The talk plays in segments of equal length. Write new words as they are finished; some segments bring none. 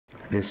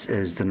This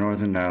is the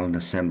Northern Ireland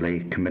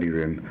Assembly Committee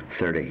Room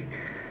 30.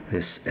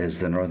 This is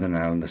the Northern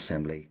Ireland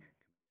Assembly.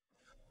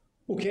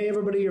 Okay,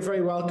 everybody, you're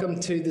very welcome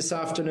to this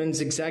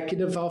afternoon's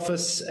Executive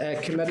Office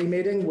Committee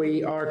meeting.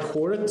 We are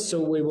quorate, so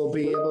we will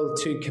be able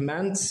to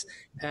commence.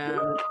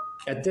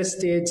 At this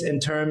stage, in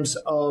terms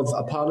of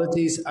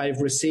apologies, I've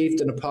received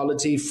an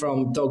apology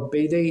from Doug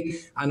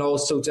Beattie and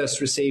also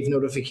just received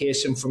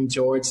notification from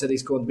George that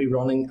he's going to be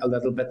running a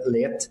little bit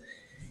late.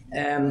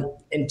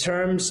 In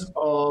terms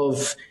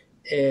of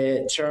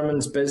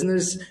Chairman's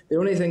business, the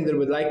only thing that I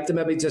would like to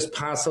maybe just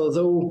pass,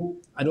 although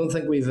I don't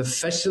think we've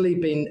officially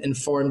been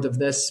informed of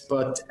this,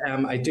 but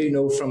I do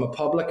know from a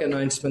public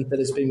announcement that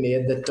has been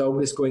made that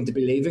Doug is going to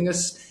be leaving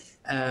us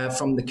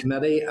from the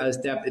committee as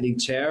Deputy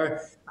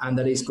Chair, and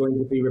that he's going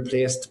to be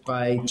replaced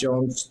by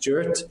John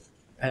Stewart.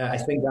 I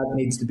think that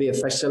needs to be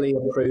officially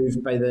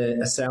approved by the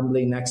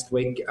Assembly next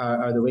week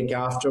or the week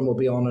after, and will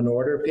be on an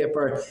order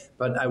paper.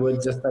 But I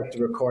would just like to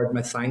record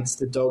my thanks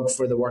to Doug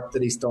for the work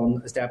that he's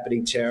done as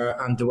Deputy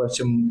Chair, and to wish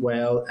him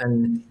well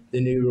in the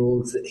new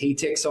roles that he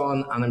takes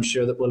on. And I'm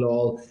sure that we'll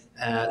all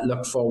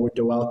look forward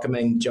to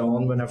welcoming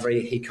John whenever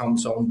he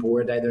comes on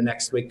board, either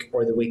next week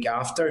or the week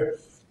after.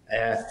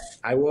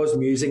 I was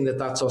musing that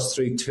that's us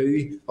through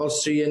two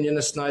Ulster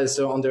Unionists now,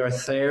 so under our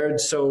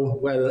third. So,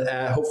 well,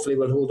 hopefully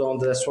we'll hold on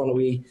to this one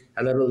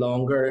a little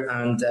longer,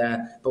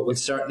 but we'll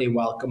certainly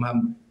welcome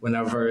him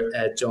whenever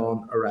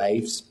John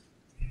arrives.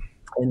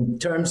 In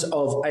terms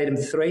of item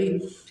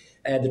 3,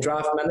 the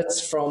draft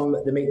minutes from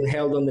the meeting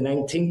held on the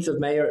 19th of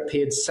May are at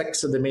page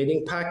 6 of the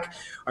meeting pack.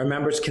 Are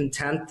members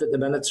content that the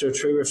minutes are a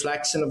true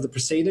reflection of the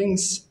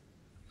proceedings?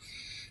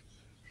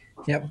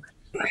 Yep.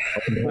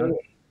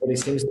 But he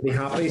seems to be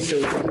happy, so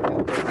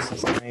this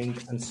is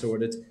signed and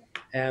sorted.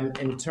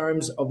 In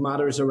terms of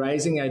matters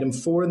arising, item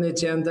 4 on the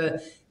agenda,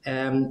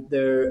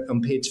 there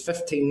on page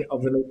 15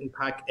 of the meeting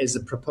pack is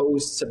a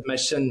proposed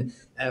submission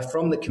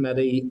from the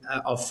Committee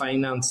of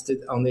Finance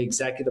on the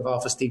Executive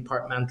Office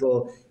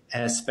departmental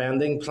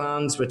spending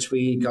plans, which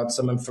we got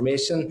some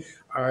information.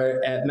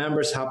 Are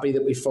members happy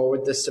that we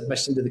forward this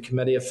submission to the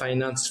Committee of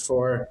Finance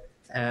for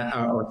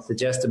or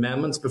suggest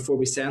amendments before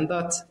we send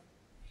that?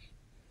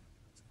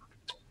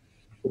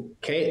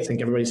 Okay, I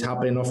think everybody's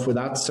happy enough with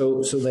that,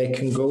 so they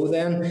can go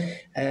then.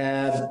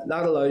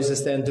 That allows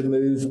us then to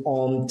move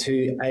on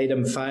to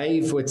item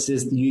 5, which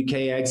is the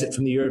UK exit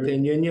from the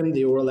European Union,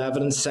 the oral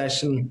evidence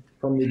session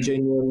from the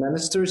junior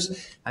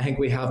ministers. I think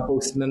we have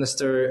both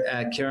Minister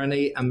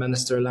Kearney and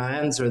Minister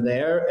Lyons are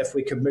there. If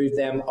we could move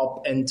them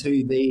up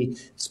into the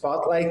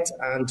spotlight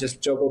and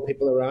just juggle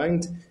people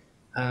around,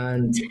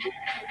 and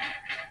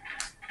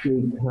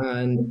we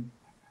can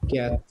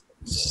get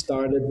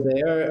started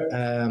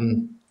there.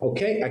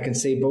 Okay, I can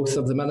see both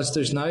of the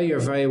ministers now. You're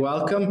very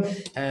welcome.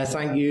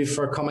 Thank you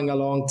for coming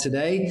along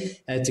today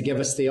to give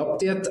us the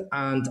update,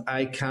 and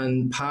I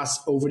can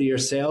pass over to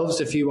yourselves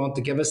if you want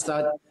to give us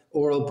that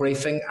oral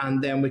briefing, and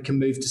then we can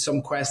move to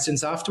some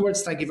questions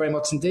afterwards. Thank you very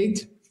much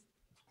indeed.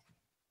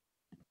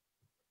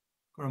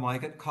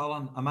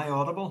 Colin, am I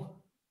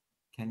audible?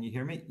 Can you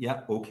hear me?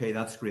 Yeah, okay,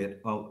 that's great.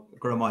 Well,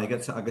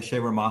 Gurmaigat, agus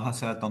sé maha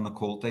said on the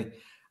Colty,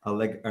 a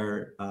lig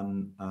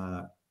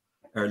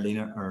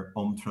Erlina or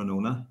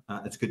Tranona.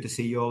 It's good to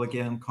see you all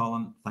again,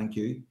 Colin. Thank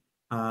you.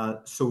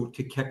 So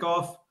to kick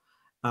off,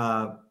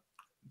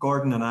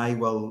 Gordon and I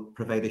will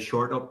provide a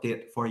short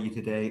update for you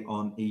today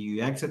on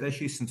EU exit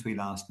issues since we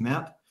last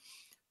met.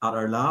 At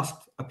our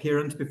last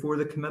appearance before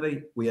the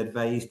committee, we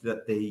advised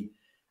that the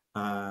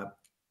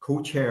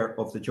co-chair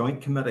of the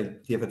joint committee,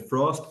 David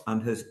Frost,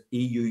 and his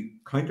EU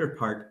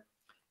counterpart,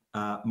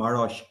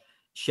 Maros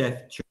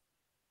Shefchuk,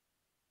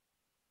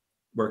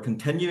 were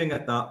continuing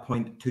at that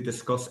point to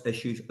discuss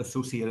issues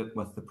associated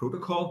with the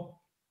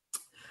protocol,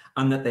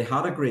 and that they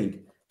had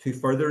agreed to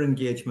further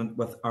engagement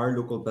with our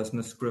local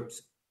business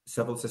groups,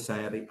 civil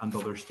society and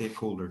other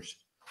stakeholders.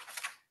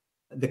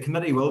 The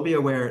committee will be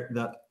aware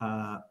that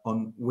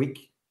on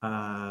week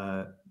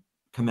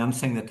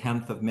commencing the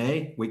 10th of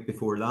May, week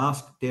before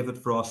last, David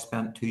Frost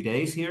spent 2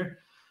 days here,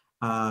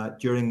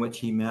 during which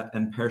he met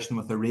in person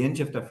with a range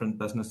of different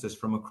businesses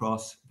from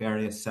across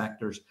various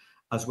sectors,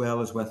 as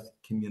well as with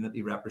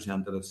community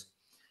representatives.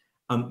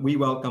 And we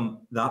welcome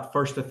that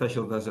first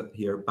official visit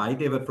here by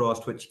David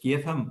Frost, which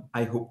gave him,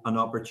 I hope, an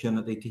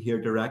opportunity to hear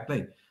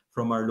directly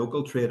from our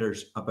local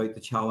traders about the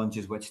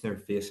challenges which they're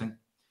facing.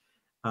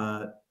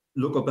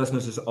 Local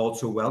businesses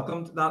also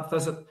welcomed that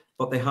visit,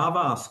 but they have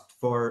asked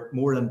for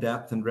more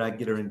in-depth and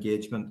regular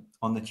engagement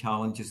on the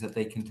challenges that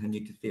they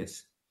continue to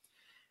face.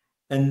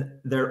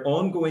 In their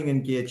ongoing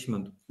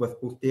engagement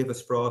with both David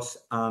Frost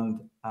and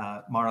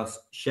Maros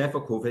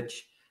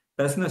Shefčovič,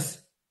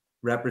 business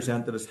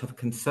representatives have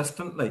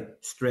consistently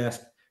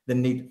stressed the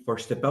need for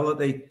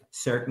stability,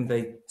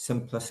 certainty,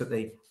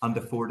 simplicity and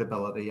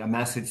affordability, a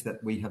message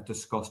that we have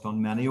discussed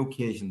on many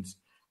occasions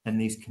in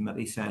these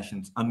committee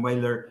sessions. And while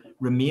there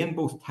remain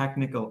both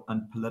technical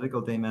and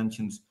political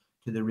dimensions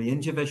to the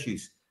range of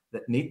issues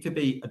that need to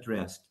be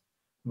addressed,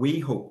 we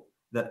hope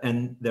that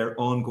in their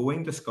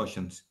ongoing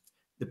discussions,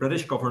 the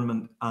British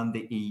government and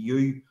the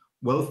EU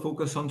will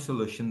focus on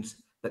solutions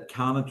that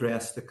can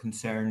address the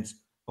concerns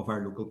of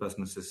our local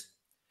businesses.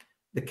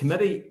 The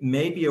committee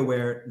may be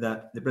aware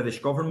that the British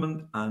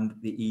Government and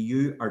the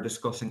EU are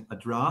discussing a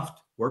draft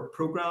work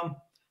programme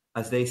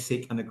as they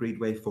seek an agreed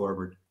way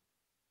forward.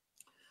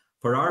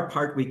 For our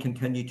part, we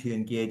continue to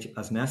engage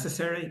as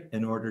necessary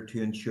in order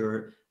to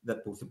ensure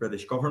that both the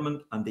British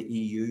Government and the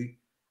EU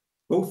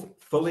both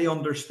fully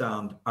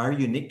understand our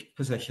unique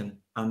position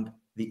and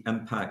the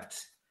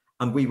impacts,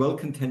 and we will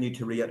continue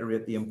to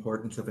reiterate the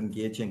importance of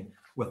engaging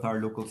with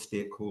our local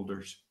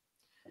stakeholders.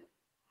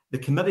 The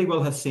committee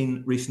will have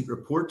seen recent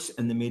reports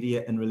in the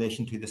media in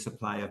relation to the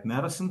supply of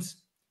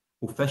medicines.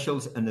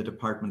 Officials in the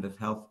Department of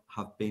Health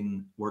have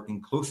been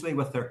working closely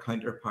with their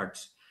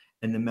counterparts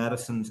in the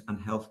Medicines and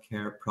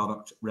Healthcare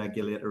Products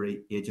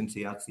Regulatory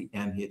Agency, that's the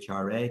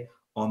MHRA,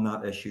 on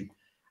that issue.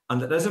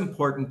 And it is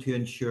important to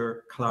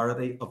ensure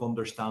clarity of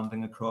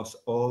understanding across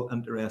all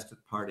interested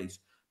parties,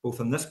 both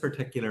on this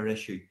particular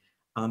issue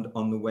and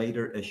on the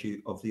wider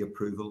issue of the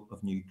approval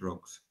of new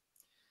drugs.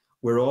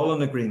 We're all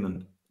in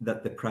agreement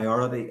that the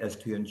priority is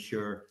to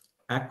ensure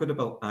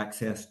equitable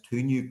access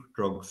to new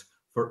drugs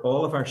for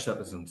all of our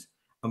citizens,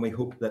 and we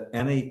hope that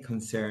any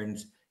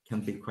concerns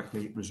can be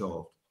quickly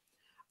resolved.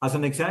 As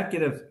an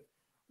executive,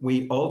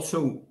 we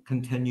also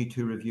continue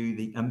to review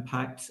the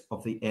impacts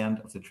of the end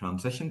of the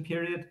transition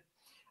period,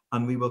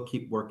 and we will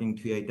keep working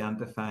to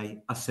identify,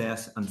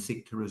 assess and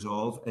seek to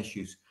resolve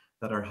issues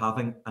that are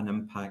having an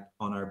impact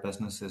on our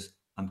businesses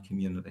and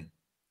community.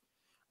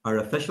 Our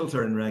officials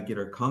are in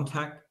regular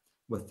contact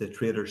with the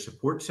Trader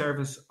Support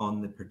Service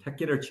on the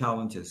particular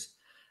challenges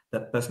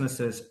that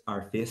businesses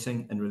are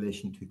facing in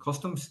relation to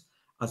customs,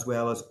 as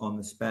well as on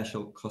the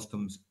special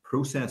customs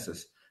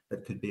processes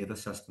that could be of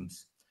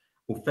assistance.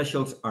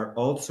 Officials are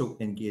also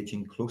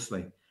engaging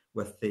closely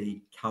with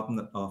the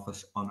Cabinet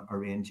Office on a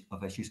range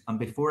of issues. And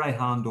before I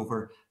hand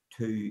over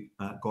to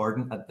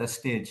Gordon at this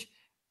stage,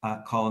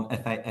 Colin,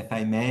 if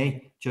I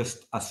may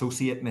just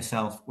associate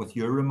myself with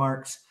your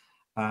remarks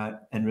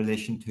in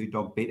relation to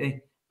Doug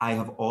Beattie. I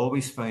have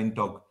always found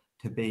Doug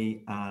to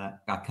be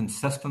a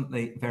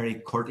consistently very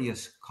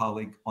courteous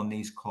colleague on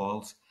these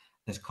calls.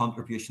 His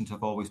contributions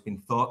have always been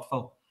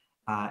thoughtful.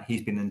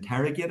 He's been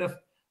interrogative,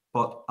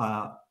 but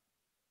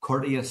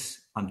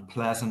courteous and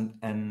pleasant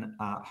in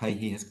how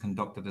he has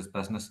conducted his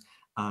business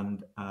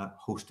and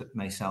hosted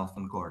myself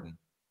and Gordon.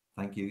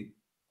 Thank you.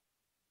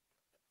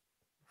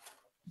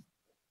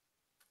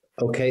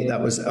 Okay, that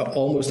was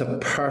almost a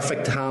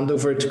perfect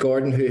handover to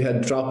Gordon, who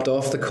had dropped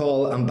off the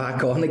call and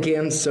back on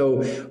again.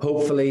 So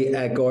hopefully,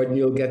 Gordon,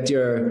 you'll get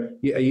your...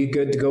 Are you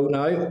good to go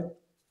now?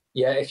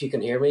 Yeah, if you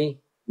can hear me.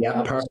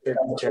 Yeah, perfect.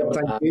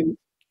 Thank you.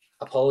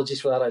 Apologies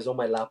for that. I was on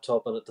my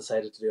laptop and it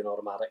decided to do an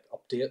automatic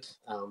update.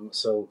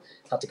 So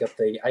had to get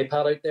the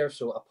iPad out there.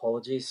 So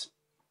apologies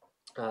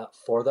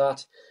for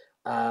that.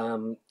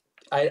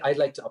 I'd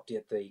like to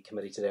update the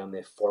committee today on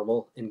the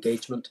formal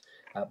engagement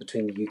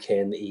between the UK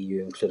and the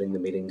EU, including the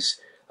meetings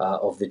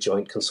of the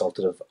Joint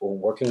Consultative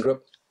Working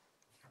Group.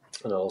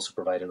 And I'll also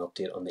provide an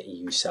update on the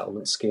EU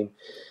settlement scheme.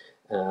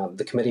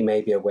 The committee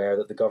may be aware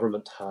that the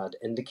government had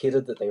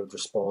indicated that they would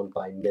respond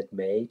by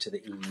mid-May to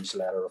the EU's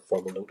letter of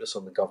formal notice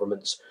on the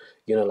government's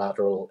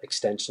unilateral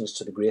extensions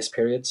to the grace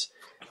periods.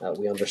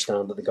 We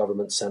understand that the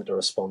government sent a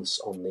response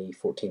on the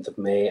 14th of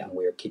May, and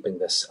we are keeping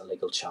this a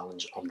legal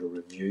challenge under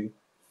review.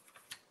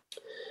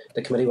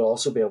 The committee will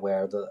also be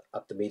aware that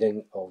at the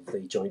meeting of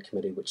the Joint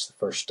Committee, which the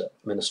First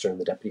Minister and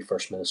the Deputy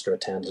First Minister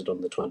attended on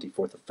the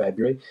 24th of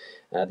February,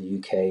 the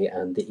UK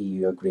and the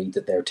EU agreed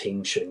that their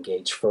team should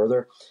engage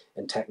further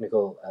in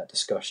technical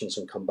discussions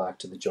and come back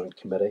to the Joint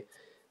Committee.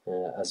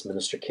 As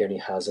Minister Kearney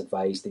has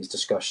advised, these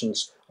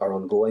discussions are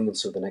ongoing, and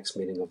so the next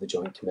meeting of the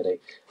Joint Committee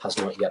has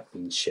not yet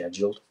been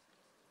scheduled.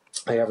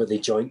 However, the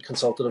Joint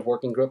Consultative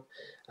Working Group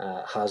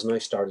has now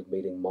started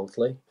meeting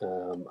monthly,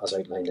 as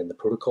outlined in the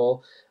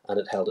protocol, and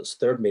it held its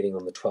third meeting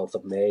on the 12th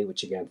of May,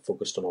 which again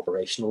focused on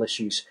operational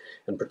issues,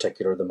 in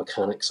particular the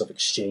mechanics of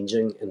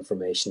exchanging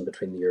information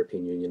between the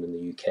European Union and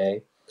the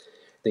UK.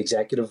 The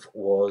executive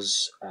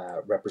was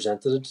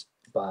represented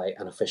by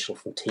an official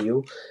from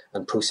TEO,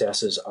 and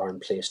processes are in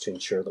place to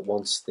ensure that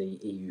once the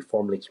EU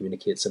formally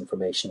communicates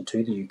information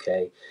to the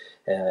UK,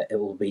 it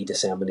will be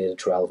disseminated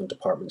to relevant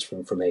departments for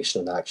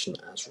information and action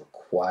as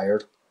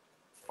required.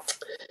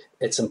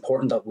 It's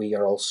important that we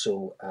are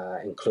also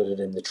included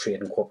in the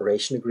Trade and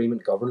Cooperation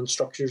Agreement governance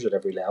structures at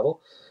every level,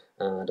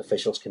 and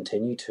officials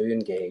continue to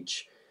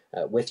engage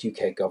with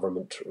UK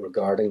government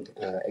regarding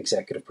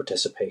executive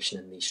participation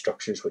in these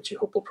structures, which we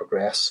hope will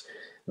progress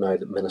now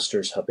that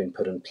ministers have been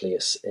put in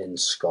place in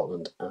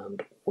Scotland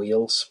and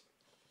Wales.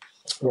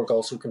 Work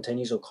also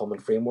continues on common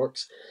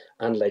frameworks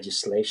and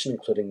legislation,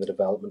 including the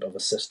development of a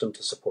system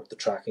to support the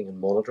tracking and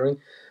monitoring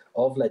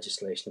of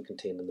legislation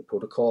contained in the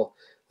protocol.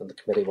 And the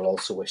committee will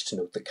also wish to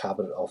note the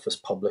Cabinet Office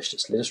published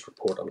its latest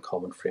report on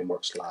common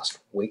frameworks last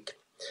week.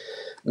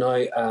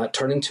 Now,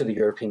 turning to the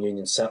European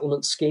Union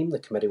settlement scheme, the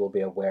committee will be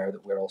aware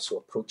that we're also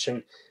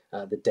approaching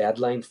the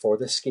deadline for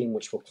this scheme,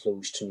 which will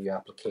close to new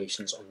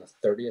applications on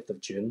the 30th of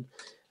June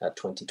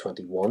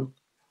 2021.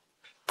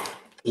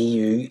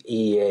 EU,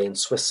 EEA and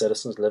Swiss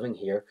citizens living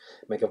here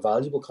make a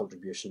valuable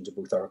contribution to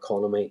both our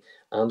economy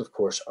and, of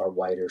course, our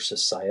wider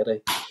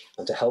society.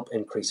 And to help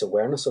increase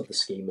awareness of the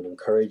scheme and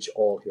encourage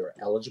all who are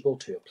eligible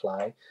to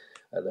apply,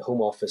 the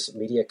Home Office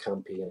media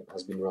campaign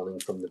has been running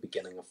from the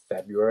beginning of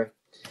February.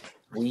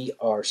 We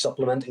are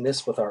supplementing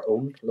this with our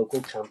own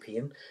local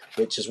campaign,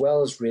 which, as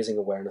well as raising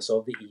awareness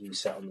of the EU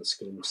settlement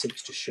scheme,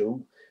 seeks to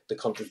show the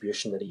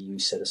contribution that EU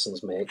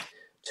citizens make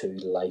to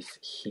life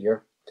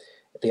here.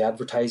 The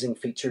advertising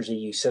features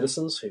EU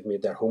citizens who've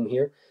made their home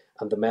here,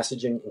 and the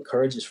messaging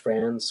encourages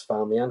friends,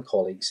 family and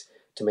colleagues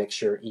to make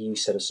sure EU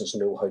citizens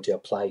know how to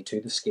apply to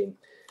the scheme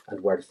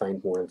and where to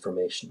find more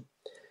information.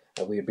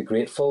 We would be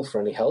grateful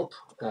for any help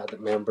that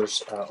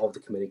members of the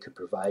committee could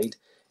provide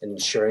in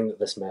ensuring that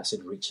this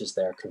message reaches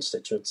their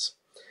constituents.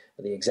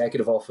 The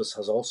Executive Office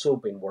has also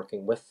been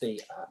working with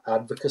the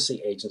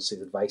advocacy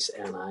agencies Advice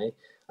NI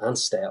and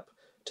STEP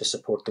to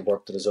support the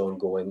work that is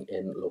ongoing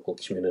in local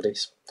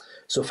communities.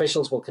 So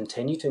officials will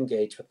continue to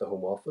engage with the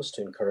Home Office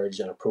to encourage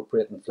an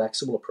appropriate and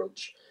flexible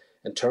approach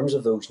in terms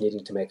of those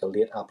needing to make a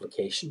late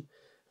application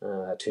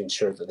to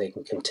ensure that they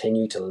can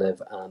continue to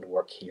live and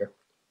work here.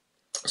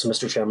 So,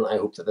 Mr. Chairman, I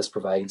hope that this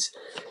provides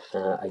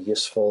a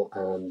useful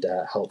and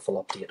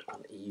helpful update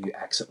on EU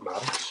exit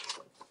matters.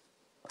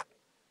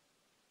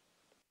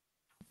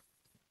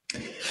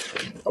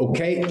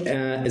 Okay,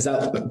 is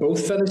that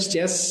both finished?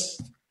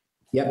 Yes?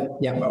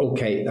 Yep,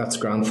 okay, that's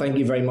grand. Thank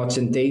you very much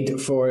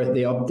indeed for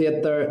the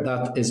update there.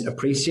 That is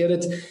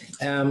appreciated.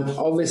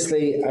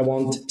 Obviously, I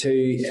want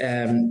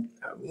to,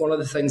 one of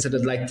the things that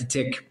I'd like to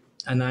take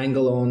an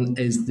angle on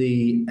is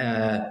the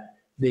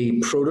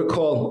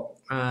protocol.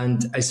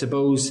 And I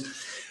suppose,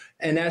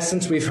 in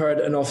essence, we've heard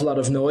an awful lot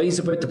of noise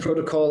about the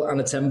protocol and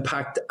its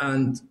impact.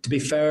 And to be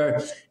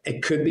fair,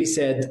 it could be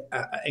said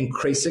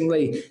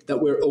increasingly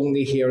that we're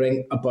only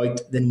hearing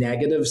about the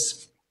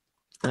negatives.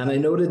 And I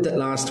noted that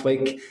last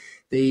week,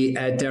 the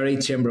Derry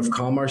Chamber of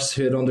Commerce,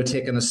 who had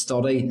undertaken a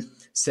study,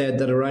 said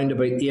that around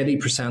about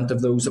 80%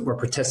 of those that were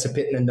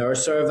participating in their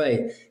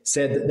survey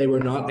said that they were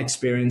not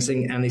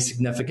experiencing any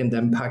significant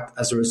impact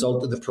as a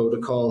result of the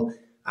protocol.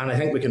 And I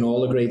think we can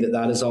all agree that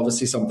that is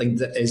obviously something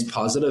that is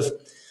positive.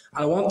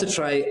 And I want to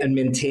try and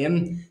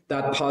maintain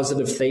that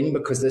positive theme,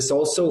 because this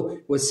also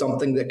was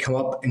something that came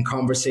up in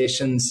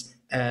conversations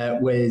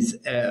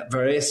with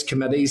various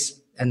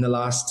committees in the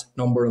last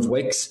number of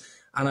weeks.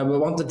 And I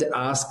wanted to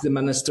ask the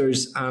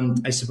ministers,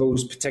 and I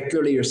suppose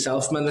particularly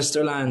yourself,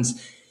 Minister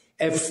Lyons,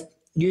 if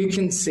you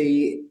can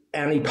see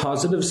any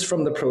positives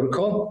from the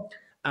protocol,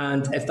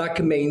 and if that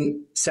can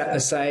mean setting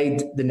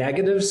aside the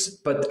negatives,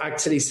 but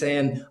actually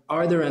saying,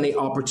 are there any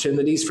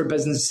opportunities for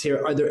businesses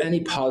here? Are there any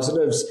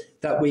positives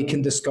that we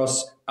can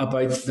discuss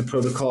about the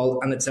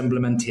protocol and its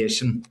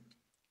implementation?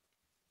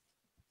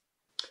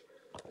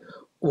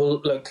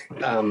 Well, look,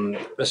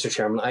 Mr.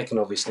 Chairman, I can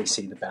obviously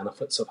see the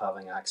benefits of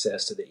having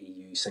access to the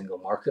EU single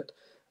market.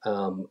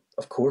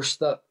 Of course,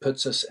 that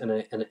puts us in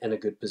a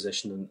good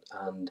position,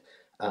 and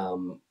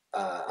I'm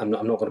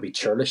not going to be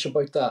churlish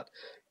about that.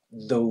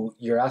 Though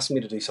you're asking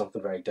me to do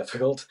something very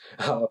difficult,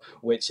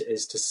 which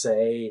is to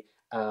say,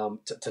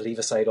 to leave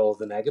aside all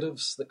the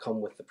negatives that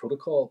come with the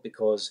protocol,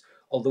 because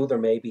although there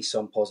may be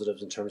some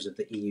positives in terms of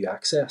the EU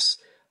access,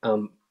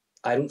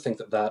 I don't think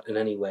that in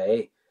any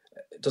way,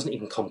 it doesn't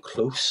even come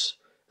close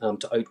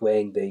to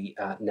outweighing the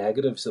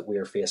negatives that we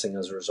are facing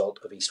as a result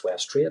of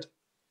East-West trade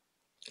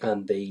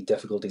and the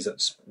difficulties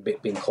that's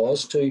been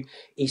caused to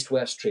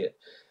East-West trade.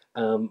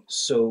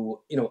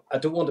 So, I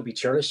don't want to be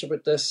churlish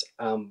about this.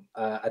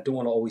 I don't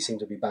want to always seem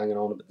to be banging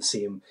on about the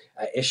same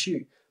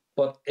issue,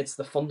 but it's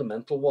the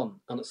fundamental one,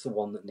 and it's the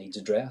one that needs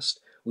addressed.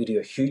 We do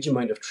a huge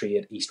amount of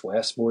trade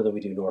east-west, more than we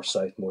do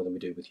north-south, more than we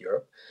do with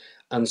Europe.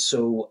 And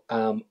so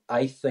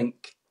I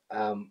think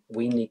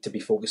we need to be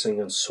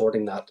focusing on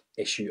sorting that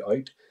issue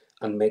out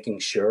and making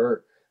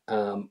sure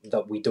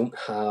that we don't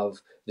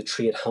have the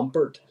trade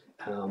hampered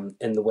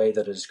in the way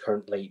that is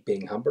currently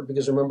being hampered.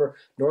 Because remember,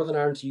 Northern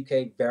Ireland to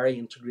UK, very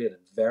integrated,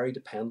 very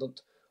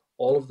dependent.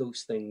 All of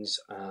those things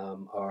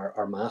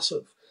are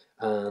massive.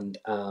 And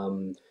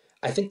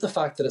I think the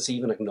fact that it's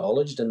even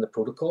acknowledged in the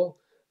protocol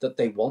that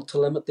they want to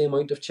limit the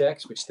amount of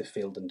checks, which they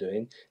failed in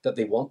doing, that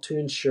they want to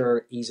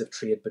ensure ease of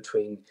trade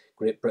between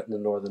Great Britain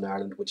and Northern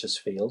Ireland, which has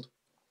failed.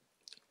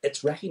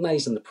 It's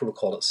recognised in the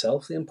protocol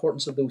itself, the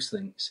importance of those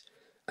things,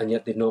 and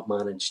yet they've not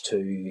managed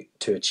to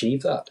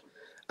achieve that.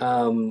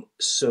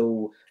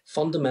 So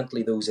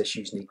fundamentally, those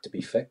issues need to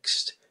be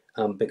fixed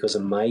because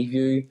in my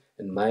view,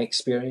 in my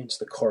experience,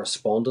 the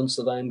correspondence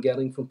that I'm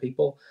getting from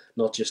people,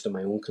 not just in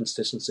my own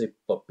constituency,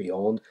 but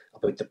beyond,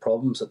 about the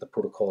problems that the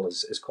protocol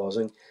is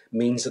causing,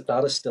 means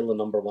that is still the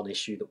number one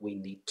issue that we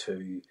need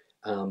to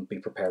be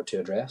prepared to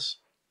address.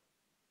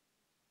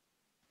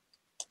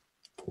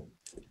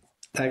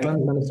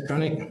 Declan, Minister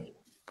Kearney.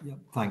 Yeah,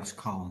 thanks,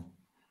 Colin.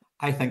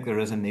 I think there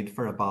is a need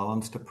for a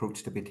balanced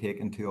approach to be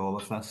taken to all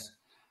of this.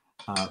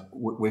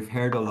 We've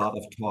heard a lot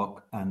of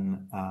talk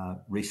in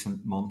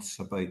recent months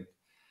about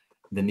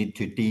the need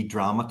to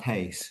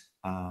de-dramatise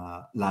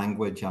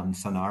language and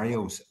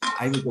scenarios.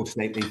 I would go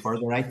slightly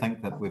further. I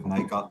think that we've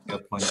now got to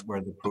a point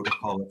where the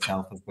protocol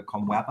itself has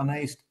become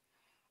weaponised,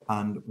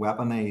 and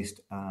weaponised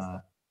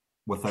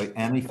without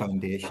any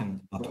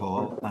foundation at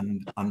all.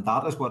 And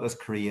that is what is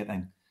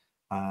creating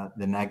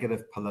the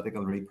negative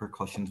political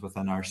repercussions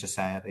within our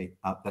society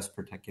at this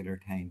particular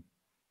time.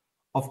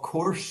 Of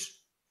course,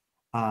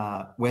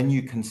 when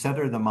you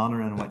consider the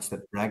manner in which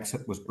that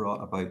Brexit was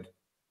brought about,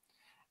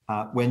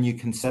 when you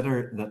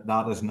consider that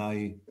that is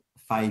now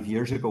 5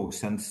 years ago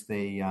since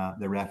the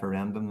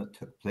referendum that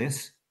took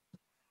place,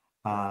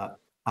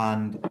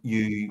 and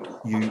you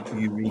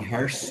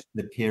rehearse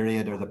the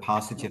period or the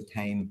passage of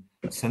time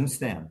since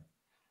then,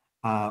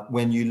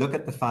 when you look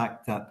at the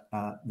fact that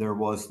there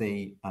was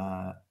the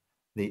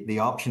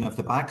option of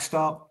the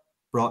backstop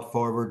brought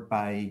forward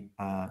by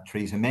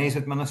Theresa May's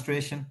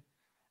administration,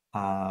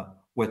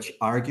 which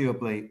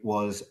arguably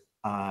was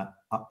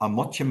a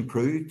much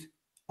improved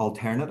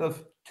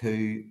alternative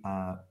to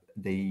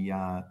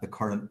the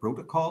current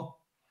protocol,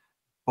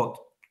 but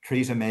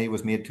Theresa May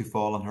was made to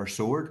fall on her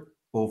sword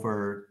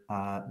over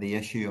the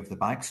issue of the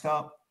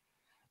backstop.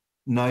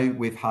 Now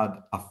we've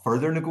had a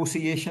further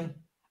negotiation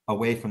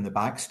away from the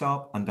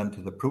backstop and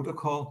into the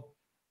protocol,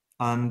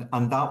 and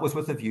that was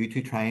with a view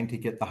to trying to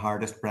get the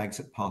hardest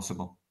Brexit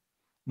possible.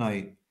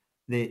 Now,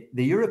 the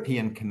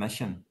European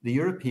Commission, the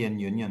European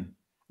Union,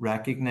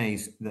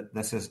 recognise that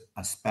this is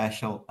a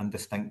special and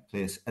distinct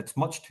place. It's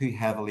much too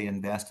heavily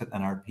invested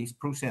in our peace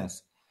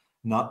process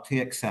not to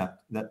accept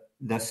that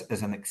this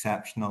is an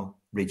exceptional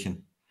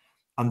region.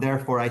 And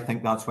therefore, I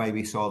think that's why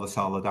we saw the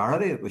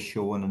solidarity that was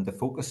shown and the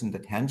focus and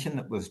attention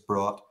that was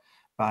brought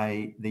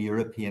by the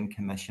European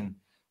Commission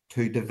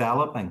to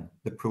developing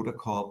the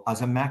protocol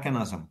as a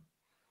mechanism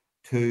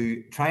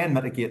to try and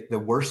mitigate the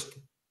worst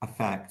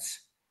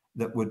effects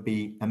that would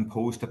be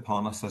imposed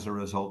upon us as a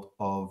result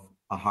of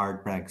a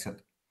hard Brexit.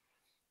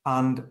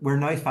 And we're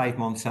now 5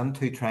 months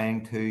into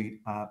trying to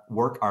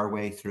work our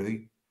way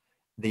through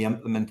the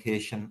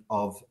implementation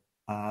of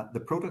the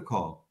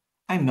protocol.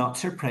 I'm not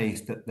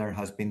surprised that there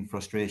has been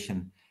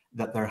frustration,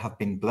 that there have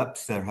been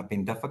blips, there have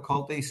been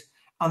difficulties,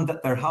 and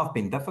that there have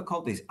been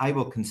difficulties. I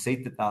will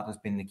concede that that has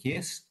been the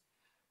case.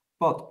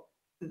 But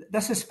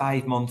this is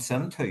 5 months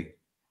into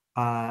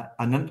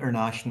an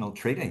international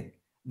treaty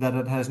that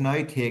it has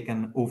now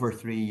taken over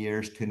 3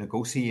 years to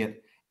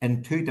negotiate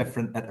in 2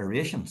 different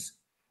iterations.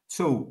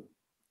 So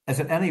is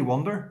it any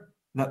wonder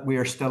that we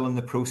are still in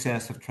the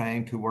process of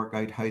trying to work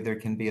out how there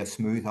can be a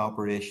smooth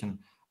operation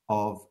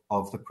of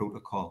the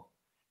protocol?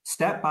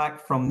 Step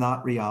back from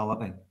that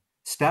reality.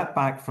 Step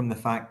back from the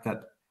fact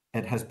that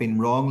it has been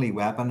wrongly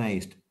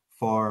weaponised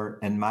for,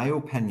 in my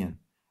opinion,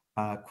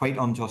 quite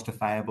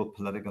unjustifiable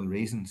political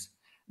reasons.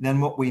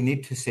 Then what we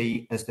need to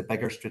see is the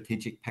bigger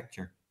strategic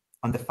picture.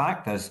 And the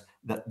fact is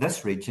that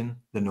this region,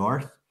 the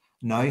North,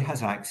 now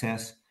has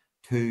access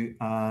to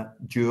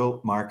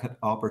dual market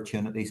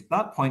opportunities.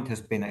 That point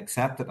has been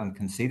accepted and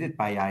conceded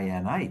by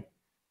INI.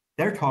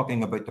 They're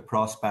talking about the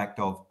prospect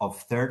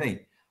of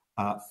 30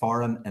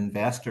 foreign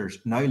investors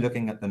now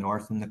looking at the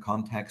North in the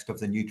context of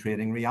the new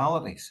trading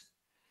realities.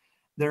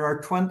 There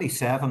are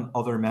 27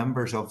 other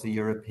members of the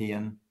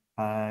European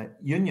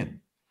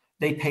Union.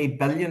 They pay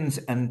billions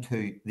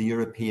into the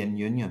European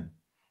Union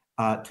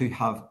to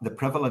have the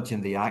privilege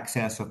and the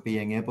access of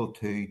being able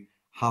to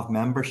have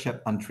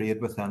membership and trade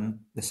within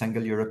the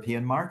single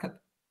European market.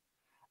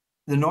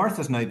 The North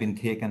has now been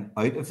taken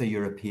out of the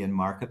European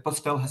market, but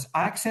still has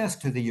access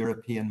to the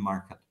European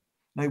market.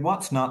 Now,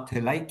 what's not to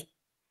like?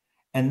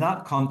 In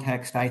that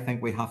context, I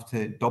think we have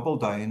to double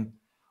down,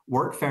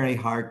 work very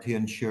hard to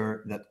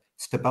ensure that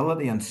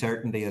stability and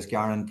certainty is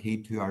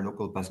guaranteed to our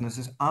local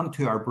businesses and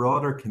to our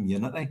broader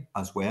community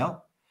as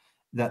well,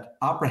 that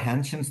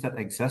apprehensions that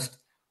exist,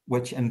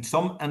 which in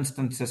some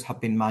instances have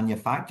been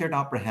manufactured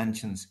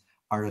apprehensions,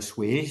 are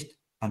assuaged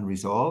and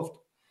resolved,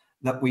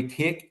 that we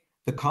take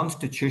the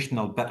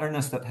constitutional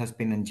bitterness that has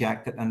been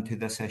injected into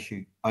this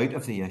issue out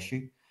of the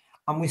issue,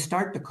 and we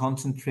start to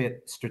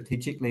concentrate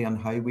strategically on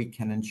how we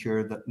can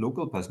ensure that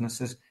local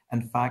businesses,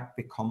 in fact,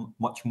 become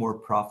much more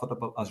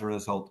profitable as a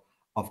result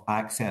of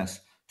access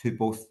to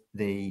both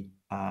the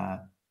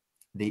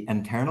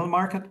internal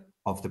market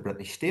of the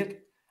British state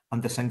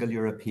and the single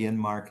European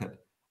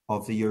market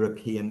of the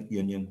European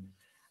Union.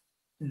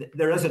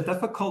 There is a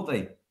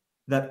difficulty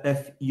that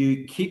if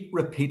you keep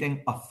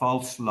repeating a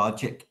false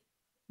logic,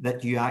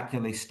 that you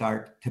actually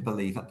start to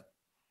believe it.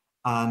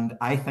 And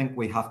I think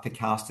we have to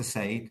cast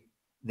aside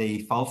the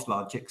false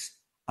logics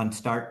and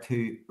start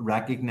to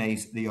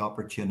recognise the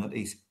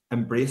opportunities,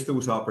 embrace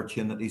those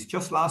opportunities.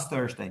 Just last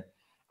Thursday,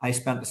 I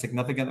spent a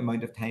significant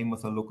amount of time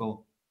with a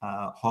local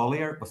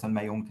haulier within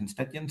my own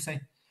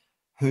constituency,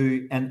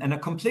 who in a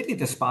completely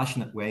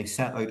dispassionate way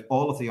set out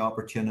all of the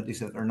opportunities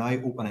that are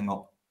now opening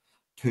up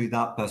to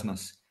that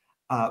business,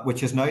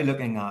 which is now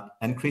looking at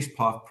increased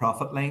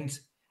profit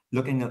lines,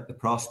 looking at the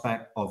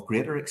prospect of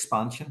greater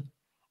expansion,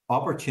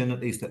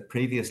 opportunities that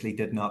previously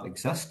did not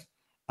exist,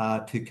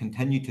 to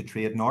continue to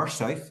trade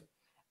north-south,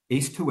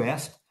 east to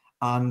west,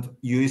 and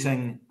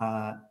using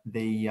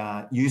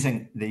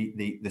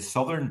the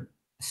southern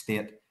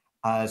state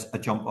as a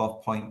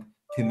jump-off point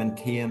to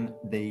maintain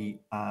the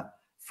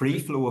free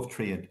flow of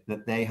trade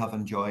that they have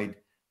enjoyed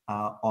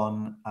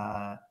on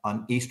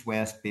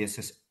east-west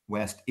basis,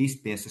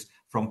 west-east basis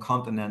from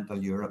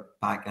continental Europe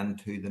back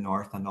into the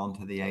north and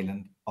onto the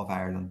island of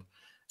Ireland.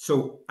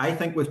 So I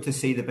think we have to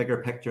see the bigger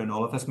picture in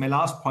all of this. My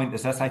last point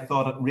is this: I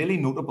thought it really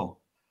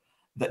notable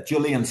that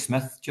Julian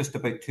Smith, just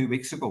about 2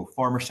 weeks ago,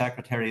 former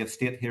Secretary of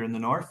State here in the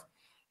north,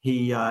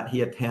 he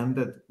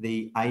attended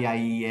the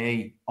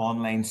IIEA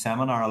online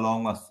seminar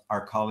along with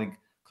our colleague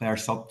Claire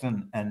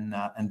Sugden in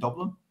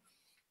Dublin.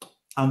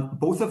 And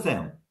both of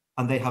them,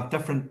 and they have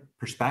different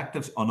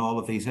perspectives on all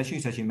of these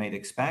issues, as you might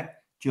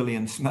expect.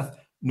 Julian Smith,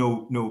 not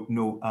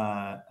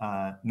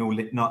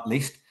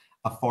least,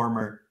 a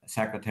former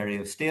Secretary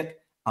of State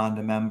and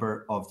a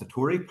member of the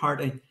Tory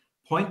party,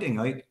 pointing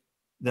out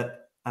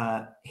that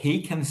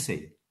he can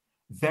see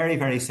very,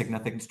 very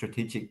significant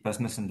strategic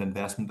business and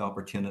investment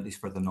opportunities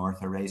for the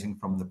North arising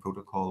from the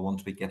protocol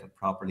once we get it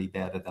properly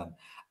bedded in.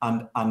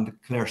 And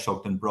Claire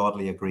Sugden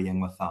broadly agreeing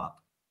with that.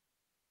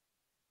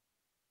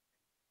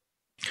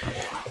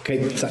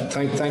 Okay,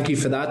 thank you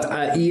for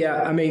that.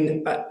 Yeah, I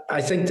mean,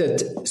 I think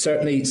that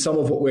certainly some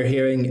of what we're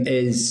hearing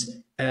is,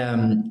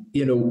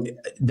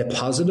 the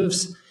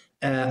positives.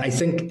 I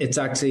think it's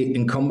actually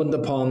incumbent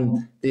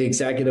upon the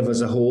executive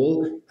as a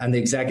whole and the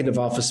executive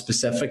office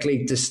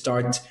specifically to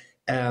start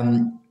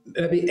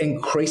maybe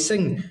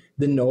increasing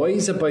the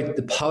noise about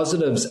the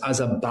positives as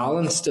a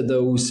balance to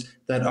those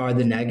that are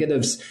the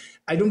negatives.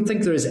 I don't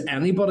think there is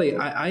anybody,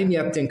 I'm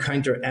yet to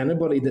encounter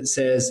anybody that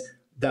says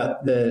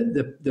that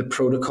the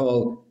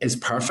protocol is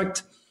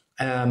perfect.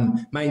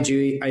 Mind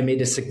you, I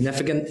meet a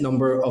significant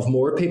number of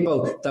more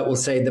people that will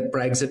say that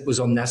Brexit was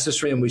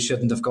unnecessary and we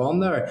shouldn't have gone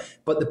there.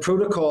 But the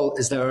protocol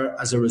is there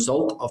as a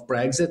result of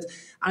Brexit,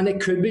 and it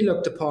could be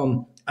looked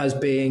upon as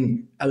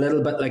being a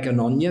little bit like an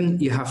onion.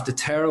 You have to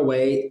tear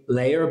away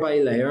layer by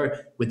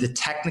layer with the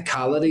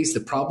technicalities, the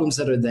problems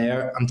that are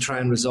there, and try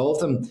and resolve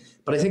them.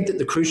 But I think that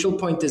the crucial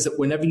point is that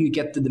whenever you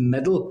get to the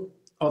middle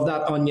of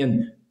that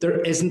onion, there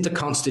isn't a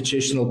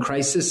constitutional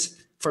crisis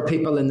for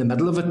people in the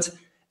middle of it.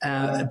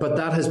 But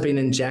that has been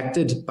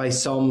injected by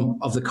some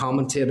of the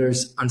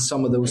commentators and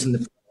some of those in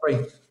the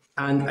plenary.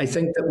 And I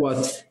think that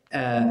what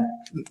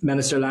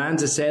Minister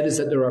Lyons has said is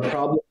that there are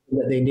problems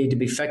that they need to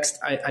be fixed.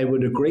 I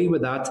would agree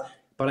with that.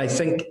 But I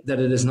think that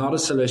it is not a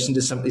solution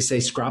to simply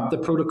say scrap the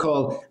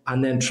protocol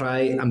and then try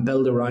and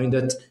build around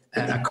it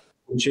a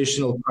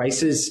constitutional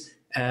crisis,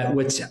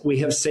 which we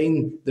have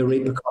seen the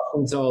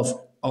repercussions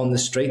of on the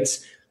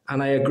streets.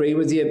 And I agree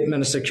with you,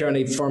 Minister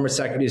Kearney, former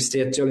Secretary of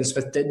State Julian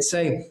Smith did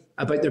say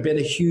about there being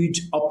a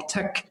huge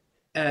uptick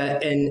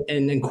in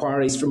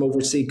inquiries from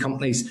overseas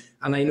companies.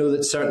 And I know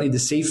that certainly the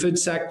seafood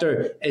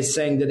sector is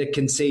saying that it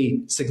can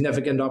see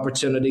significant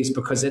opportunities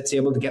because it's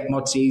able to get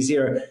much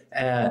easier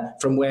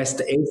from west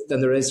to east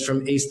than there is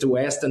from east to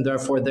west, and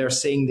therefore they're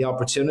seeing the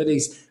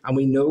opportunities. And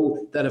we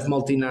know that if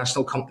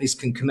multinational companies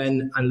can come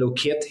in and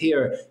locate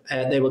here,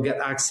 they will get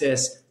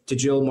access to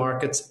dual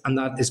markets, and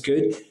that is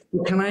good.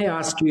 But can I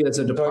ask you as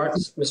a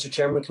department... Mr.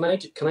 Chairman,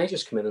 can I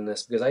just come in on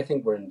this? Because I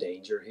think we're in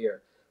danger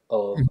here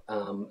of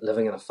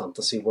living in a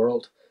fantasy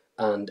world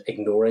and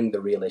ignoring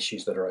the real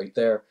issues that are out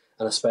there,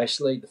 and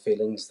especially the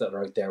feelings that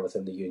are out there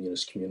within the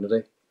unionist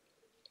community.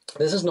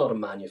 This is not a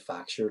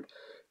manufactured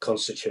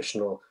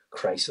constitutional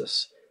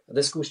crisis.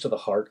 This goes to the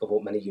heart of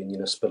what many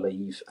unionists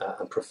believe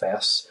and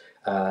profess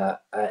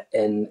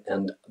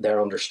in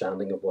their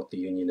understanding of what the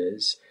union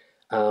is.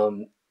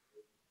 And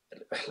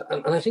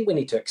I think we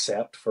need to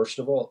accept, first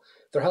of all,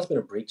 there has been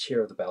a breach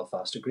here of the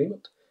Belfast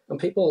Agreement, and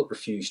people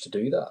refuse to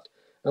do that.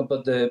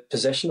 But the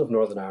position of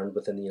Northern Ireland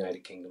within the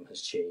United Kingdom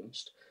has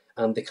changed,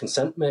 and the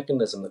consent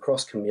mechanism, the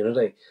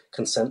cross-community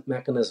consent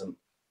mechanism,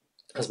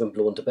 has been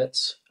blown to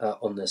bits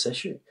on this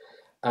issue.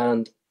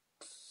 And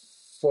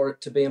for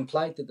it to be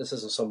implied that this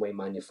is in some way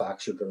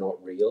manufactured or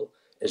not real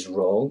is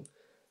wrong.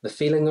 The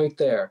feeling out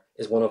there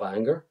is one of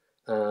anger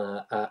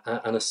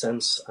and a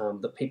sense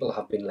that people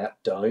have been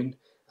let down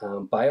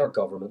by our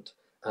government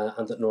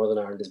and that Northern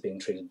Ireland is being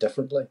treated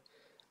differently.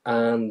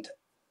 And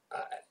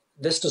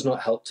this does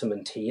not help to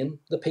maintain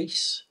the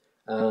peace,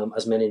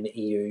 as many in the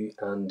EU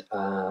and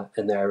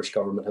in the Irish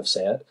government have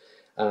said.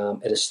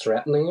 It is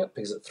threatening it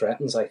because it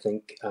threatens, I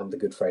think, the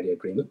Good Friday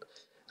Agreement.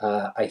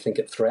 I think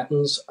it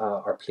threatens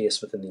our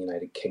place within the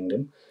United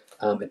Kingdom.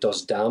 It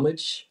does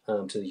damage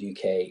to the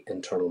UK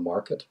internal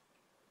market.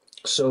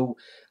 So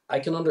I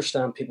can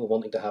understand people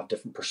wanting to have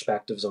different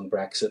perspectives on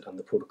Brexit and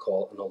the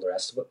protocol and all the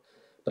rest of it.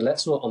 But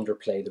let's not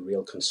underplay the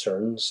real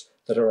concerns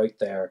that are out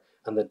there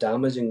and the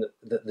damage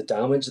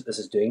that this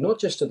is doing, not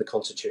just to the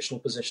constitutional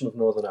position of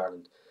Northern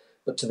Ireland,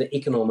 but to the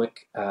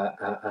economic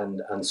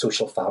and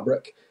social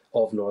fabric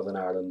of Northern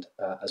Ireland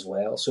as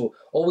well. So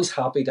always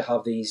happy to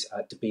have these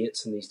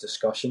debates and these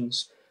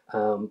discussions,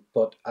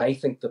 but I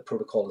think the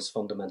protocol is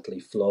fundamentally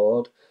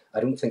flawed. I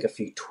don't think a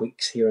few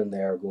tweaks here and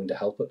there are going to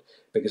help it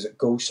because it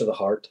goes to the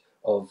heart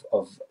of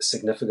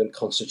significant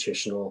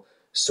constitutional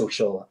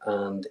social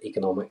and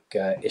economic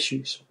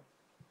issues.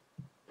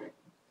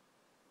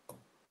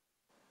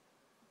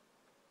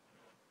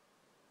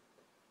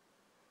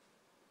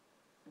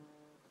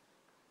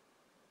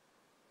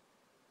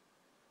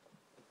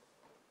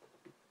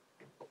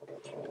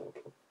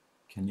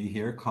 Can you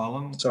hear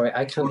Colin? Sorry,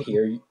 I can't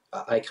hear you.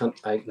 I can't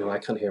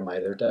hear him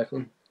either,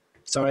 Declan.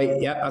 Sorry,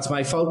 yeah, that's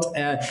my fault.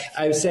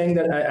 I was saying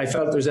that I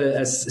felt there's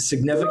a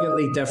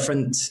significantly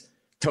different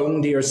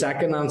tone to your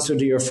second answer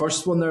to your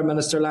first one there,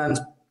 Minister Lyons.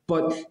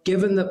 But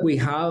given that we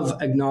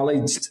have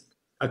acknowledged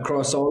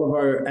across all of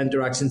our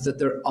interactions that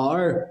there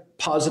are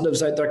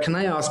positives out there, can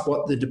I ask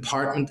what the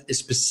department is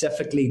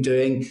specifically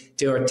doing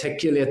to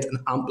articulate and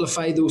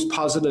amplify those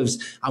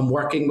positives and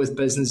working with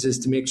businesses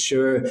to make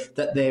sure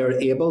that they are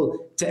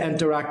able to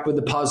interact with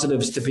the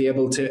positives to be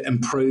able to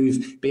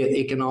improve, be it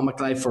economic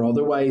life or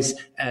otherwise,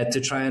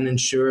 to try and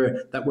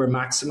ensure that we're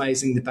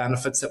maximising the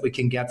benefits that we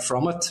can get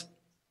from it?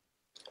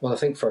 Well, I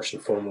think first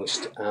and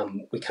foremost,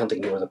 we can't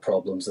ignore the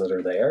problems that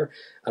are there,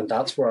 and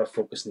that's where our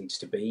focus needs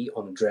to be,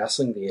 on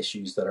addressing the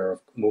issues that are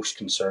of most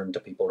concern to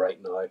people right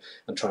now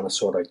and trying to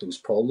sort out those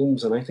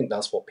problems. And I think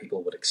that's what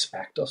people would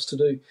expect us to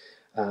do,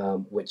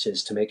 which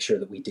is to make sure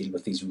that we deal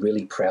with these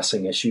really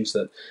pressing issues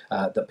that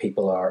that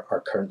people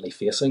are currently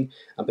facing.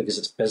 And because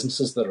it's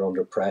businesses that are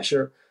under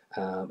pressure,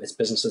 it's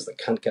businesses that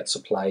can't get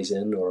supplies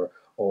in or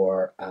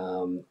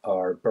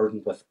are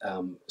burdened with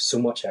so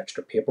much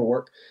extra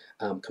paperwork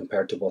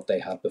compared to what they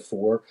had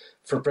before,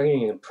 for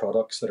bringing in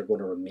products that are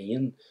going to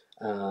remain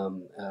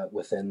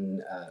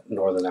within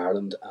Northern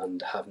Ireland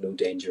and have no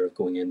danger of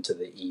going into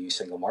the EU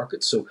single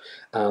market. So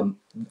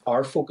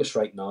our focus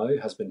right now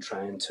has been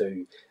trying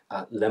to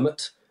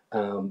limit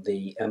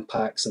the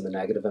impacts and the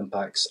negative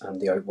impacts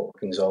and the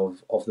outworkings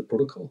of the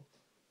protocol.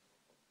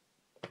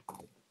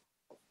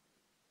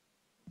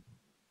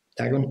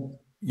 Declan?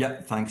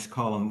 Yeah, thanks,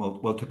 Colin.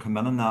 Well, to come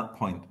in on that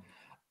point,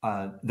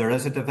 there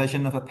is a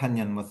division of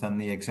opinion within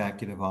the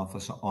Executive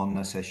Office on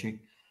this issue,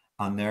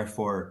 and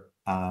therefore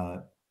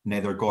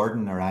neither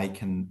Gordon nor I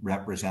can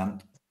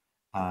represent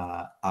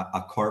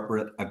a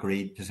corporate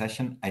agreed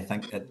position. I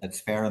think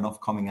it's fair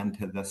enough coming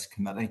into this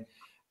committee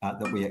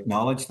that we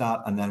acknowledge that,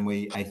 and then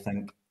I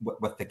think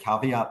with the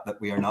caveat that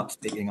we are not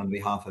speaking on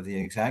behalf of the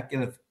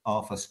Executive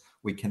Office,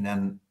 we can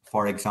then,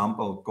 for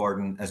example,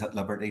 Gordon is at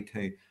liberty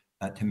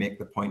to make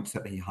the points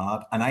that he had,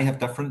 and I have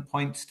different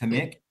points to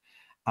make,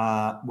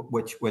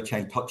 which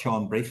I'll touch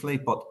on briefly.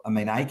 But I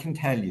mean, I can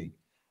tell you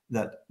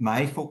that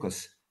my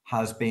focus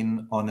has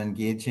been on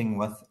engaging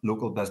with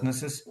local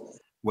businesses,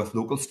 with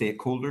local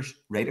stakeholders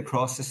right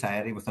across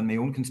society, within my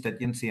own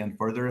constituency and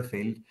further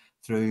afield,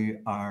 through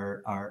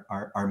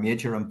our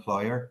major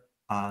employer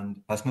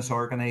and business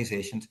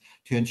organisations,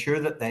 to ensure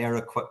that they are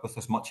equipped with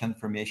as much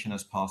information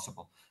as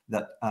possible,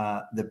 that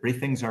the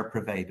briefings are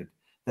provided,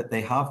 that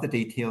they have the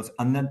details,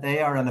 and that they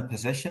are in a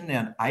position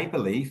then, I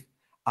believe,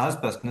 as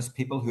business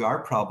people who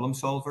are problem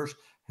solvers,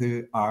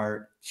 who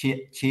are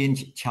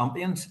change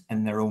champions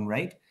in their own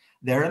right,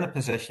 they're in a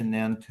position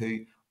then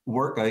to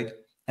work out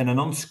in an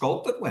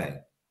unsculpted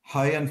way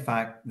how, in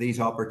fact, these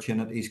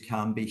opportunities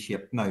can be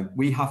shaped. Now,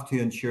 we have to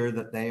ensure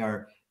that they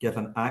are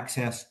given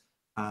access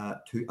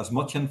to as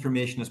much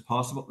information as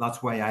possible.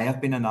 That's why I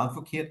have been an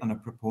advocate and a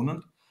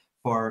proponent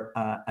for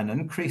an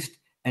increased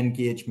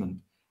engagement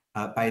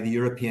by the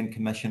European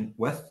Commission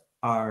with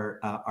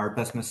our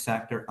business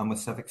sector and with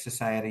civic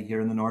society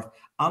here in the North,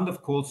 and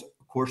of course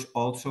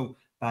also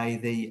by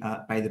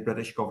the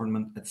British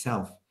government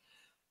itself.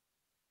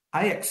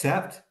 I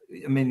accept.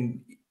 I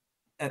mean,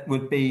 it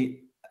would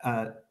be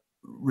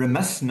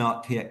remiss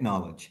not to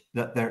acknowledge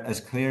that there is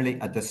clearly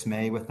a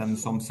dismay within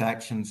some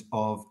sections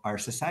of our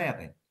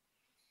society.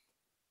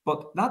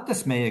 But that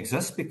dismay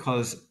exists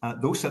because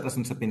those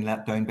citizens have been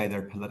let down by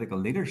their political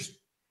leaders.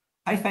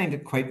 I find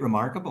it quite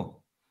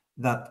remarkable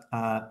that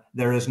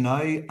there is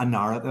now a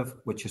narrative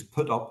which is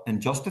put up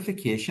in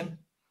justification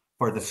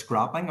for the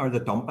scrapping or the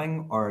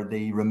dumping or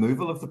the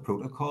removal of the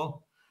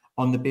protocol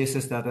on the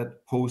basis that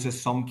it poses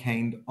some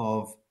kind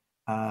of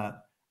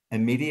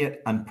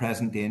immediate and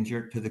present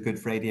danger to the Good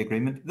Friday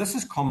Agreement. This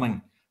is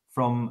coming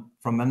from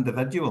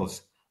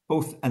individuals,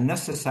 both in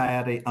this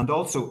society and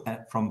also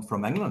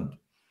from England,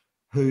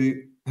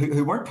 who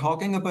weren't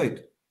talking about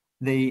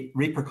the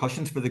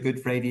repercussions for the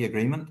Good Friday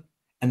Agreement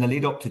in the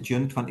lead up to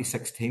June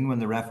 2016 when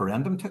the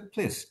referendum took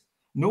place.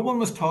 No one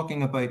was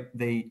talking about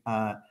the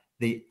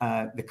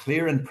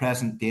clear and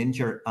present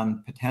danger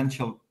and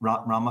potential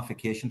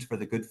ramifications for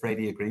the Good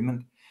Friday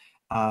Agreement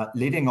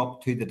leading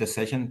up to the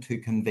decision to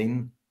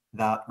convene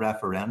that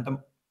referendum.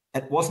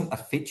 It wasn't a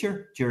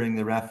feature during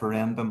the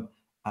referendum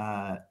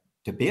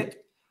debate.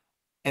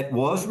 It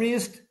was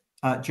raised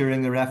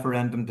during the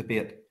referendum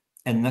debate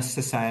in this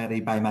society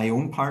by my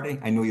own party.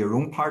 I know your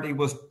own party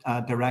was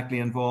directly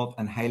involved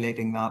in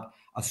highlighting that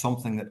as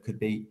something that could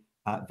be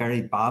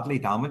very badly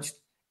damaged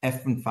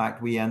if, in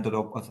fact, we ended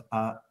up with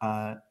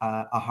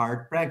a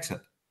hard Brexit.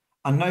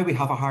 And now we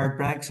have a hard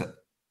Brexit.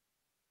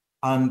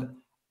 And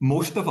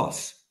most of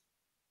us,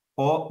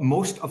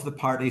 most of the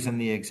parties in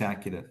the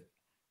executive,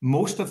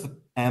 most of the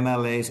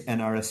MLAs in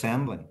our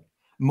assembly,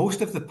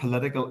 most of the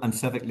political and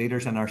civic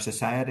leaders in our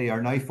society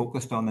are now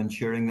focused on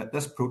ensuring that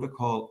this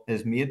protocol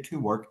is made to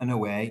work in a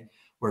way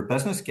where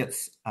business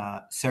gets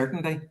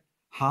certainty,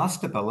 has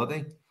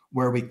stability,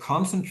 where we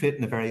concentrate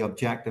in a very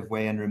objective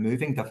way in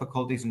removing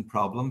difficulties and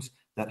problems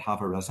that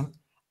have arisen,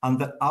 and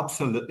that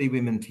absolutely we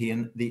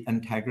maintain the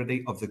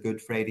integrity of the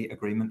Good Friday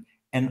Agreement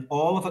in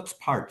all of its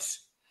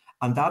parts.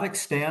 And that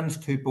extends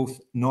to both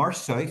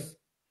north-south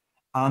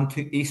and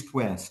to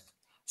east-west.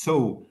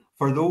 So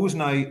for those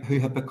now who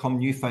have become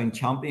newfound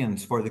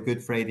champions for the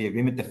Good Friday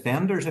Agreement,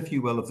 defenders, if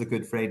you will, of the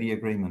Good Friday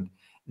Agreement,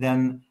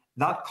 then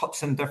that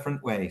cuts in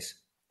different ways.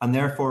 And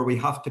therefore we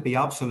have to be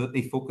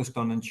absolutely focused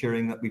on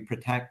ensuring that we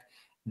protect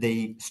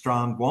the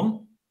Strand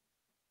 1,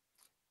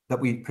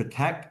 that we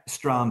protect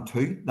Strand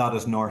 2, that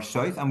is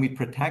north-south, and we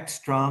protect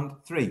Strand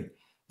 3.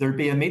 There'll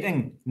be a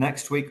meeting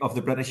next week of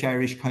the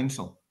British-Irish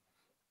Council.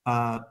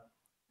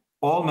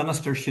 All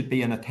ministers should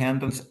be in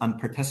attendance and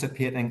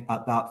participating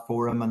at that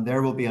forum, and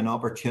there will be an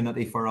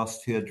opportunity for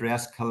us to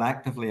address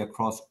collectively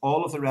across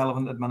all of the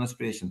relevant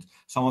administrations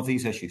some of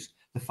these issues.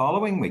 The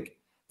following week,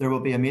 there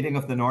will be a meeting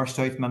of the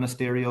North-South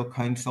Ministerial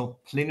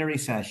Council plenary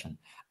session.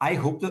 I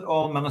hope that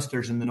all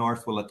ministers in the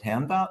North will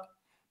attend that,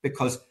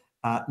 because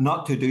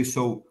not to do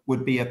so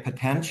would be a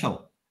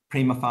potential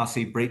prima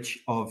facie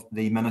breach of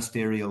the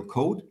ministerial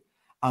code.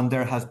 And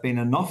there has been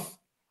enough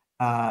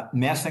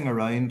messing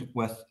around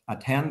with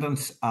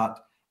attendance at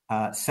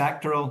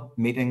sectoral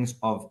meetings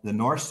of the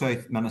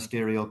North-South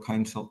Ministerial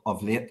Council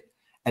of late.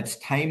 It's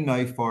time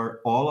now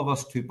for all of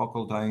us to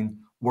buckle down,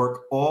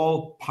 work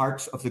all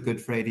parts of the Good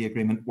Friday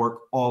Agreement, work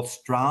all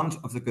strands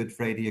of the Good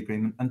Friday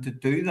Agreement, and to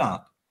do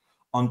that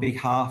on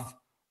behalf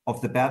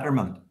of the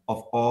betterment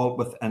of all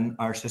within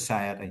our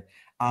society.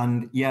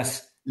 And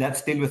yes,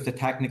 let's deal with the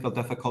technical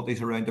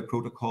difficulties around the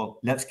protocol.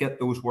 Let's get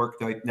those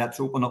worked out.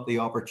 Let's open up the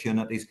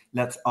opportunities.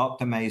 Let's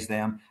optimise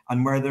them.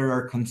 And where there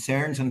are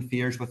concerns and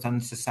fears within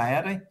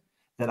society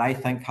that I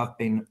think have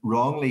been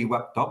wrongly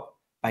whipped up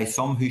by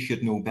some who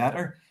should know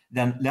better,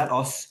 then let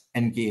us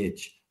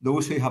engage.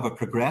 Those who have a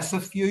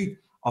progressive view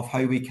of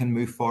how we can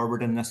move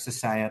forward in this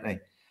society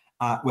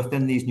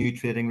within these new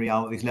trading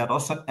realities, let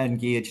us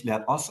engage,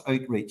 let us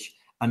outreach,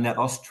 and let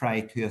us try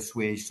to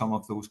assuage some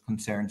of those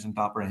concerns and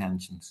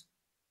apprehensions.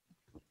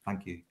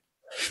 Thank you.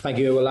 Thank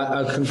you. Well,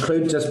 I'll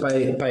conclude just by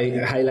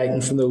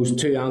highlighting from those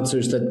two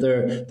answers that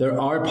there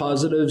are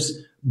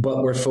positives,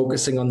 but we're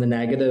focusing on the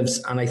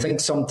negatives. And I think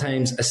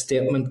sometimes a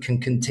statement can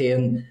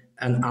contain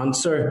an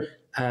answer.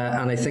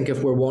 And I think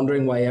if we're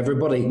wondering why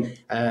everybody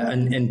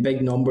in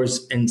big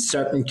numbers in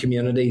certain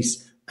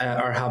communities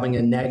are having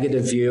a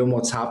negative view on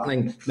what's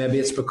happening, maybe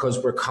it's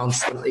because we're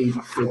constantly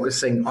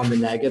focusing on the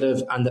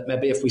negative, and that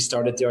maybe if we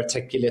started to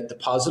articulate the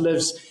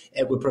positives,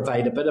 it would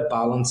provide a bit of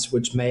balance,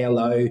 which may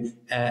allow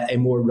a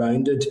more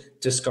rounded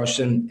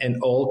discussion in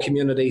all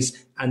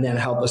communities, and then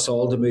help us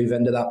all to move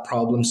into that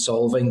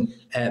problem-solving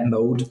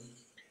mode.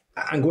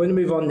 I'm going to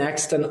move on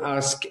next and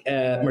ask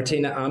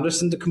Martina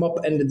Anderson to come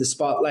up into the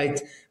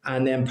spotlight,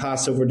 and then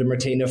pass over to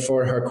Martina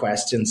for her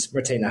questions.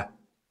 Martina.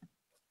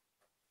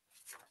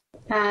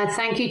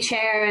 Thank you,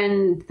 Chair,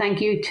 and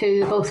thank you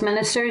to both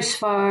ministers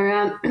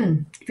for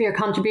your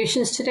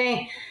contributions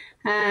today.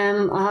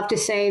 I have to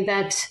say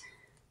that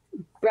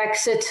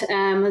Brexit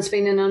has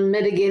been an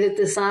unmitigated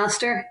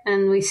disaster,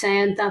 and we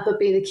said that would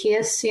be the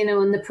case,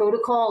 and the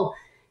protocol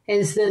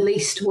is the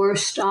least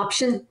worst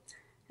option.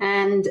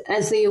 And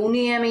as the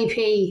only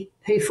MEP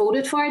who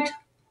voted for it,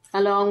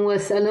 along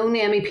with an only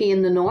MEP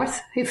in the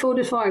North who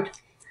voted for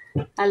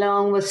it,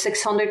 along with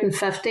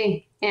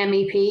 650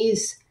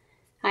 MEPs,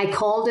 I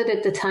called it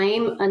at the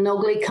time an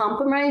ugly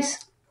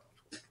compromise,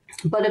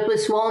 but it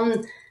was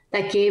one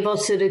that gave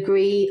us a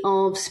degree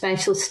of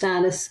special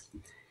status.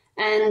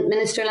 And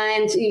Minister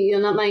Lyons,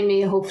 you'll not mind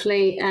me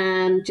hopefully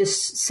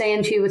just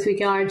saying to you with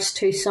regards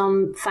to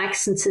some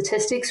facts and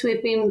statistics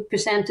we've been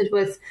presented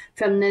with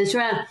from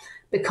NISRA,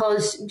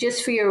 because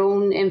just for your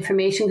own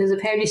information, because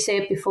I've heard you say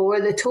it before,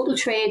 the total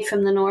trade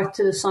from the north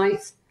to the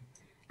south,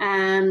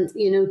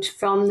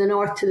 from the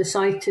north to the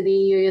south to the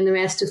EU and the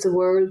rest of the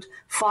world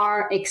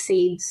far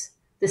exceeds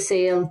the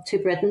sale to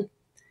Britain.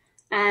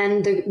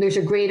 And there's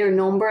a greater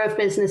number of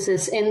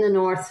businesses in the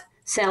north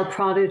sell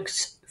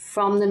products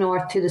from the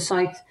north to the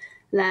south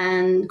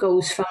than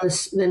goes from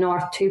the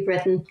north to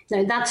Britain.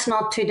 Now, that's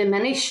not to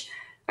diminish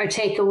or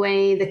take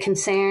away the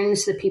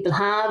concerns that people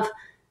have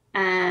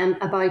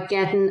about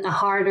getting a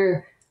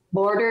harder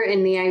border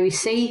in the Irish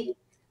Sea.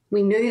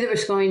 We knew there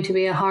was going to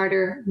be a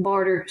harder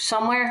border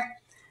somewhere.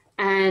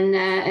 And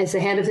as the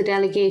head of the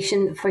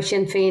delegation for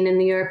Sinn Féin in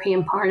the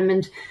European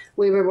Parliament,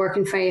 we were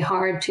working very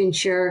hard to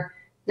ensure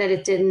that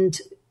it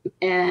didn't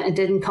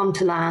come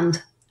to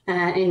land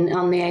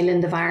on the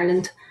island of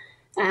Ireland.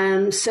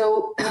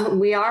 So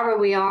we are where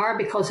we are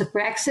because of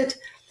Brexit,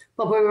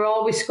 but we were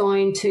always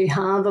going to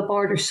have a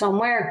border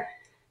somewhere.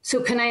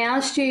 So can I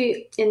ask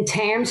you, in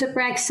terms of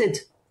Brexit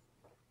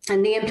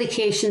and the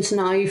implications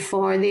now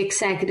for the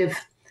executive,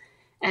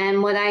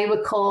 and what I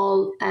would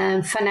call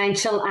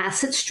financial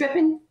asset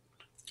stripping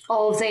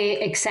of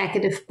the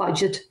executive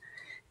budget,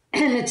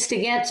 and it's to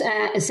get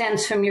a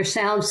sense from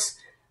yourselves,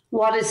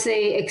 what is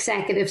the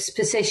executive's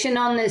position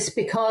on this?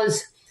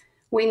 Because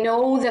we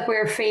know that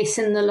we're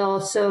facing the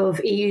loss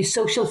of EU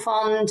Social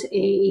Fund,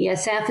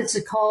 ESF it's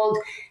called,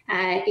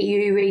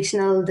 EU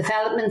Regional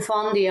Development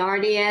Fund,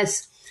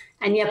 ERDS,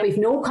 and yet we've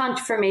no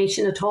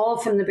confirmation at all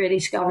from the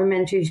British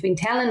government, who's been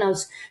telling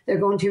us they're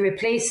going to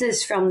replace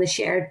this from the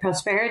Shared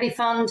Prosperity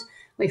Fund.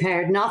 We've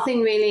heard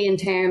nothing really in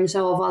terms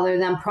of other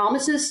than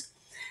promises.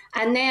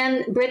 And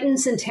then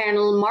Britain's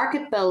internal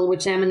market bill,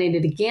 which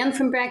emanated again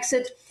from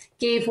Brexit,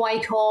 gave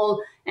Whitehall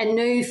a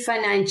new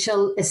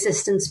financial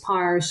assistance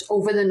powers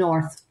over the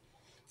north.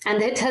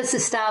 And it has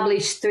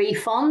established 3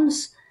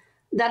 funds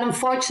that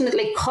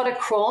unfortunately cut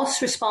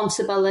across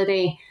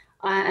responsibility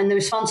and the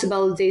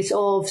responsibilities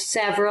of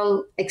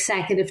several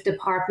executive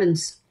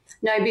departments.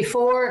 Now,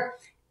 before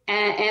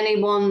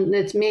anyone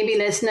that's maybe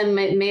listening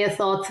may have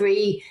thought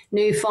 3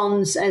 new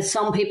funds, as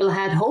some people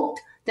had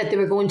hoped, that they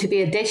were going to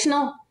be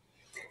additional,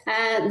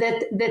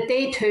 that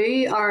they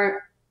too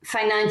are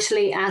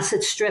financially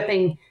asset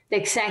stripping the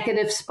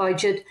executive's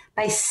budget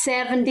by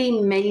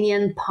 £70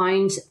 million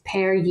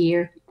per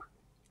year.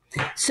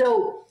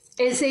 So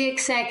is the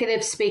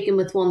executive speaking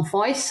with one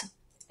voice?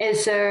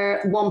 Is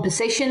there one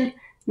position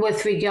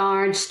with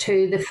regards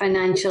to the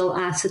financial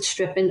asset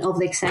stripping of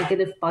the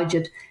executive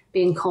budget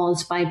being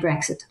caused by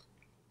Brexit?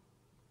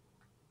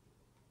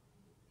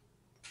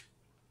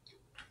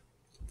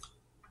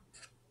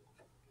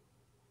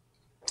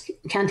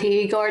 Can't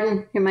hear you,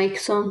 Gordon. Your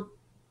mic's on.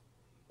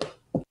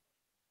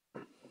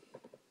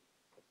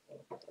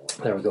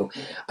 There we go.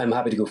 I'm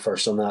happy to go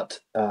first on that,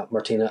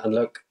 Martina. And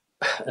look,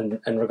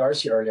 in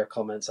regards to your earlier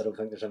comments, I don't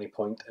think there's any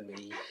point in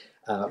me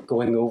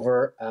going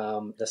over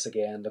this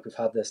again. Look, we've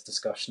had this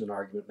discussion and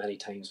argument many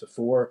times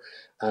before,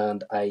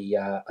 and I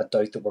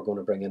doubt that we're going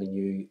to bring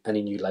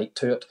any new light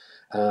to it.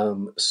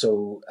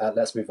 So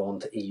let's move on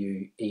to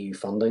EU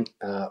funding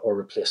or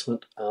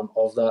replacement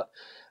of that.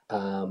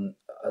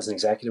 As an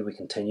executive, we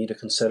continue to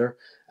consider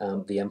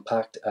the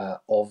impact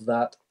of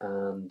that,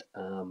 and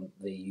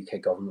the UK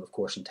government, of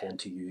course, intend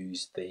to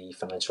use the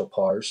financial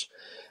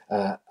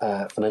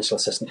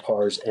assistance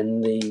powers in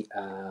the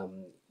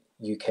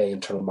UK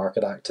Internal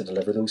Market Act to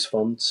deliver those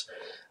funds.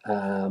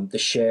 The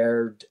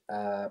Shared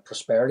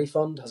Prosperity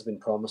Fund has been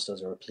promised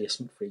as a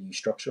replacement for EU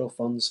structural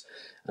funds,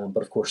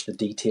 but of course the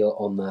detail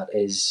on that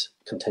is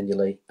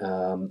continually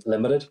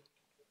limited.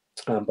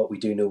 But we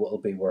do know it will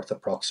be worth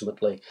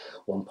approximately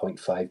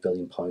 £1.5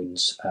 billion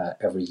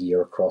every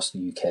year across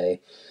the UK,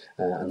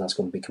 and that's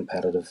going to be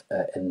competitive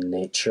in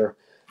nature.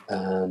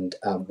 And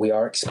we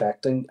are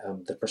expecting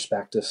the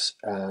prospectus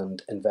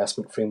and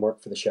investment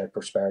framework for the Shared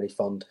Prosperity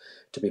Fund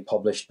to be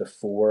published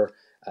before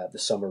the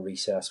summer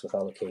recess, with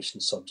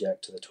allocations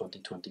subject to the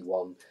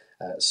 2021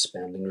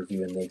 spending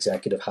review. And the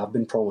executive have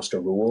been promised a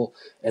role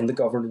in the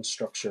governance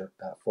structure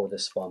for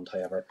this fund.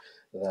 However,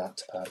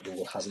 that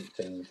role hasn't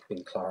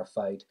been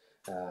clarified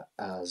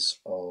as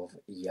of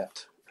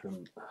yet.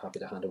 I'm happy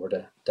to hand over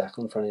to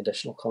Declan for any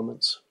additional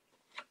comments.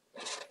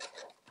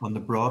 On the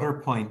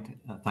broader point,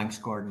 thanks,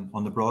 Gordon.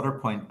 On the broader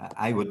point,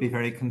 I would be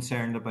very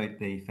concerned about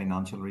the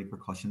financial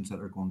repercussions that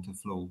are going to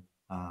flow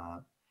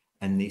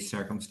in these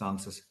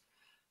circumstances.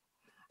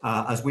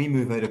 As we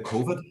move out of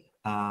COVID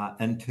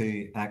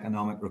into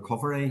economic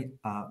recovery,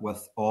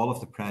 with all of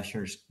the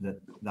pressures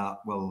that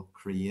will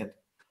create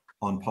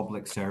on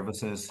public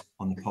services,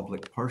 on the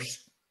public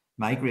purse,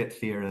 my great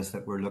fear is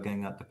that we're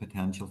looking at the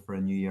potential for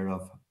a new year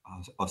of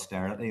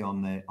austerity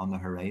on the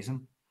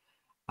horizon.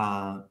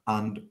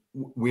 And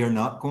we are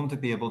not going to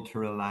be able to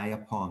rely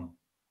upon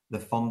the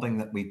funding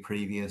that we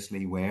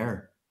previously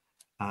were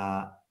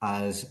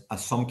as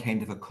some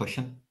kind of a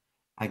cushion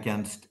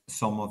against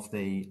some of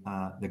the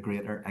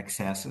greater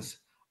excesses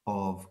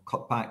of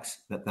cutbacks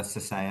that this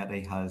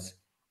society has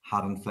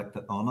had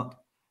inflicted on it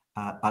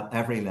at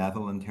every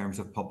level, in terms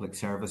of public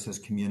services,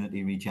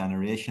 community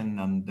regeneration,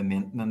 and the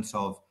maintenance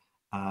of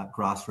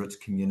grassroots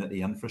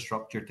community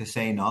infrastructure, to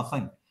say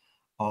nothing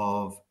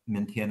of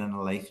maintaining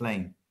a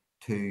lifeline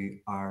to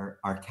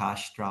our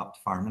cash-strapped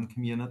farming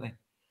community.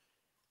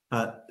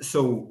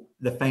 So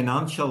the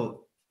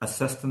financial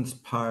assistance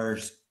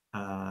powers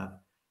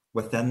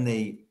within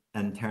the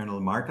Internal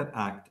Market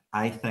Act,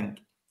 I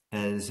think,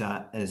 is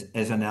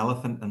an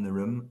elephant in the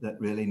room that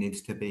really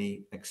needs to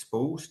be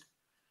exposed,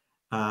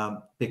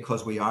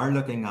 because we are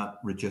looking at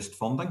reduced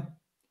funding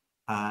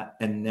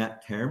in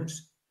net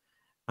terms.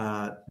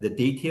 The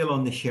detail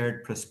on the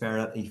Shared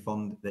Prosperity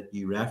Fund that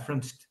you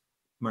referenced,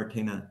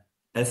 Martina,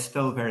 is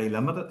still very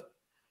limited.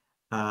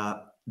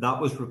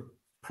 That was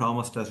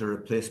promised as a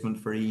replacement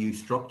for EU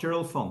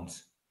structural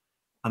funds.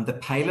 And the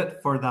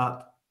pilot for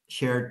that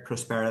Shared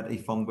Prosperity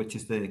Fund, which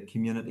is the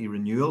Community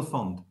Renewal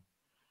Fund,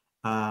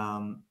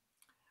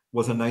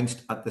 was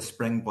announced at the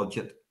spring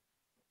budget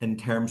in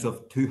terms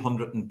of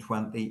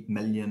 £220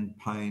 million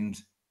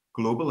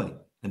globally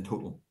in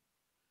total.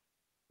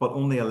 But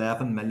only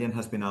 11 million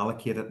has been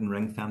allocated and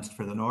ring-fenced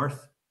for the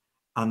North.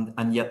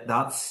 And yet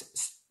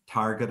that's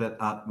targeted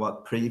at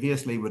what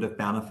previously would have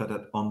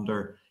benefited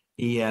under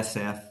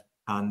ESF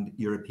and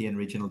European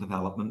Regional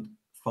Development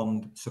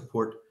fund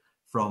support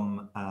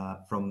from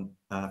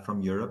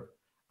Europe,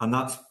 and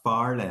that's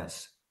far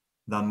less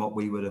than what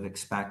we would have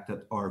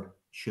expected or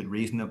should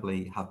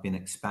reasonably have been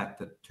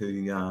expected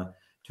to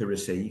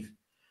receive.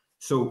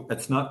 So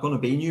it's not going to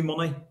be new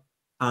money,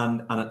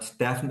 and it's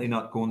definitely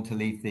not going to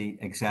leave the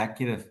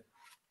executive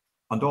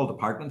and all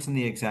departments in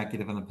the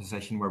executive in a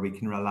position where we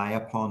can rely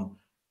upon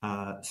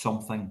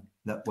something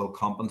that will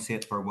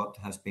compensate for what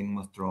has been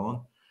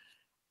withdrawn.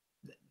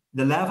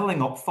 The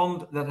Levelling Up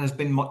Fund that has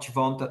been much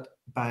vaunted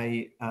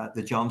by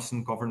the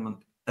Johnson government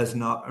is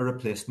not a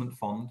replacement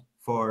fund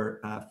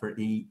for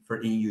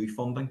EU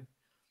funding.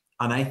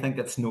 And I think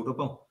it's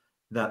notable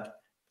that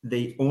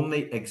the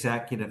only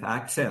executive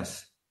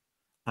access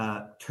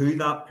to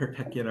that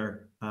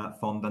particular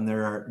fund, and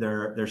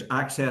there's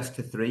access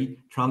to three: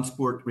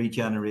 transport,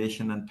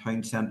 regeneration, and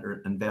town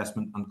centre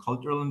investment and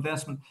cultural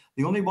investment.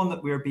 The only one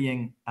that we're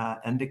being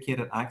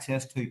indicated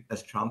access to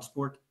is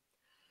transport.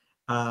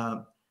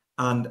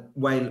 And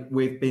while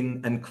we've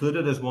been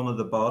included as one of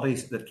the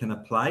bodies that can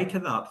apply to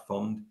that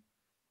fund,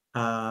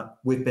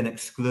 we've been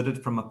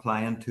excluded from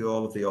applying to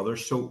all of the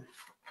others. So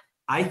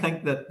I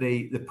think that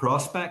the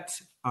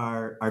prospects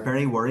are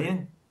very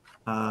worrying.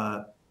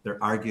 They're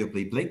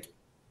arguably bleak.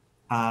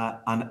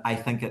 And I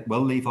think it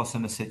will leave us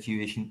in a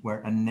situation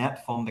where, in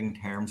net funding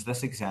terms,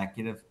 this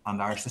executive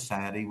and our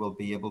society will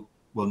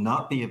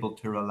not be able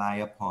to rely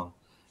upon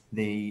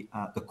the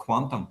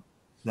quantum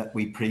that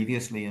we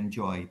previously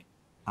enjoyed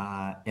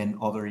in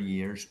other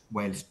years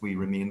whilst we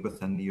remained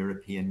within the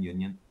European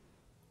Union.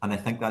 And I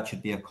think that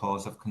should be a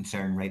cause of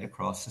concern right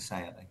across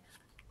society.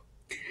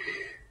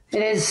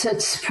 It is.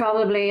 It's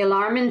probably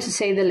alarming to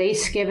say the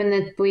least, given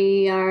that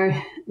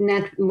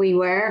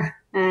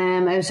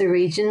as a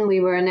region, we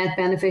were a net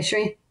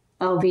beneficiary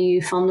of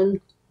EU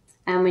funding.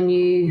 And when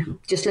you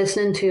just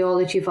listening to all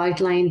that you've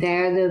outlined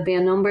there'll be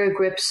a number of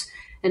groups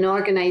and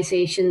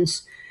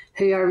organisations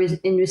who are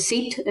in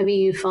receipt of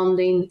EU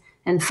funding,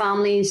 and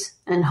families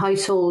and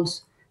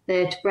households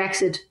that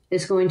Brexit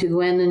is going to go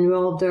in and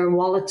rob their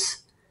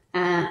wallets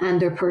and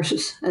their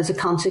purses as a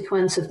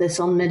consequence of this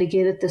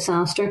unmitigated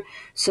disaster.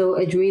 So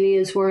it really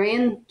is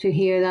worrying to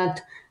hear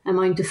that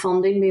amount of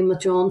funding being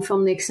withdrawn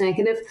from the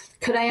executive.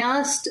 Could I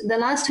ask, the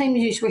last time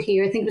you were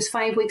here, I think it was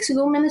 5 weeks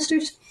ago,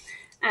 ministers,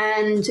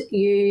 and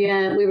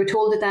we were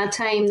told at that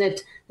time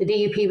that the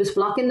DUP was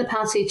blocking the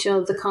passage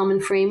of the common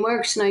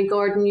frameworks. Now,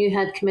 Gordon, you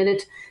had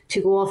committed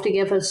to go off to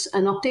give us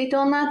an update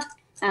on that.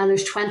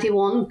 There's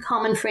 21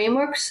 common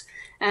frameworks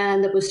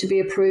that was to be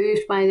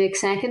approved by the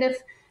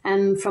executive.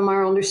 And from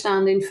our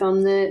understanding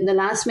from the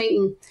last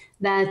meeting,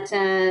 that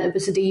it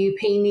was the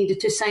DUP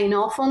needed to sign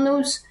off on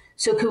those.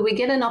 So could we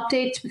get an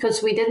update,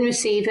 because we didn't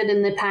receive it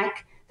in the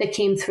pack that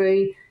came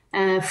through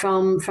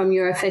from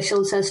your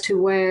officials, as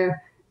to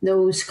where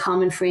those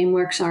common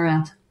frameworks are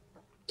at?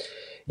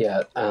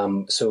 Yeah,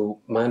 so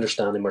my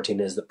understanding,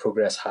 Martina, is that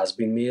progress has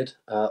been made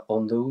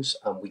on those.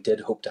 We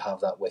did hope to have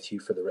that with you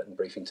for the written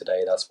briefing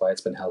today. That's why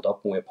it's been held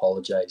up, and we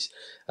apologise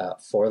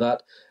for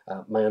that.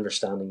 My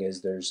understanding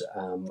is there's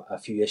a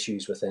few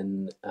issues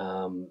within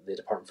the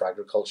Department for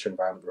Agriculture,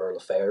 Environment and Rural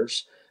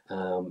Affairs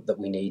that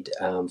we need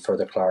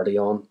further clarity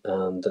on,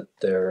 and that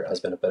there has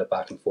been a bit of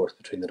back and forth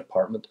between the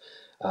department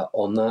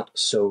on that.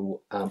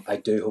 So I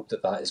do hope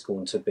that is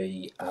going to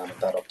be,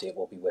 that update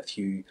will be with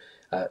you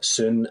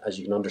soon. As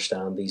you can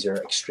understand, these are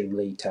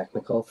extremely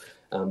technical.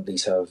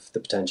 These have the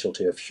potential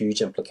to have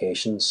huge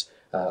implications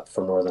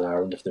for Northern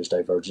Ireland if there's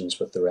divergence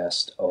with the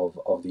rest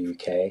of the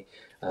UK.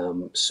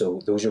 So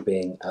those are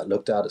being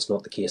looked at. It's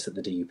not the case that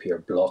the DUP are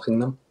blocking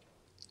them,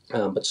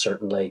 but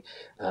certainly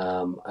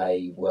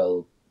I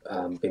will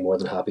be more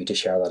than happy to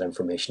share that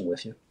information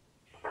with you.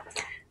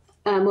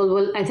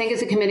 Well, I think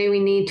as a committee we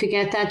need to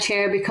get that,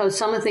 Chair, because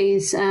some of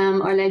these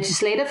are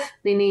legislative.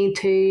 They need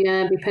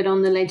to be put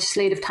on the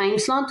legislative time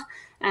slot,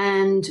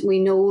 and we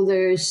know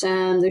there's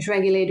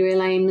regulatory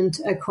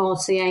alignment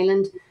across the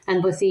island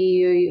and with the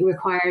EU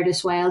required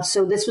as well.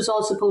 So this was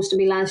all supposed to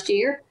be last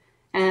year,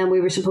 and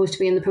we were supposed to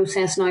be in the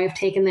process now of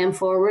taking them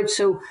forward.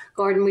 So,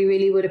 Gordon, we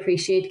really would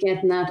appreciate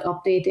getting that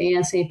update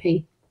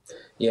ASAP.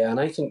 Yeah,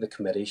 and I think the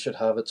committee should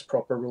have its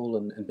proper role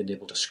in being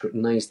able to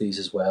scrutinise these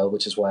as well,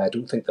 which is why I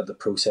don't think that the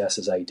process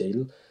is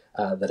ideal,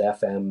 that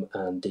FM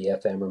and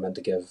DFM are meant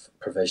to give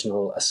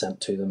provisional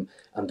assent to them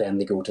and then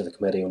they go to the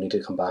committee only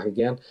to come back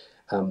again.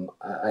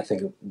 I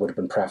think it would have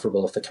been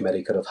preferable if the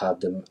committee could have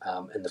had them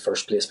in the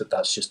first place, but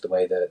that's just the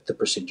way the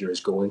procedure is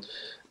going.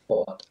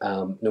 But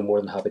no, more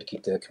than happy to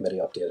keep the committee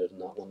updated on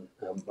that one,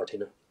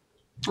 Martina.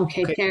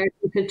 Okay, Chair,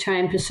 we could try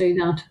and pursue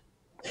that.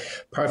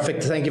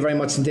 Perfect. Thank you very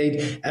much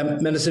indeed.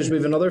 Ministers, we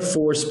have another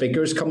 4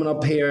 speakers coming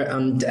up here,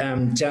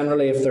 and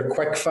generally if they're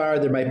quick fire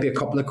there might be a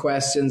couple of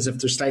questions. If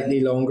they're slightly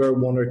longer,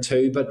 1 or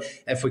 2, but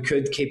if we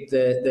could keep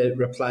the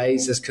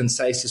replies as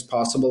concise as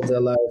possible to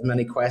allow as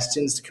many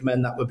questions to come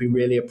in, that would be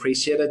really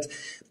appreciated.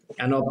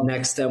 And up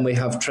next then we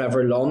have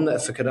Trevor Lunn.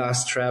 If I could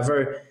ask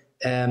Trevor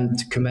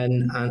to come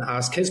in and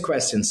ask his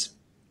questions.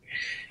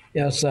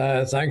 Yes,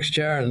 thanks,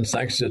 Chair, and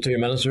thanks to the 2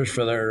 ministers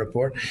for their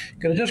report.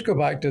 Can I just go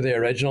back to the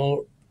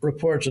original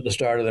reports at the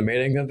start of the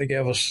meeting that they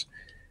gave us?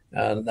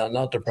 and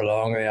not to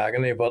prolong the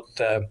agony, but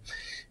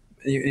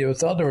you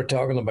thought they were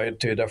talking about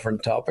two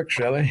different topics,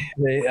 really.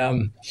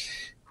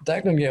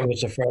 Declan gave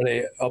us a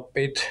fairly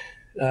upbeat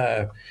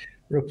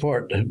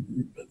report.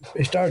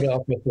 He started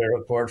off with the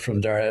report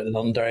from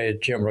London Dairy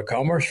Chamber of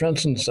Commerce, for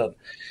instance, that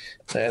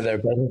their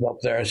business up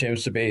there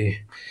seems to be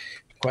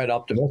quite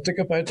optimistic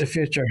about the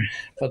future.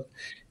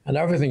 And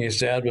everything he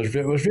said was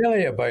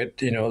really about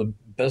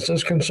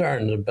business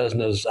concerns and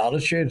business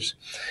attitudes.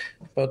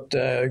 But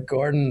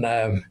Gordon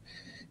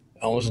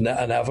almost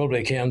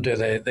inevitably came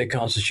to the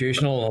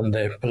constitutional and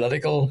the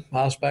political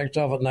aspects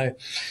of it. Now,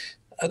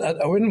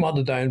 I wouldn't want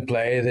to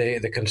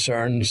downplay the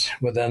concerns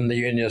within the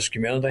unionist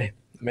community.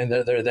 I mean,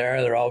 they're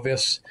there, they're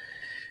obvious,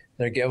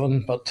 they're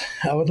given, but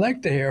I would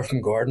like to hear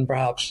from Gordon,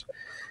 perhaps,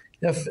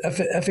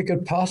 if he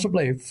could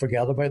possibly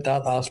forget about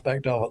that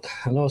aspect of it.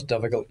 I know it's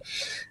difficult,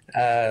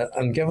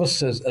 and give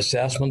us his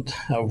assessment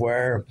of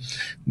where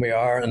we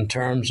are in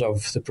terms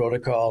of the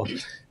protocol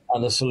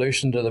and the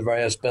solution to the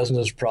various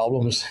business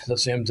problems that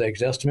seem to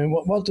exist. I mean,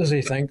 what does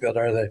he think that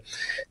are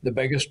the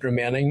biggest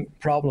remaining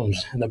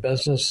problems in the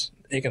business,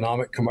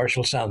 economic,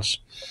 commercial sense?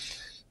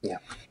 Yeah.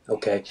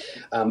 Okay.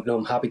 No,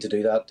 I'm happy to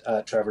do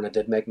that, Trevor. And I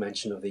did make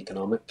mention of the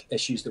economic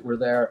issues that were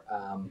there.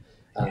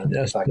 And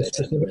Yes, in fact, I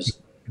said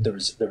there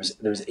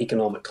was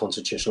economic,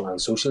 constitutional, and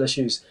social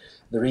issues.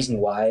 The reason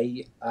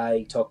why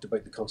I talked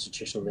about the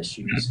constitutional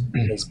issues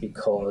is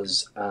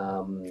because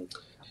that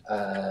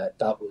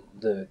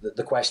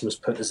the question was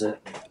put as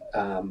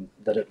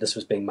this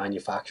was being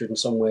manufactured in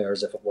some way, or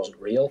as if it wasn't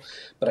real.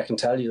 But I can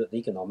tell you that the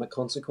economic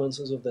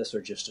consequences of this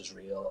are just as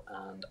real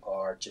and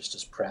are just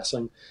as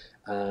pressing.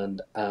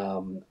 And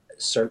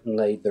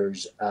certainly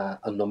there's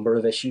a number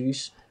of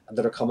issues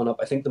that are coming up.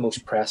 I think the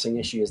most pressing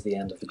issue is the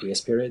end of the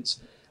grace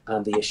periods,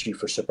 and the issue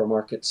for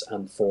supermarkets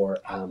and for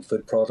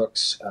food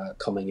products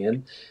coming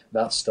in.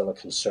 That's still a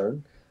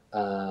concern.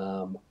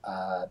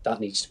 That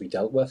needs to be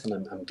dealt with,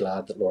 and I'm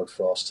glad that Lord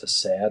Frost has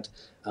said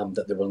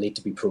that there will need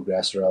to be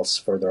progress, or else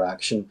further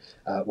action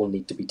will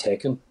need to be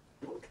taken.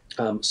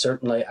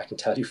 Certainly, I can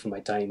tell you from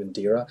my time in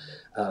DERA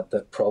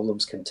that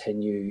problems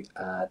continue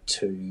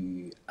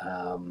to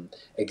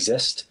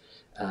exist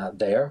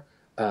there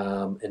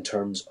in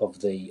terms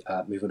of the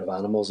movement of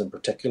animals in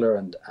particular,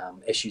 and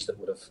issues that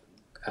would have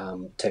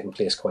taken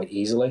place quite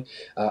easily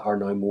are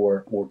now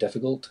more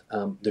difficult.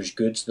 There's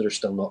goods that are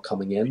still not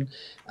coming in.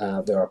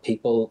 There are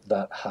people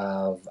that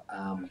have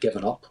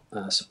given up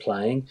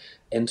supplying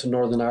into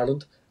Northern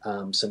Ireland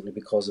simply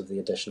because of the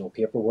additional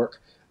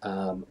paperwork,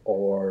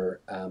 or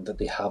that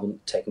they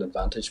haven't taken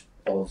advantage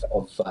of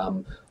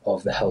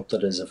the help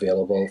that is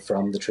available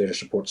from the Trader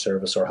Support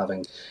Service, or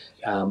having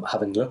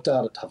looked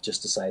at it, have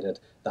just decided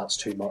that's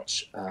too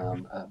much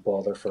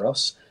bother for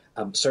us.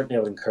 Certainly, I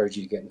would encourage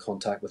you to get in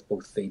contact with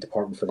both the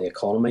Department for the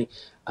Economy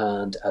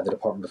and the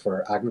Department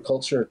for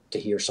Agriculture to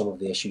hear some of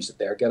the issues that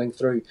they're getting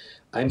through.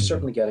 I'm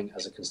certainly getting,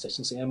 as a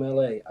constituency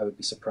MLA, I would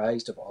be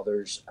surprised if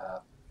others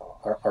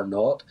are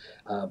not.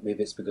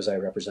 Maybe it's because I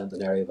represent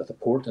an area with a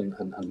port, and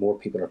more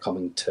people are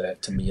coming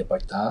to me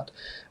about that.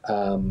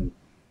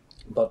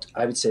 But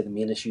I would say the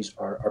main issues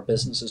are our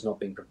businesses not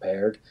being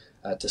prepared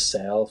to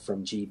sell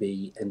from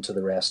GB into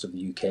the rest of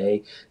the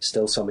UK.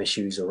 Still some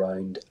issues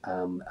around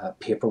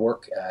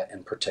paperwork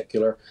in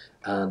particular,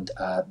 and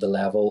the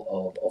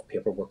level of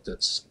paperwork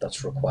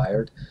that's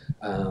required.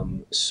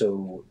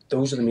 So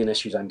those are the main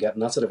issues I'm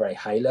getting. That's at a very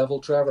high level,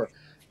 Trevor.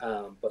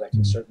 But I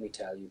can certainly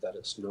tell you that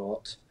it's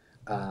not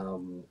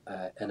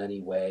in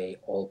any way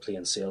all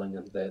plain sailing,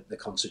 and the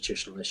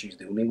constitutional issue is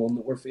the only one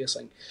that we're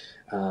facing.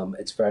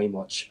 It's very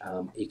much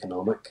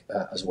economic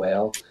as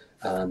well,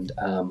 and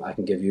I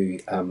can give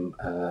you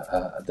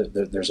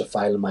there's a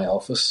file in my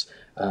office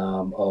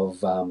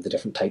of the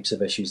different types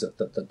of issues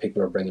that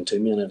people are bringing to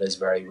me, and it is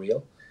very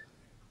real.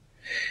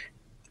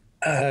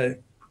 Yeah,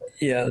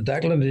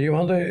 Declan, do you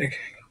want to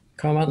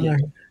comment there?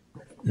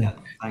 Yeah,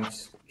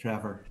 thanks,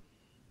 Trevor.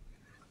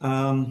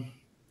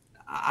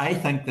 I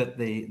think that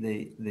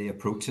the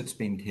approach that's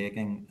been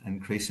taken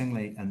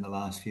increasingly in the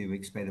last few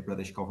weeks by the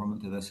British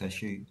government to this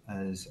issue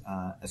is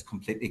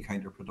completely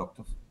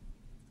counterproductive.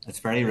 It's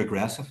very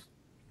regressive.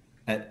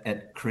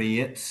 It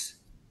creates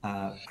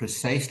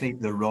precisely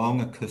the wrong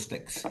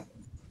acoustics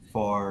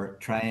for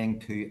trying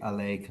to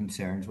allay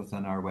concerns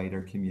within our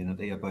wider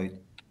community about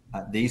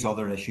these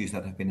other issues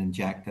that have been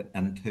injected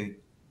into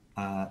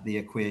the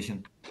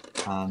equation.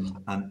 And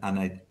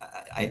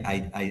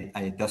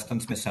I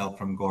distance myself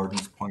from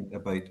Gordon's point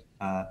about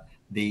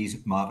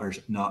these matters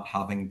not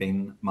having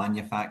been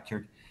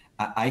manufactured.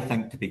 I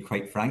think, to be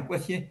quite frank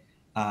with you,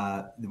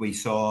 we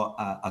saw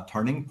a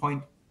turning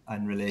point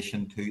in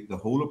relation to the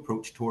whole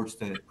approach towards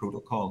the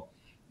protocol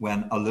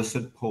when a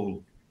lucid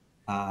poll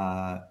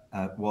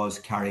was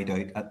carried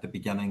out at the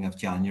beginning of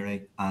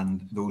January,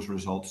 and those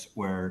results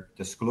were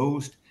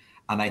disclosed.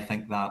 And I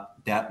think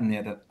that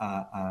detonated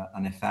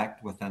an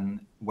effect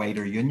within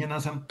wider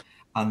unionism,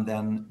 and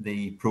then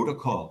the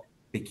protocol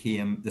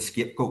became the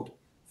scapegoat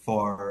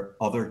for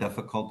other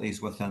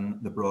difficulties within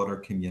the broader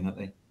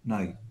community.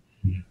 Now,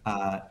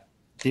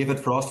 David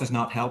Frost is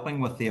not helping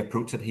with the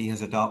approach that he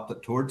has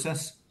adopted towards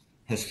this.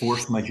 His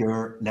force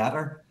majeure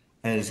letter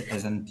is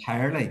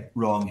entirely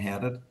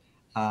wrong-headed.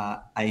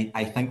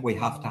 I think we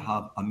have to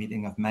have a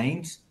meeting of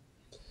minds.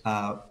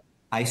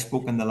 I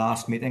spoke in the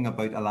last meeting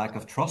about a lack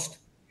of trust.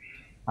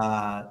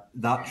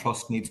 That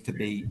trust needs to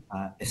be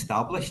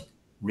established,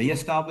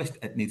 re-established.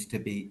 It needs to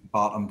be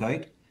bottomed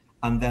out.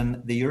 And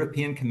then the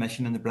European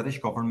Commission and the British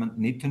government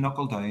need to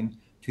knuckle down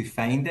to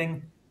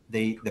finding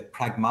the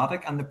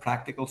pragmatic and the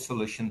practical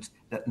solutions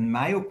that, in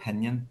my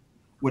opinion,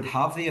 would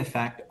have the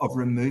effect of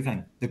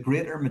removing the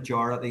greater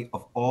majority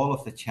of all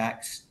of the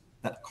checks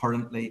that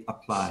currently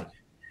apply.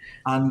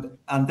 And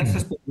this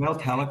has been well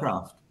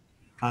telegraphed.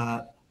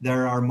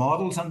 There are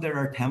models and there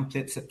are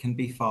templates that can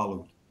be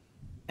followed.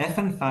 If,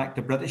 in fact,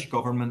 the British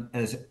government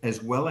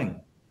is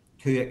willing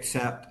to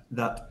accept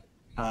that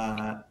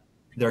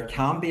there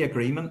can be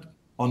agreement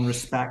on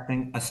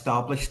respecting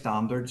established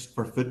standards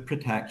for food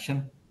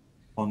protection,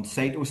 on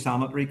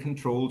phytosanitary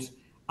controls,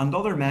 and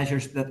other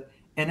measures that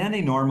in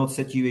any normal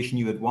situation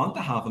you would want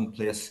to have in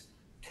place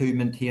to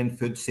maintain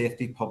food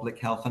safety, public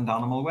health and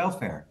animal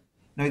welfare.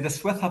 Now, the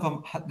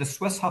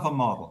Swiss have a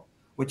model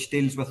which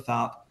deals with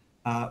that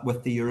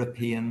with the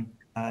European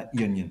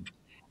Union.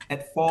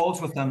 It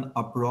falls within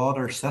a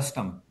broader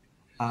system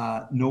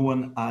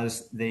known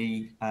as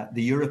the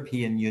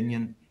European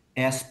Union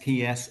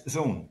SPS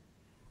zone.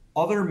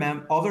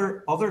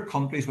 Other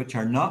countries which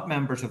are not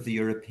members of the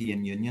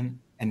European Union,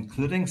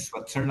 including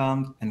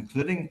Switzerland,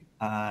 including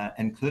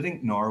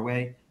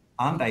Norway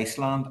and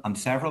Iceland and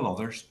several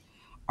others,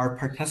 are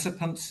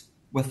participants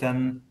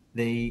within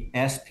the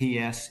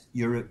SPS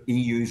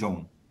EU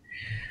zone.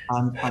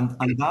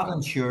 And that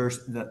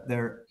ensures that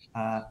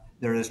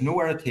there is no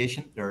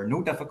irritation, there are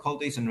no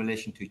difficulties in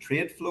relation to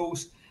trade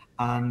flows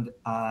and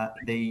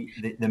the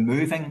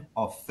moving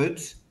of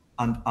foods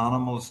and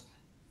animals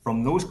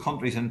from those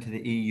countries into the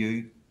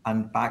EU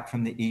and back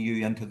from the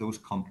EU into those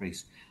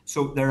countries.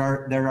 So there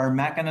are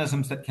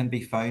mechanisms that can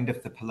be found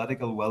if the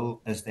political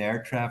will is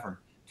there,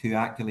 Trevor, to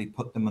actually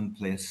put them in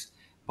place.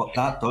 But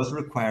that does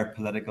require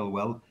political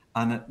will.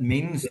 And it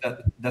means that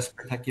this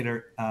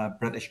particular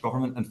British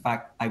government, in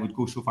fact, I would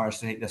go so far as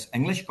to say this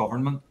English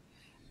government,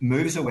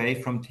 moves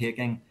away from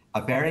taking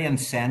a very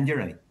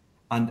incendiary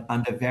and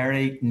a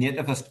very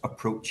nativist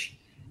approach.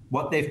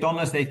 What they've done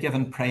is they've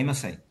given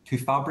primacy to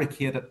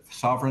fabricated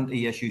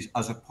sovereignty issues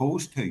as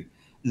opposed to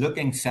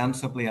looking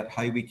sensibly at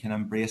how we can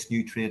embrace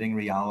new trading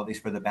realities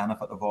for the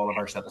benefit of all of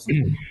our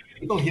citizens.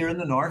 People here in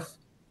the north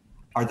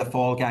are the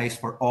fall guys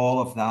for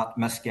all of that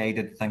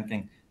misguided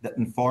thinking that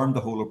informed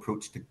the whole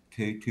approach to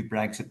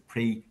Brexit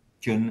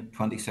pre-June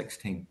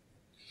 2016.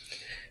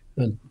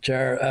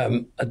 Chair,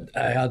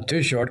 I had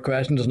two short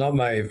questions. It's not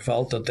my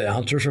fault that the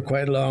answers were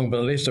quite long, but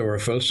at least they were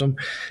fulsome.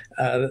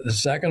 The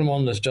second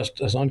one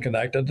is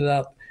unconnected to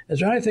that. Is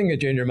there anything the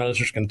junior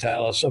ministers can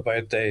tell us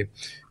about the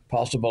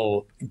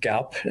possible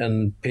gap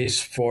in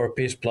Peace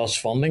Plus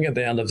funding at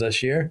the end of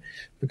this year?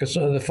 Because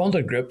the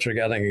funded groups are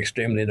getting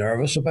extremely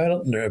nervous about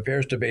it, and there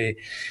appears to be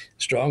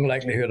strong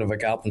likelihood of a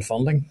gap in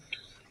funding.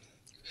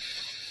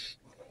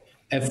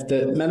 If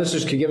the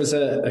ministers could give us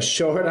a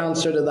short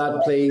answer to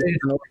that, please.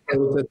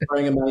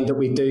 Bearing in mind that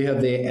we do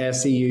have the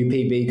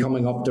SEUPB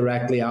coming up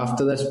directly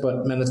after this,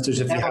 but ministers,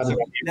 if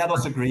let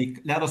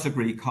us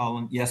agree,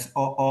 Colin. Yes,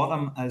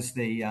 autumn is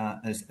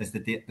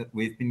the date that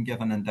we've been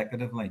given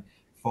indicatively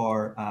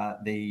for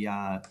the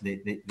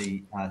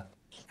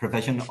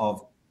provision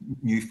of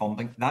new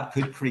funding. That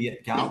could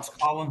create gaps,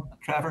 Colin,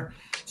 Trevor.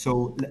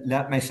 So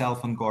let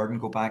myself and Gordon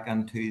go back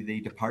into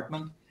the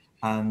department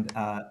and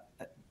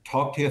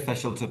talk to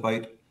officials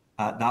about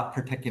that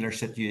particular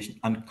situation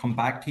and come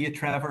back to you,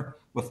 Trevor,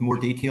 with more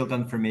detailed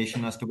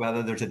information as to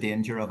whether there's a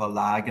danger of a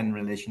lag in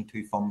relation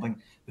to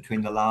funding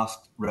between the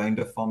last round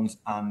of funds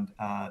and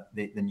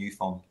the new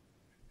fund.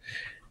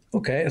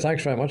 Okay,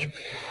 thanks very much.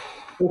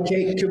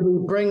 Okay, could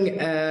we bring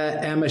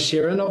Emma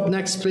Sheeran up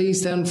next,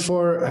 please, then,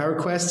 for her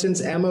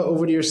questions? Emma,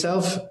 over to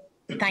yourself.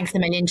 Thanks a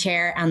million,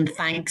 Chair, and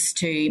thanks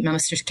to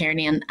Ministers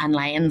Kearney and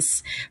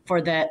Lyons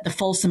for the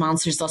fulsome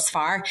answers thus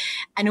far.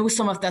 I know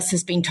some of this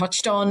has been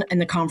touched on in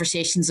the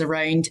conversations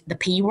around the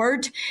P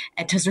word.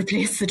 It has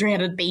replaced the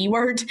dreaded B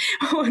word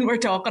when we're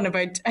talking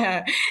about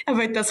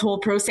this whole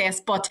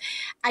process. But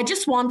I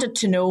just wanted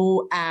to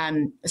know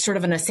sort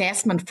of an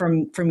assessment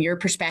from your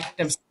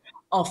perspectives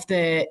of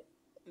the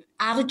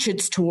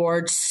attitudes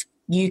towards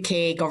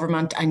UK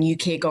government and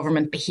UK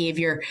government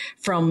behaviour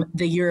from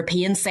the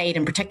European side,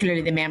 and particularly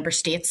the member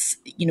states.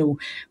 You know,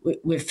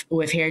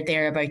 we've heard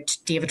there about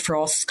David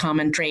Frost's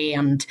commentary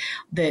and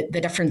the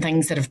different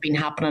things that have been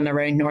happening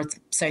around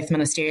North-South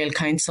ministerial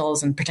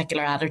councils and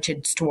particular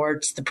attitudes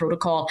towards the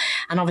protocol.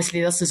 And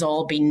obviously this has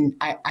all been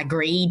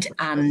agreed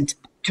and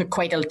took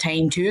quite a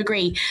time to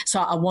agree.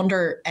 So I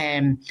wonder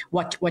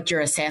what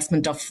your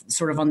assessment of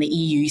sort of on the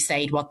EU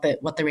side, what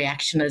the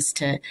reaction is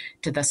to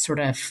this sort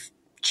of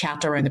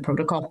chat around the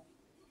protocol.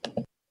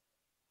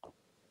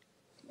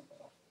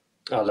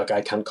 Look,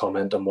 I can't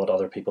comment on what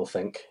other people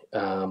think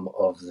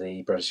of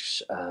the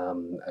British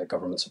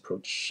government's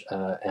approach.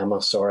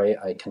 Emma, sorry,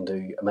 I can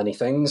do many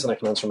things and I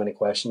can answer many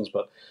questions,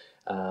 but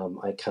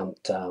I can't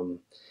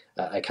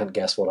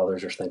guess what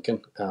others are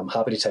thinking. I'm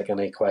happy to take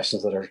any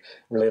questions that are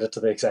related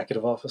to the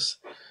Executive Office,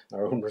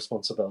 our own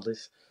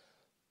responsibilities.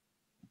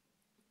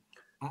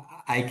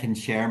 I can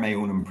share my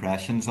own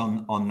impressions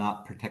on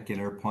that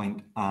particular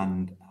point,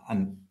 and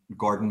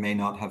Gordon may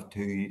not have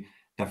too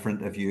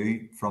different a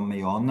view from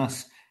me on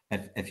this.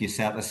 If you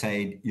set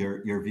aside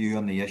your view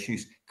on the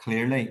issues,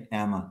 clearly,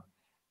 Emma,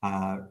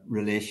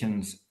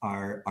 relations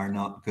are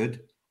not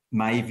good.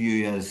 My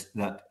view is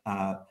that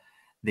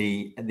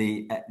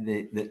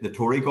the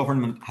Tory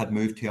government had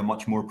moved to a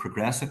much more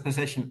progressive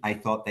position. I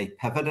thought they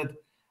pivoted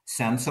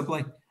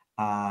sensibly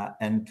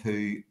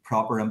into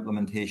proper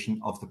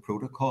implementation of the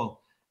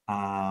protocol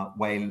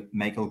while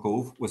Michael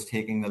Gove was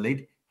taking the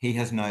lead. He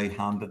has now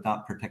handed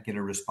that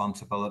particular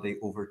responsibility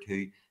over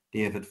to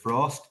David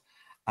Frost.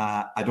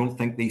 I don't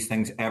think these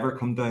things ever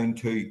come down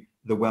to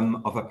the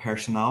whim of a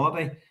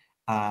personality,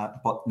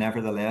 but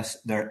nevertheless,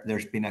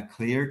 there's been a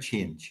clear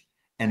change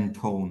in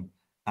tone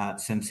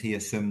since he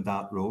assumed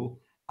that role.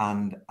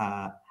 And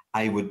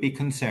I would be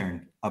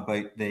concerned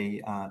about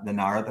the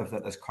narrative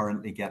that is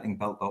currently getting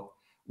built up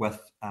with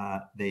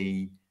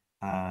the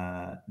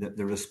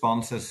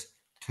responses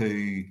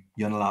to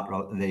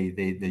unilateral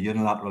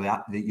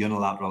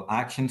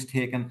actions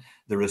taken,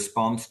 the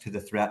response to the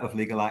threat of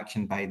legal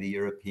action by the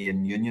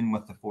European Union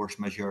with the force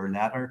majeure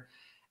letter.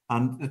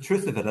 And the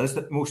truth of it is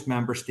that most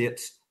member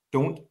states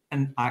don't,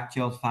 in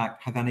actual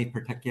fact, have any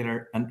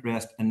particular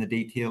interest in the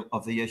detail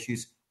of the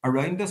issues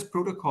around this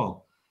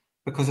protocol.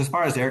 Because as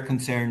far as they're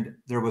concerned,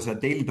 there was a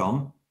deal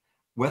done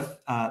with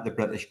the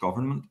British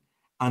government,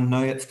 and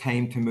now it's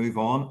time to move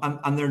on.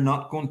 And they're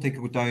not going to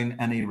go down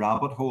any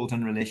rabbit holes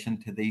in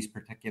relation to these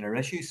particular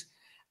issues.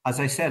 As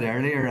I said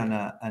earlier in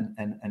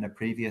a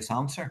previous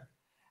answer,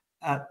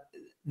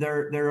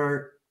 there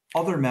are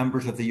other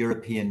members of the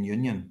European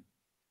Union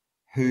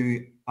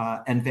who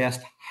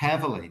invest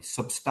heavily,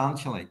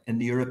 substantially in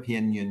the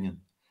European Union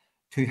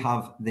to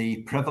have the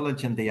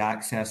privilege and the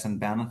access and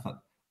benefit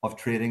of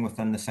trading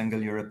within the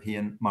single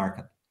European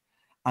market.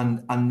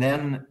 And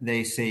then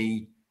they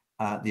see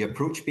the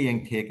approach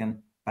being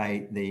taken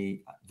by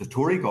the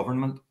Tory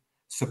government,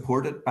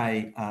 supported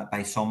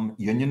by some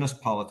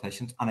unionist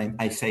politicians, and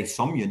I say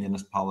some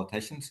unionist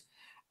politicians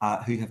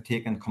who have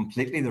taken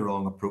completely the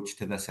wrong approach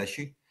to this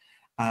issue.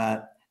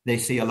 They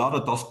see a lot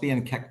of dust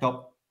being kicked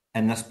up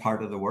in this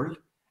part of the world,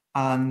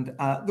 and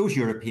those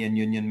European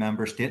Union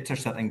member states are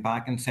sitting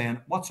back and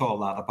saying, what's all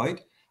that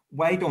about?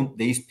 Why don't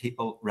these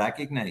people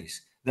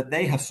recognise that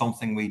they have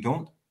something we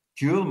don't,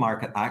 dual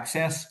market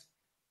access,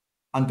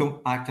 and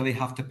don't actually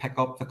have to pick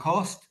up the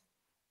cost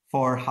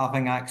for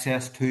having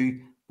access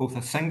to both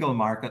a single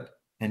market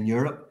in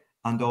Europe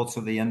and also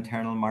the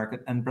internal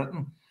market in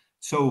Britain?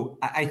 So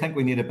I think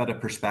we need a bit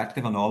of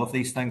perspective on all of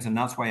these things, and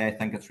that's why I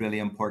think it's really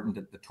important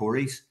that the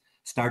Tories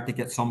start to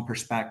get some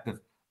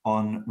perspective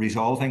on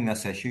resolving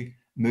this issue,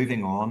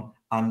 moving on,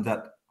 and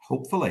that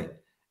hopefully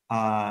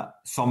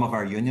some of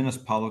our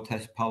unionist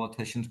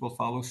politicians will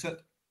follow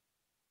suit.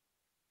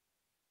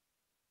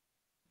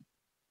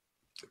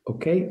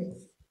 Okay.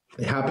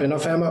 Happy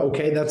enough, Emma?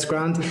 Okay, that's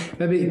grand.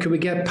 Maybe could we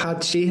get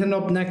Pat Sheehan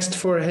up next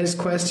for his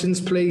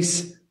questions,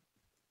 please?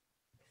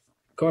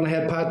 Go on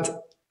ahead, Pat.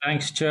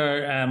 Thanks,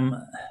 Chair.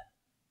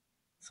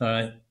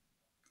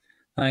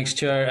 Thanks,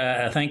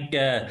 Chair. I think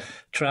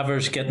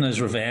Trevor's getting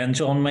his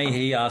revenge on me.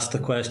 He asked the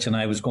question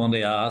I was going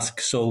to ask,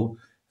 so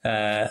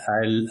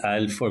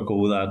I'll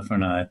forego that for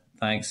now.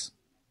 Thanks.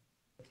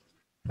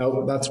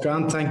 Oh, that's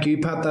grand. Thank you,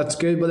 Pat. That's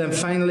good. Well, then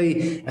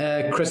finally,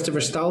 Christopher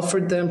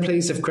Stalford, then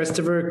please, if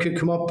Christopher could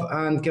come up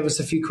and give us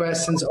a few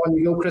questions. On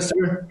you go,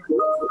 Christopher.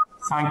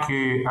 Thank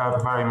you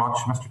very much,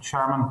 Mr.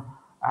 Chairman.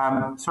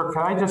 Sir,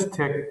 can I just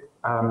take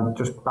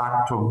just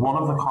back to one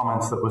of the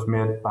comments that was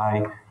made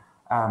by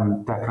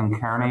Declan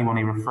Kearney when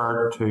he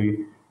referred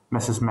to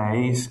Mrs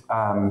May's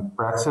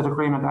Brexit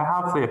agreement? I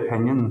have the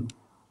opinion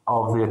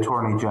of the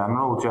Attorney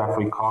General,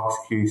 Geoffrey Cox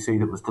QC,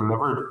 that was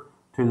delivered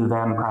to the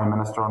then Prime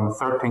Minister on the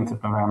 13th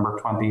of November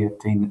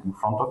 2018 in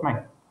front of me.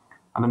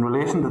 And in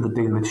relation to the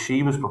deal that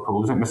she was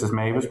proposing, Mrs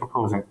May was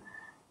proposing,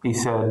 he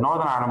said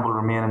Northern Ireland will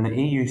remain in the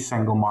EU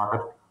single market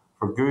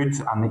for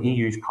goods and the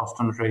EU's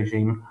customs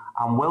regime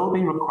and will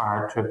be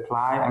required to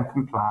apply and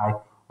comply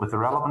with the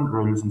relevant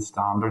rules and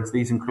standards.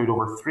 These include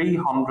over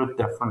 300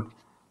 different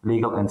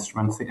legal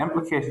instruments. The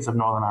implications of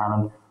Northern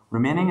Ireland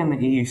remaining in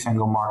the EU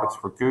single markets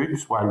for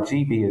goods, while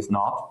GB is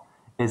not,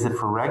 is that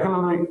for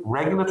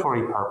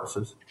regulatory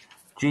purposes,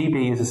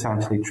 GB is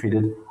essentially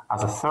treated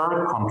as a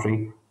third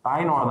country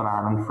by Northern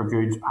Ireland for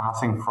goods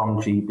passing from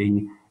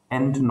GB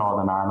into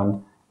Northern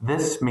Ireland.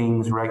 This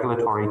means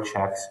regulatory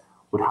checks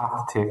would have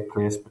to take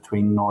place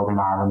between Northern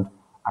Ireland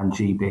and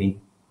GB.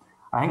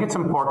 I think it's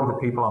important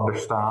that people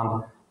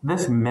understand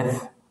this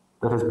myth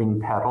that has been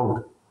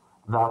peddled,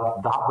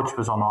 that which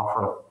was on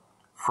offer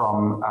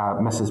from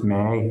Mrs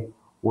May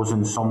was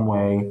in some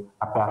way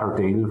a better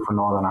deal for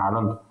Northern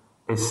Ireland,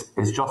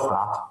 is just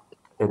that.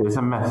 It is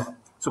a myth.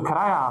 So can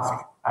I ask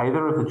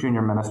either of the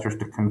junior ministers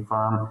to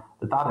confirm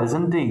that that is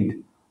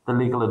indeed the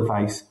legal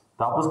advice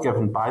that was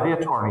given by the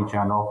Attorney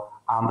General,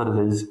 and that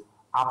it is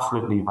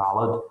absolutely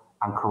valid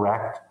and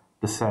correct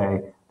to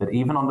say that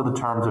even under the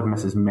terms of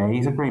Mrs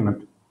May's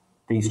agreement,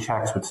 these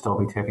checks would still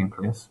be taking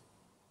place?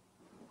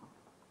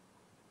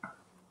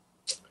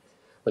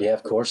 Well, yeah,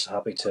 of course,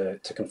 happy to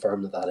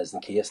confirm that that is the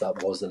case.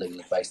 That was the legal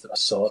advice that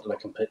was sought, and I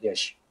completely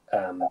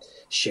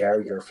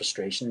share your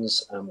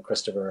frustrations,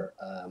 Christopher,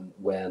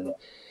 when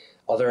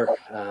other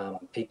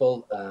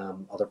people,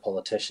 other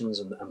politicians,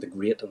 and the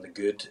great and the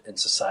good in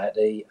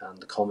society, and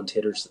the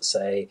commentators that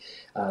say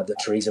that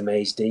Theresa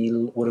May's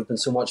deal would have been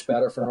so much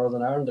better for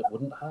Northern Ireland. It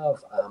wouldn't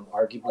have.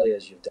 Arguably,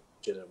 as you've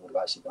demonstrated, it would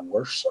have actually been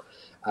worse.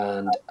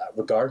 And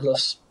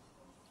regardless,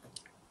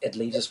 it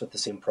leaves us with the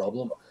same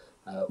problem,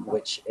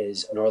 which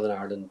is Northern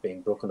Ireland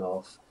being broken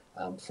off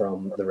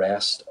from the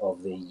rest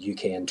of the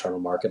UK internal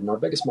market and our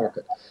biggest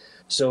market.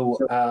 So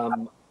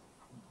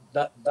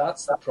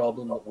that's the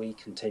problem that we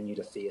continue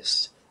to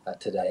face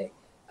today.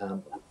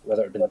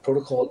 Whether it had been the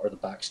protocol or the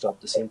backstop,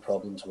 the same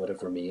problems would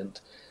have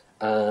remained.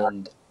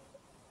 And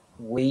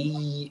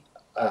we,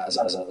 as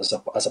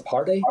a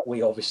party,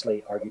 we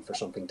obviously argued for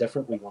something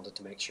different. We wanted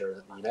to make sure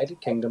that the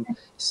United Kingdom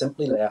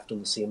simply left on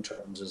the same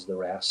terms as the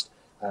rest,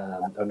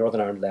 or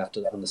Northern Ireland left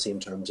on the same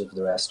terms as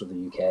the rest of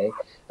the UK.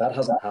 That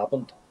hasn't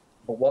happened.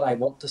 But what I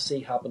want to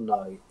see happen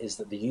now is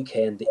that the UK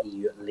and the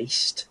EU at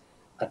least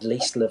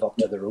live up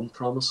to their own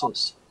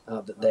promises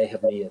that they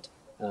have made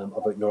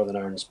about Northern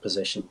Ireland's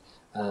position,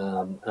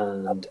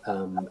 and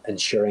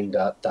ensuring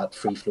that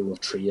free flow of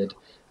trade,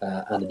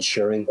 and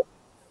ensuring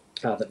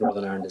that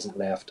Northern Ireland isn't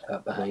left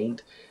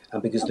behind.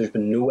 And because there's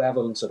been no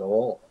evidence at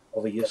all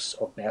of a use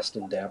of best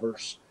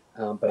endeavours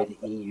by the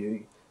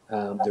EU,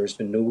 there's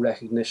been no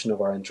recognition of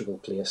our integral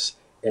place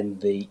in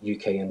the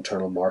UK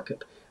internal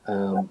market.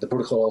 The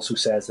protocol also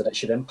says that it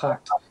should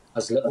impact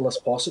as little as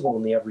possible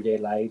on the everyday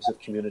lives of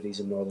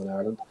communities in Northern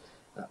Ireland.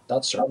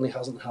 That certainly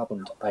hasn't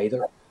happened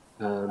either.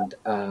 And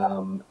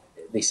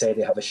they say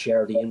they have a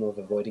shared aim of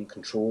avoiding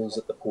controls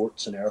at the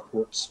ports and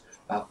airports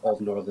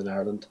of Northern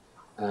Ireland.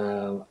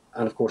 And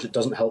of course, it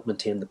doesn't help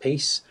maintain the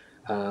peace.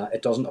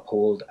 It doesn't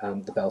uphold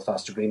the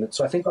Belfast Agreement.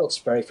 So I think what's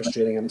very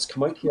frustrating, and it's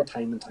come out here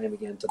time and time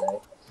again today,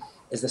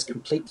 is this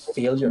complete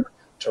failure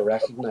to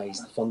recognise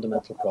the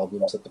fundamental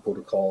problems that the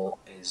protocol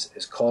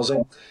is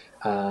causing.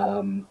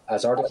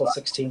 As Article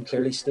 16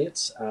 clearly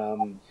states,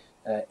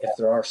 if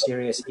there are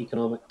serious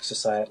economic,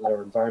 societal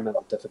or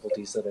environmental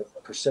difficulties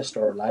that persist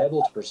or are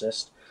liable to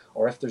persist,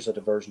 or if there's a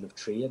diversion of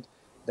trade,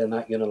 then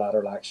that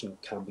unilateral action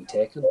can be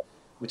taken,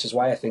 which is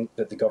why I think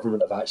that the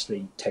government have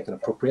actually taken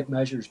appropriate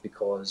measures,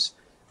 because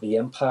the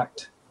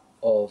impact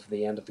of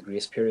the end of the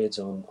grace periods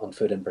on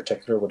food in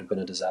particular would have been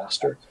a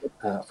disaster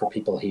for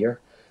people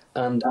here.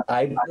 And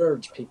I would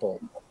urge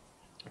people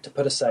to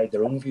put aside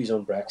their own views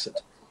on Brexit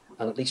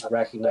and at least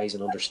recognise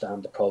and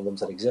understand the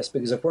problems that exist,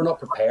 because if we're not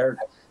prepared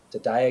to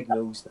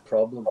diagnose the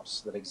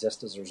problems that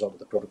exist as a result of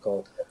the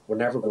protocol, we're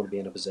never going to be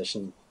in a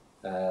position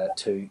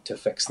to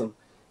fix them.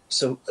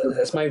 So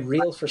it's my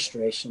real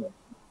frustration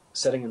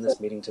sitting in this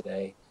meeting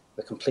today,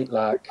 the complete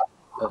lack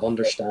of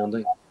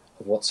understanding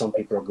of what some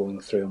people are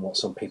going through and what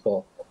some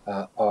people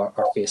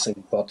are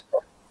facing. But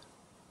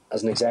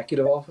as an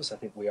executive office, I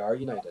think we are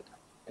united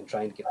in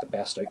trying to get the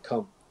best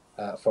outcome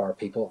for our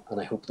people,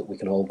 and I hope that we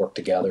can all work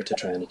together to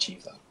try and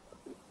achieve that.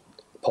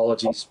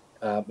 Apologies,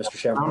 Mr.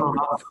 Chairman,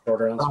 for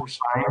shorter answers.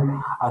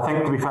 I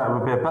think, to be fair, it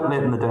would be a bit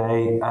late in the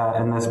day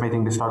in this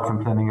meeting to start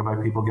complaining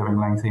about people giving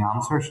lengthy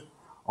answers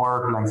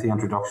or lengthy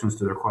introductions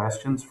to their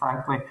questions,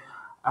 frankly.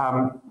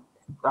 I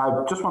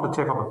just want to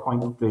take up a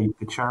point that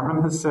the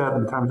Chairman has said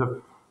in terms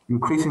of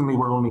increasingly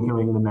we're only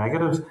hearing the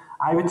negatives.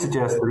 I would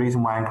suggest the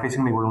reason why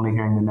increasingly we're only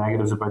hearing the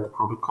negatives about the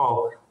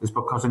protocol is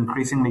because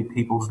increasingly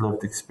people's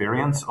lived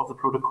experience of the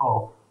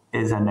protocol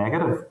is a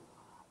negative.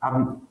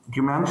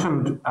 You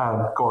mentioned,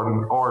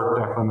 Gordon or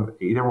Declan,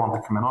 either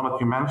want to come in on it,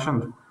 you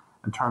mentioned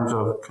in terms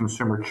of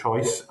consumer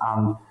choice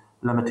and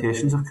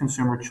limitations of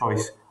consumer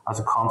choice as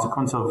a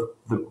consequence of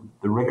the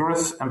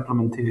rigorous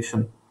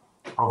implementation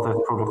of this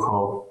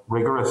protocol,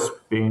 rigorous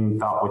being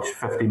that which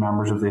 50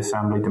 members of the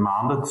Assembly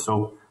demanded.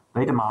 So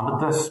they demanded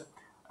this.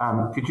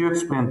 Could you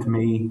explain to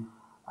me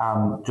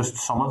just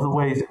some of the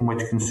ways in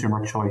which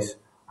consumer choice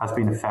has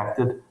been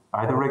affected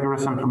by the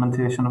rigorous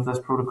implementation of this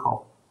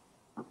protocol?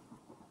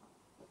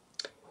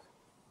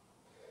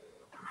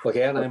 Well,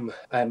 again,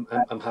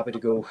 I'm happy to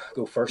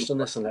go first on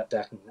this and let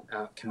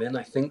Declan come in.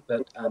 I think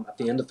that at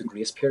the end of the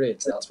grace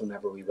periods, that's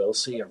whenever we will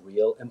see a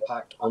real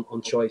impact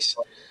on choice.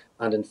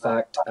 And in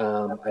fact,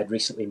 I'd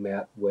recently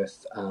met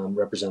with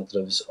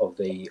representatives of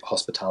the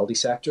hospitality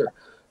sector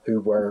who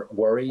were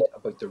worried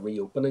about the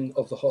reopening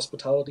of the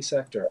hospitality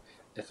sector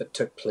if it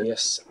took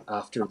place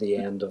after the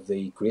end of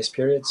the grace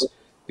periods,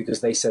 because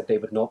they said they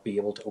would not be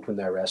able to open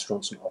their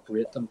restaurants and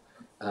operate them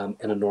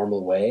in a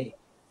normal way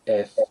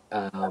if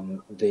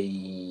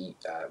the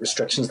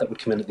restrictions that would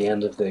come in at the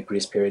end of the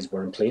grace periods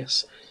were in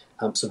place.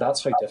 So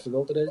that's how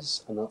difficult it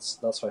is, and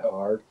that's how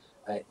hard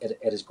it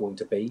is going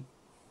to be.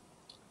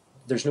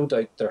 there's no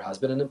doubt there has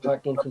been an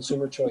impact on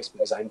consumer choice,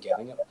 because I'm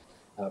getting it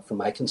from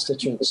my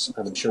constituents,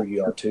 and I'm sure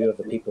you are too, of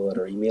the people that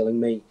are emailing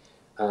me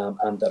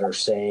and that are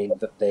saying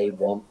that they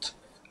want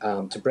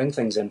to bring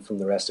things in from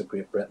the rest of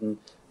Great Britain,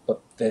 but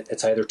that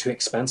it's either too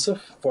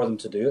expensive for them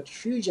to do it,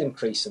 huge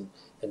increase in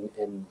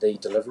the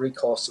delivery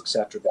costs,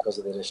 etc., because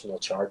of the additional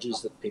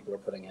charges that people are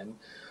putting in,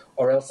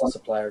 or else the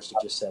suppliers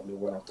have just said, no,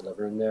 we're not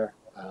delivering there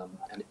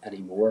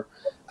anymore.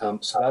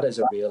 So that is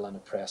a real and a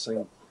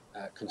pressing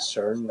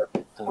concern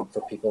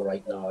for people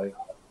right now.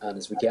 And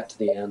as we get to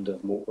the end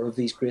of more of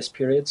these grace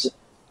periods,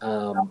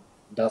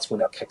 that's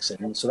when it kicks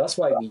in. So that's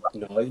why we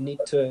now need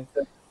to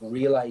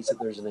realise that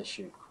there's an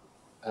issue,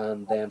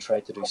 and then try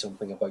to do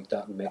something about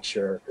that and make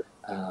sure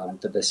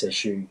that this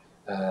issue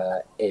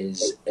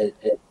is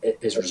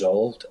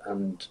resolved,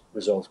 and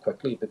resolved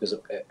quickly, because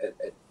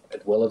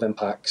it will have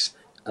impacts,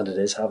 and it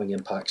is having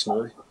impacts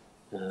now.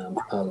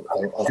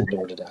 I'll hand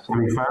over to Declan.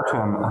 To be fair to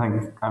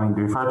him,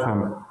 to be fair to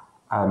him,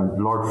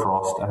 Lord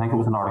Frost, I think it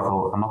was an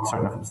article, I'm not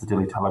certain if it was the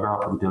Daily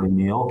Telegraph or the Daily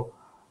Mail,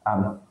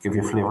 give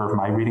you a flavour of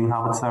my reading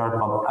habits there,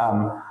 but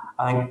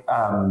I think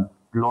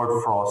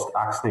Lord Frost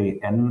actually,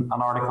 in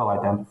an article,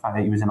 identified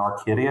that he was in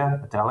Arcadia,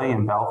 a deli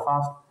in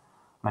Belfast,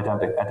 and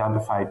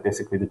identified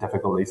basically the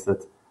difficulties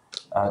that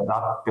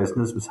that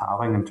business was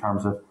having in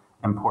terms of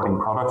importing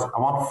products. I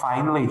want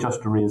finally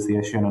just to raise the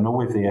issue, and I know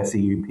we have the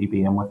SEU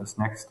PBM with us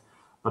next,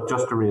 but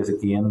just to raise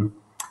again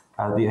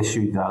the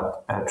issue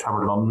that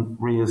Trevor Lunn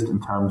raised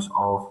in terms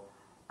of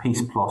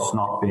Peace Plus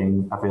not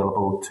being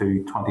available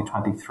to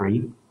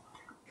 2023.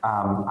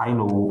 I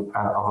know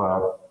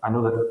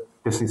that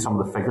basically some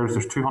of the figures,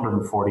 there's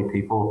 240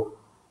 people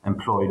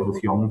employed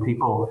with young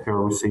people who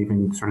are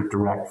receiving sort of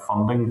direct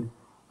funding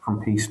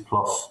from Peace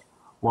Plus.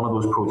 One of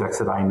those projects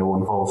that I know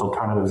involves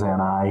Alternatives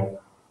NI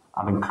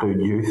and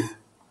include youth,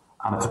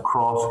 and it's a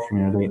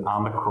cross-community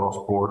and a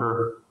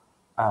cross-border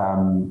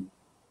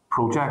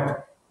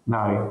project.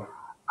 Now,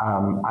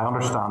 I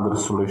understand that a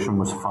solution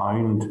was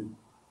found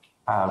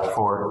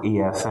for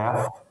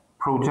ESF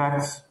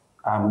projects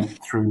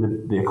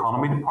through the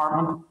economy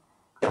department.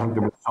 I think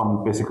there was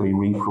some basically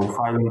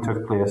reprofiling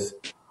took place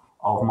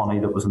of money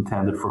that was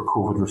intended for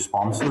COVID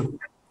responses.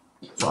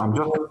 So I'm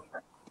just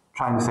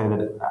trying to say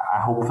that I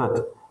hope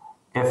that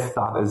if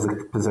that is the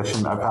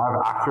position, if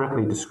I've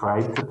accurately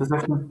described the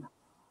position,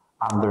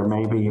 and there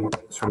may be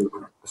sort of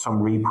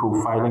some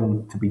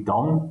reprofiling to be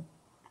done,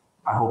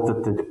 I hope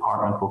that the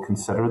department will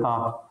consider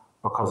that,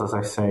 because, as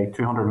I say,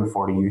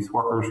 240 youth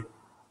workers,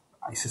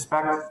 I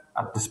suspect,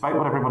 despite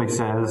what everybody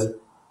says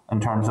in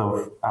terms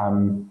of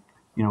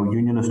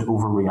unionist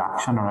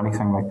overreaction or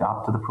anything like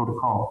that to the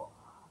protocol,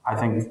 I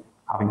think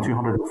having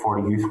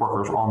 240 youth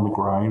workers on the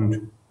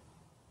ground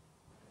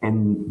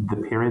in the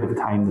period of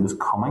time that is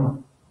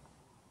coming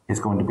is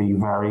going to be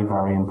very,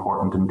 very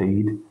important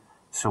indeed.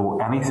 So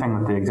anything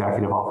that the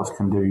Executive Office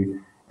can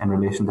do in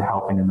relation to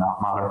helping in that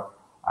matter,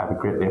 I would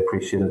greatly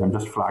appreciate it. I'm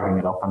just flagging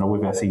it up. I know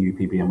we've SEU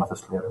PBM with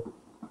us later.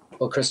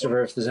 Well,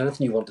 Christopher, if there's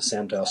anything you want to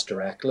send to us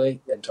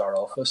directly into our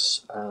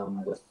office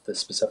with the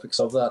specifics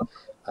of that,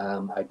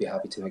 I'd be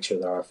happy to make sure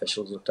that our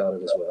officials looked at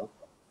it as well.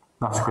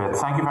 That's great.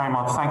 Thank you very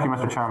much. Thank you,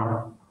 Mr.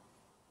 Chairman.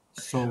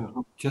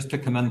 So just to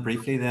come in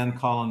briefly then,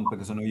 Colin,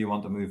 because I know you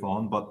want to move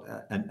on,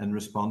 but in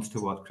response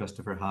to what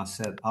Christopher has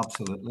said,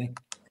 absolutely.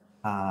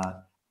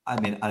 I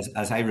mean,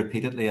 as I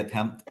repeatedly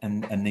attempt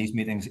in these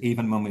meetings,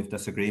 even when we have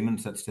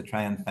disagreements, it's to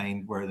try and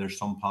find where there's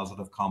some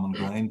positive common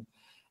ground.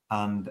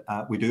 And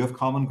we do have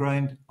common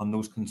ground on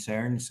those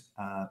concerns.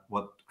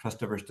 What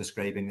Christopher's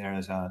describing there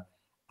is a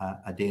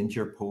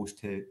danger posed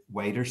to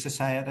wider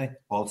society,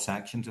 all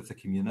sections of the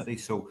community.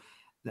 So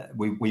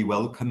we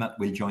will commit,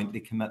 we'll jointly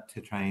commit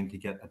to trying to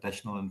get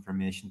additional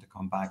information to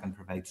come back and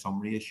provide some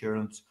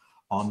reassurance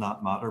on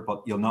that matter.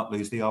 But you'll not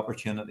lose the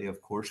opportunity,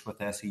 of course, with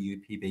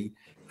SEUPB,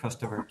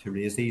 Christopher, to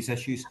raise these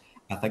issues.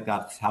 I think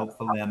that's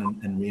helpful then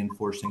in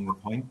reinforcing the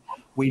point.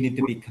 We need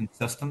to be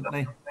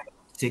consistently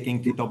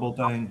seeking to double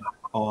down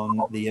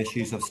on the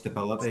issues of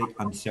stability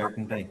and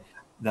certainty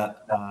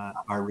that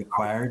are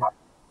required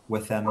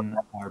within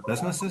our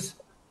businesses,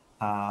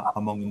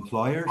 among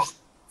employers,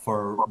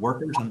 for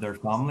workers and their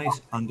families,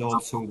 and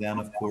also then,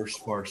 of course,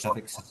 for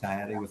civic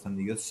society within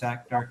the youth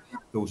sector,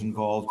 those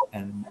involved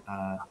in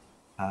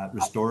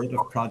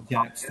restorative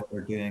projects that are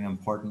doing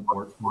important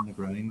work on the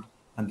ground,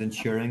 and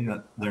ensuring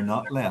that they're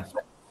not left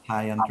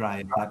high and dry,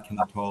 if that can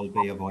at all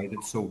be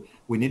avoided. So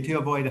we need to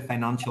avoid a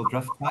financial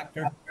drift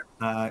factor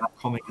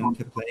coming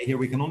into play here.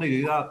 We can only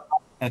do that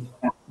if,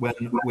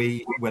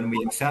 when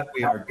we accept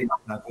we are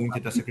going to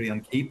disagree on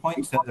key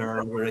points, that there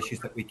are other issues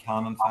that we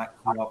can in fact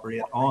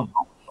cooperate on.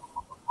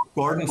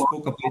 Gordon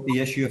spoke about the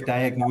issue of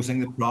diagnosing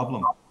the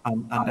problem,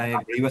 and I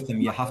agree with him,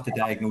 you have to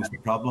diagnose the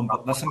problem.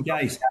 But listen,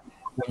 guys,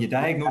 when you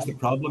diagnose the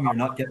problem, you're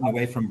not getting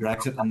away from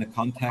Brexit in the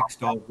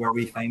context of where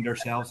we find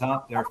ourselves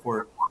at.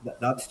 Therefore,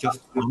 that's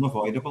just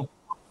unavoidable.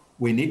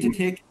 We need to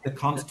take the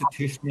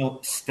constitutional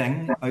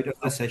sting out of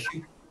this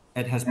issue.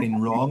 It has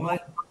been wrongly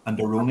and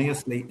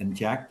erroneously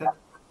injected,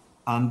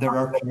 and there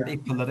are party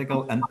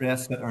political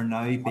interests that are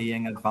now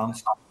being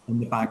advanced on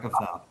the back of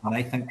that. And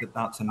I think that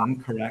that's an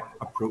incorrect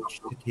approach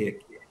approach to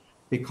take,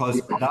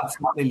 because that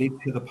simply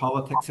leads to the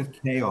politics of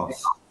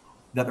chaos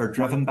that are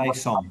driven by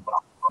some,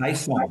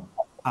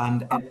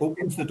 and it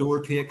opens the door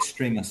to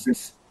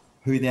extremists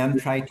who then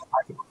try to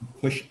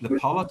push the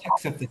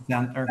politics of the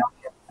centre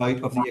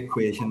out of the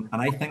equation.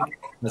 And I think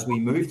as we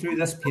move through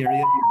this period,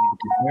 we need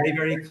to be very,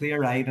 very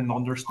clear-eyed and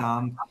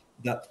understand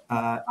that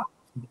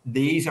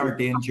these are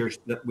dangers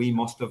that we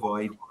must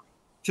avoid.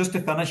 Just to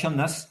finish on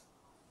this,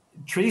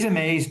 Theresa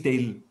May's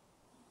deal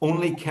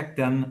only kicked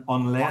in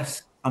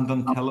unless and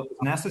until it was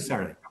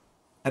necessary.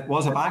 It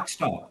was a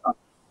backstop.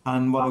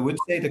 And what I would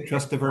say to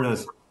Christopher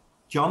is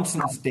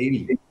Johnson's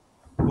deal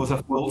was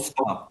a full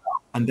stop,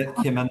 and it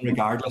came in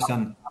regardless.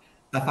 And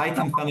if I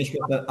can finish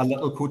with a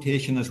little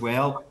quotation as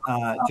well,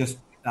 just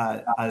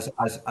as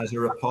a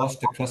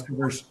riposte to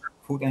Christopher's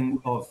quoting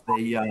of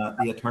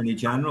the Attorney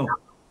General.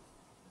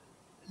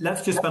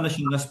 Let's just finish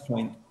on this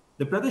point.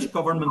 The British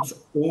government's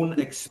own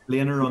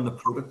explainer on the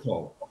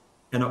protocol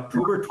in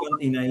October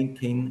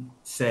 2019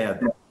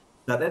 said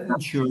that it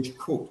ensures,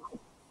 quote,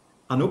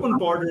 an open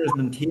border is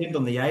maintained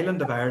on the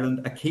island of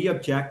Ireland, a key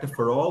objective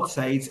for all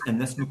sides in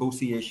this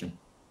negotiation.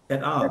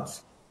 It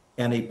adds,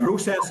 any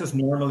processes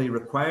normally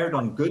required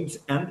on goods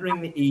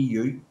entering the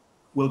EU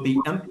will be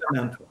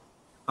implemented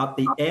at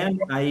the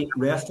NI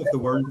rest of the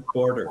world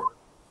border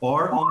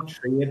or on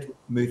trade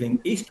moving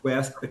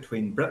east-west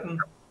between Britain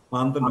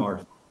and the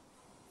North.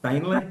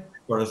 Finally,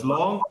 for as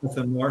long as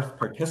the North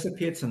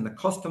participates in the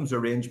customs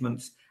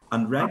arrangements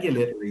and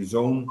regulatory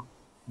zone,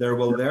 there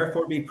will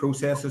therefore be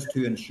processes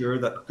to ensure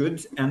that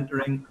goods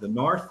entering the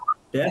North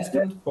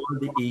destined for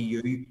the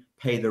EU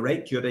pay the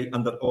right duty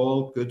and that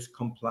all goods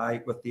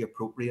comply with the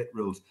appropriate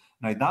rules.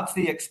 Now, that's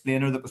the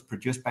explainer that was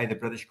produced by the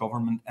British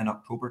government in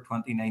October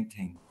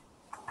 2019.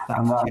 Yes,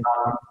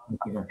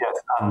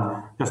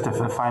 and just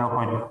a final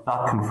point,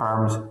 that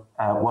confirms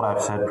what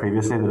I've said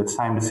previously, that it's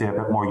time to see a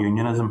bit more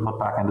unionism put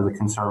back into the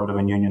Conservative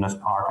and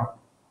Unionist Party.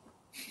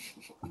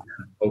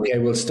 Okay,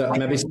 we'll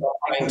maybe stop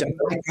trying to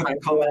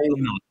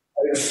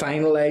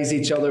finalise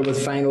each other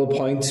with final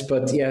points.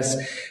 But yes,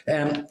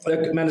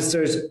 look,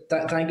 Ministers,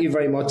 thank you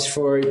very much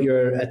for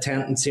your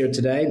attendance here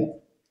today.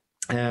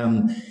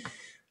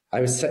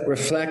 I was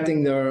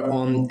reflecting there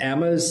on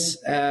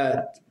Emma's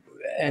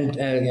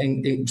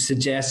and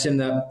suggestion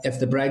that if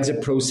the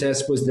Brexit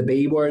process was the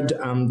B word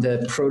and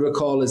the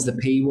protocol is the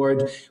P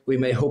word, we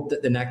may hope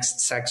that the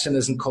next section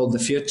isn't called the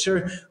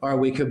future, or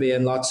we could be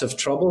in lots of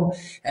trouble.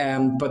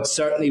 But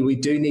certainly we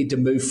do need to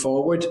move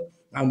forward,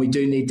 and we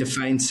do need to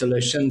find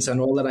solutions.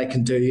 And all that I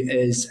can do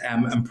is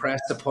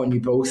impress upon you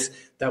both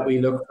that we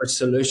look for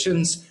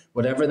solutions,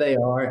 whatever they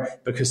are,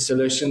 because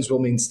solutions will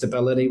mean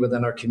stability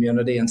within our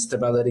community and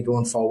stability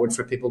going forward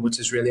for people, which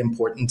is really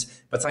important.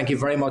 But thank you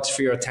very much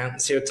for your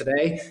attendance here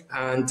today,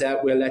 and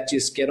we'll let you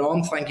get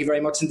on. Thank you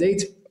very much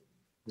indeed.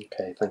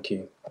 Okay, thank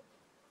you.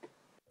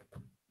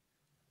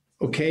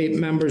 Okay,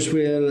 members,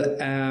 we'll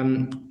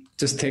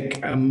just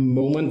take a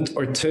moment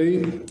or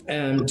two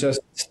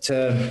just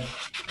to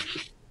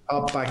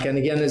hop back in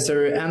again. Is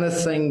there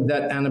anything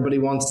that anybody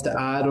wants to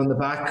add on the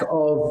back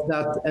of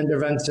that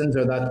intervention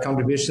or that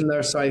contribution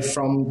there,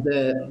 from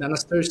the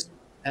Ministers?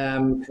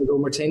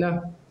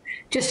 Martina?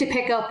 Just to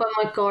pick up on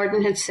what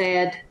Gordon had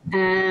said,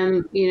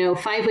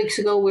 5 weeks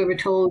ago we were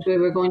told we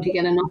were going to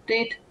get an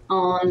update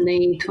on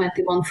the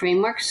 21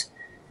 frameworks.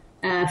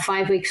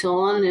 5 weeks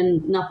on,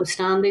 and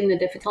notwithstanding the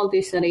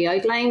difficulties that he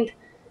outlined,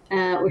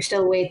 we're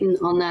still waiting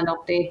on that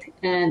update.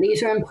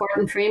 These are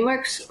important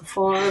frameworks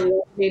for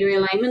data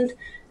alignment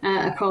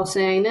across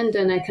the island,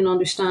 and I can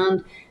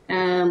understand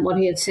what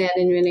he had said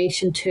in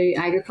relation to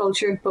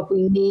agriculture, but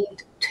we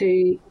need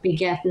to be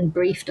getting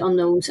briefed on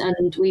those,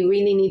 and we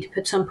really need to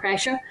put some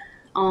pressure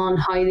on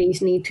how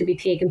these need to be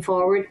taken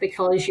forward,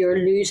 because you're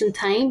losing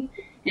time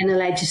in a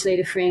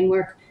legislative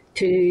framework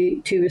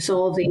to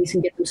resolve these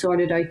and get them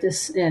sorted out the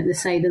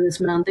side of this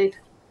mandate.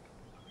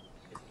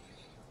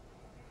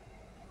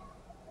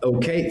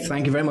 Okay,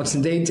 thank you very much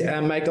indeed.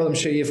 Michael, I'm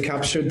sure you've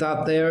captured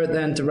that there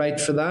then to write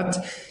for that.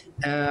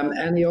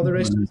 Any other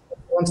issues that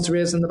wants to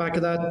raise in the back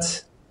of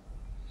that?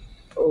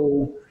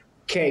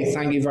 Okay,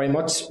 thank you very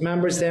much.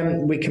 Members,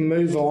 then we can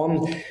move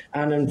on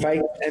and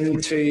invite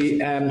into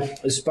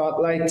the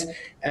spotlight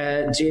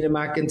Gina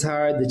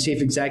McIntyre, the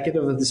Chief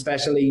Executive of the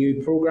Special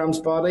EU Programmes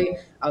Body,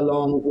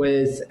 along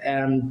with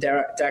Declan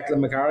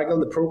McGarrigle,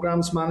 the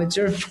Programmes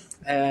Manager,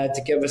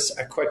 to give us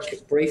a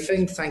quick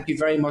briefing. Thank you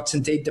very much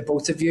indeed to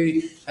both of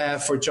you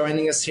for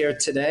joining us here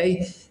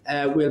today.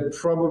 We'll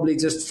probably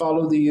just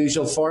follow the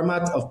usual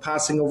format of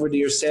passing over to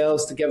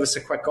yourselves to give us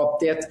a quick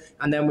update,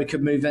 and then we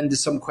could move into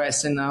some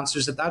question and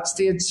answers at that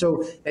stage.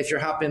 So if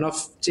you're happy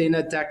enough,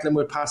 Gina, Declan,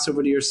 we'll pass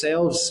over to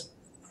yourselves.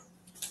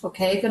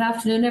 Okay, good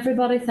afternoon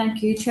everybody.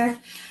 Thank you, Chair.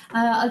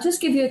 I'll just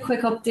give you a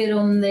quick update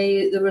on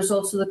the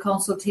results of the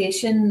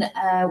consultation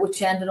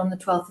which ended on the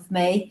 12th of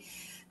May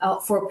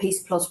for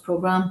Peace Plus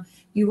programme.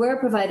 You were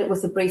provided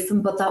with a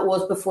briefing, but that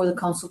was before the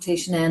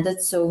consultation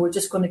ended, so we're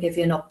just going to give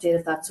you an update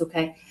if that's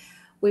okay.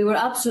 We were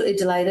absolutely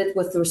delighted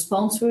with the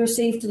response we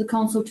received to the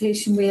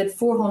consultation. We had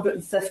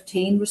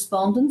 415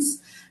 respondents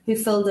who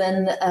filled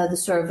in the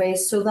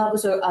surveys, so that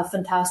was a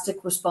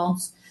fantastic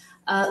response.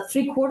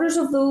 3/4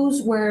 of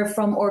those were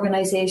from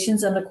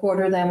organisations and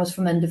 1/4 then was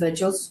from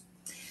individuals.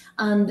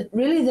 And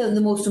really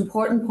the most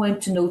important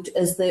point to note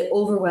is the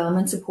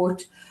overwhelming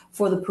support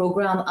for the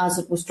programme as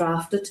it was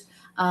drafted.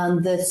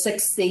 And the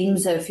 6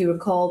 themes, if you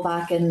recall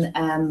back in,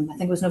 I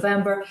think it was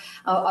November,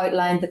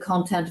 outlined the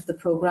content of the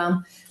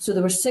programme. So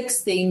there were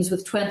 6 themes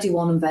with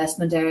 21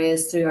 investment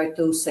areas throughout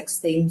those 6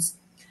 themes.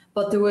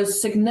 But there was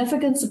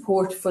significant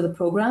support for the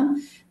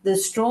programme. The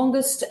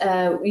strongest,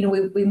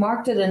 we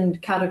marked it in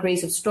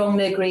categories of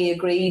strongly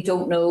agree,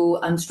 don't know,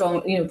 and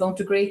strong, don't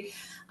agree.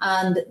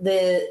 And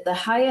the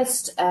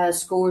highest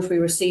scores we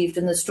received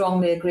in the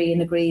strongly agree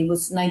and agree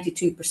was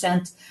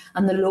 92%,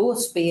 and the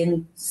lowest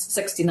being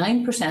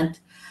 69%.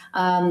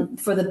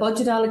 For the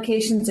budget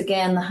allocations,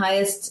 again, the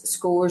highest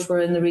scores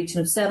were in the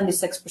region of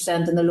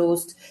 76% and the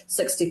lowest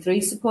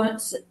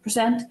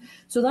 63%.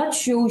 So that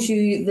shows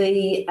you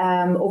the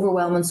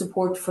overwhelming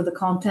support for the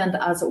content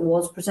as it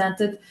was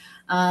presented.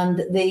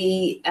 And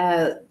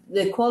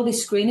the quality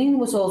screening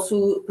was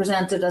also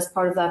presented as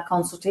part of that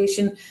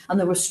consultation, and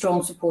there was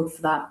strong support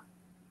for that.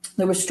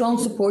 There was strong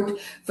support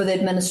for the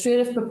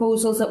administrative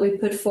proposals that we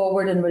put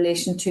forward in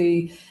relation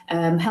to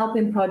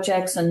helping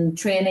projects and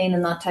training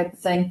and that type of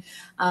thing.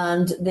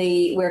 And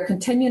we're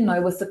continuing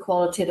now with the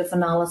qualitative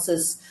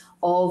analysis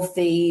of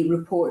the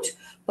report.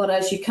 But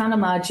as you can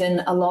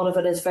imagine, a lot of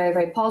it is very,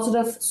 very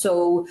positive.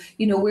 So,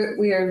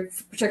 we're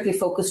particularly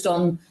focused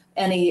on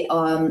any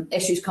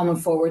issues coming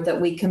forward that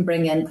we can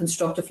bring in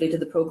constructively to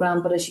the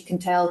programme. But as you can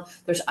tell,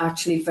 there's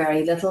actually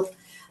very little.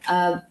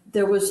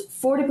 There was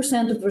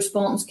 40% of the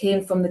respondents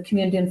came from the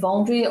community and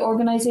voluntary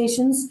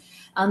organisations,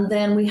 and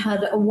then we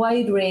had a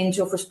wide range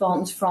of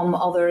respondents from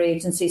other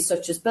agencies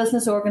such as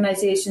business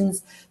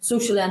organisations,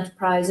 social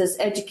enterprises,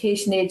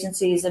 education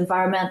agencies,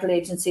 environmental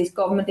agencies,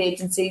 government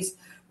agencies,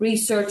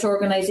 research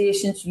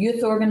organisations,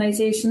 youth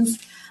organisations,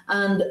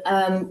 and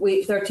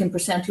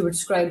 13% who were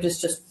described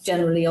as just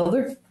generally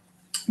other.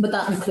 But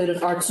that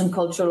included arts and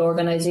cultural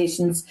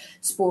organisations,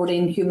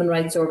 sporting, human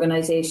rights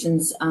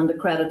organisations and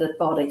accredited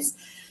bodies.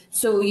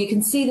 So you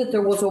can see that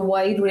there was a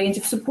wide range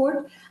of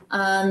support,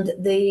 and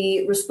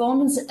the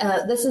respondents,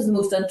 this is the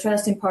most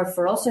interesting part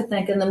for us, I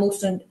think, and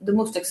the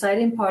most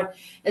exciting part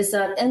is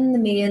that in the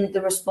main,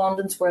 the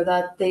respondents were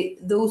that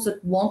those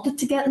that wanted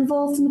to get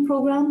involved in the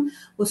programme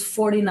was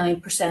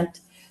 49%.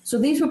 So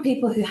these were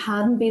people who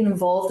hadn't been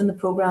involved in the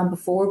programme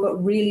before,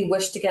 but really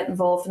wished to get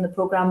involved in the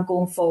programme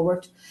going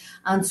forward.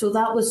 And so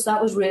that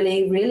was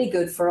really, really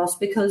good for us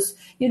because,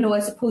 I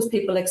suppose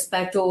people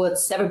expect,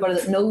 it's everybody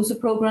that knows the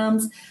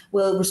programmes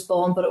will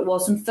respond, but it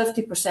wasn't.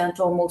 50%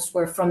 almost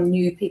were from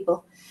new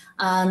people.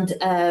 And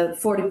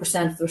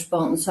 40% of the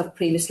respondents have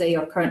previously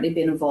or currently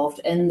been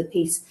involved in the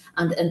Peace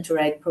and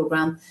Interreg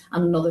programme,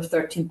 and another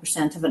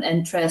 13% have an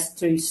interest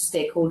through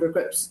stakeholder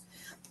groups.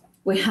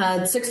 We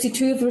had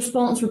 62 of the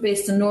respondents were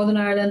based in Northern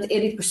Ireland,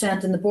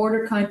 80% in the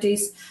border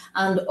counties,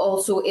 and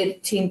also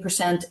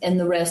 18% in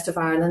the rest of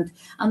Ireland.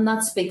 And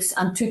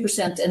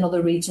 2% in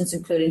other regions,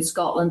 including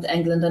Scotland,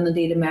 England, and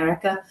indeed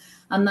America.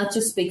 And that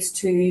just speaks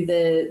to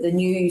the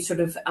new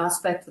sort of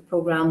aspect of the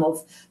programme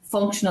of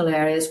functional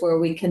areas where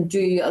we can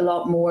do a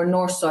lot more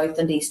north, south,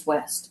 and east,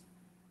 west.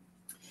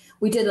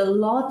 We did a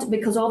lot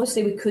because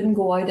obviously we couldn't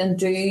go out and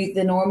do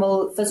the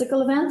normal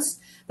physical events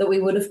that we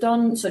would have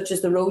done, such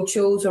as the road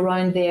shows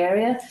around the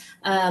area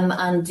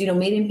and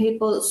meeting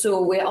people.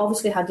 So we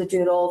obviously had to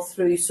do it all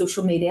through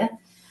social media.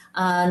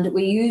 And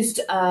we used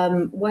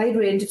a wide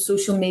range of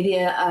social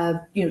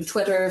media,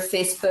 Twitter,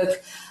 Facebook,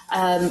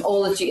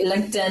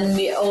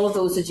 LinkedIn, all of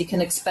those that you can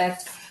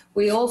expect.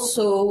 We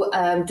also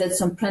did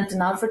some print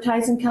and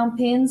advertising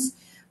campaigns.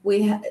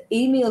 We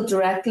emailed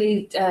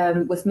directly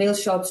with mail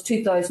shots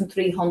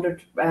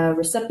 2,300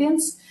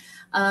 recipients.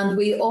 And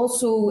we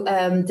also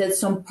did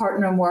some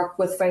partnering work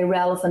with very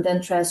relevant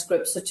interest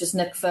groups such as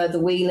NICFA, The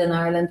Wheel in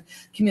Ireland,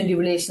 Community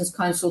Relations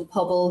Council,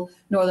 PUBL,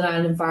 Northern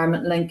Ireland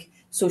Environment Link,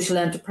 Social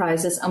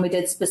Enterprises, and we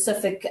did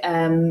specific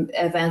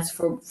events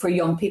for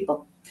young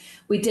people.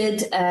 We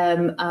did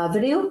a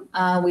video,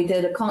 we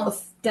did a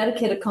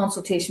dedicated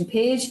consultation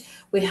page.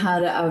 We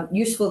had a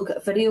useful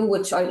video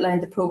which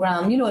outlined the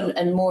programme,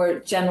 in more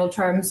general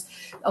terms,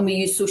 and we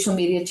used social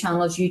media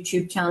channels,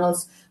 YouTube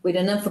channels. We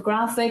had an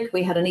infographic,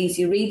 we had an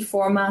easy read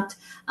format,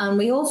 and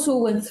we also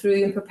went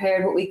through and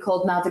prepared what we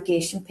called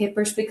navigation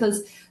papers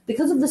because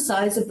of the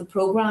size of the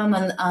programme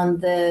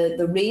and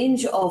the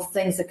range of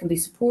things that can be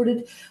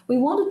supported. We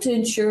wanted to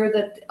ensure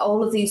that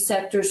all of these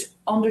sectors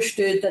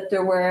understood that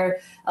there were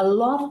a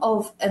lot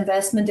of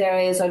investment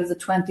areas out of the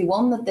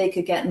 21 that they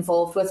could get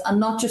involved with, and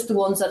not just the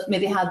ones that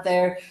maybe had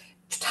their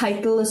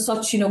title as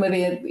such,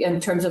 maybe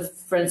in terms of,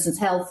 for instance,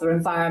 health or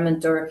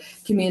environment or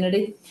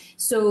community.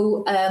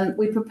 So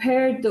we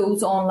prepared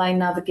those online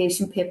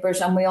navigation papers,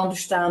 and we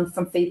understand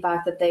from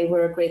feedback that they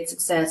were a great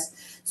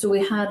success. So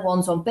we had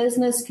ones on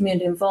business,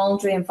 community and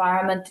voluntary,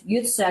 environment,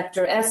 youth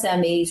sector,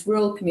 SMEs,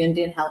 rural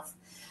community and health.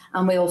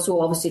 And we also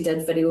obviously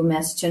did video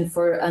messaging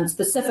and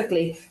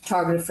specifically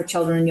targeted for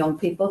children and young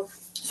people.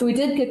 So we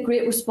did get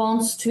great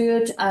response to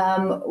it.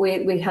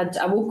 We had,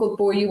 I won't go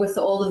bore you with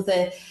all of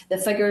the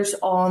figures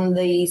on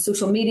the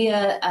social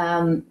media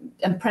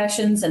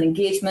impressions and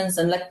engagements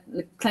and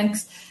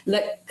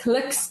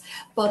clicks,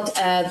 but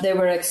they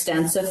were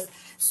extensive.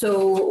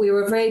 So we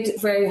were very,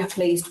 very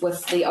pleased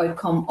with the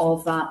outcome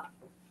of that.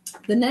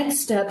 The next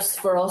steps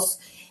for us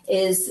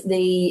is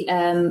the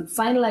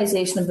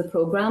finalisation of the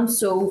programme.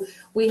 So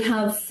we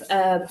have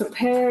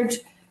prepared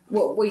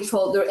what we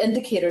call their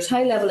indicators,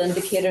 high-level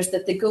indicators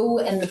that they go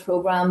in the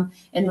programme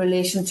in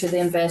relation to the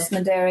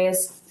investment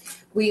areas.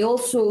 We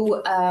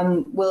also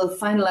will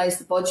finalise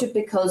the budget,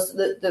 because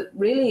the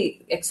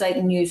really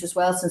exciting news as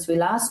well since we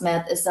last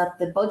met is that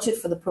the budget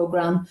for the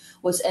programme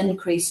was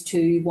increased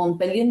to €1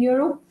 billion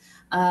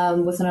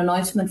with an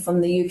announcement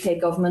from the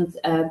UK government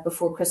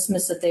before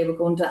Christmas that they were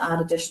going to add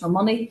additional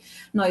money.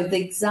 Now,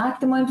 the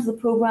exact amount of the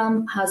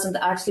programme hasn't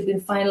actually been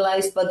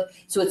finalised, but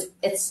so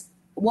it's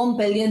 €1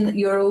 billion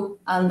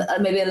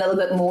and maybe a little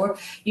bit more,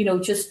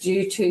 just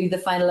due to the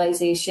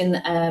finalisation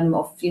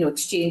of,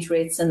 exchange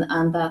rates and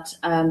that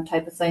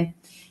type of thing.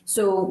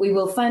 So we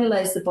will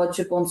finalise the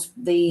budget once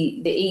the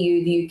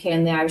EU, the UK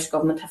and the Irish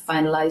government have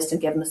finalised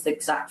and given us the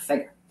exact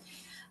figure.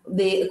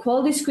 The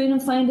equality screening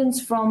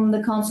findings from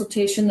the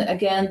consultation,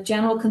 again,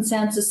 general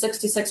consensus,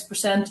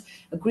 66%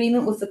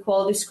 agreement with the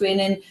equality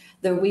screening.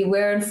 We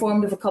were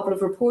informed of a couple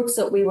of reports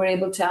that we were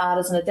able to add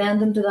as an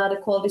addendum to that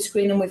equality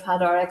screening. We've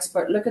had our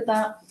expert look at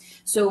that.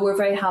 So we're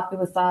very happy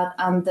with that.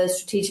 And the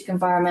strategic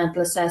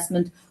environmental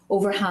assessment,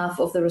 over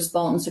half of the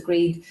respondents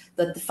agreed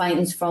that the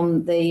findings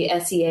from the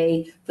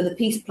SEA for the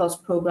Peace Plus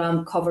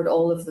programme covered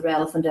all of the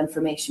relevant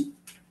information.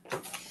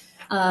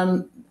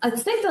 I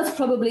think that's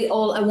probably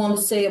all I want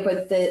to say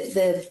about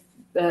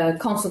the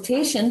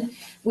consultation.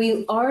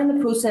 We are in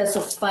the process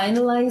of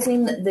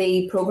finalising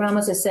the programme,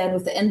 as I said,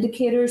 with the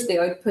indicators. The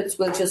outputs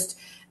will just,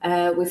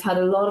 we've had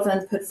a lot of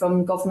input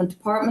from government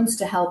departments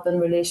to help in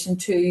relation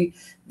to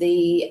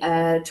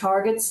the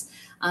targets.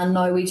 And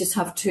now we just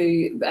have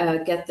to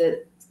get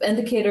the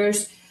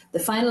indicators, the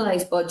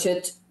finalised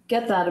budget,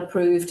 get that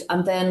approved,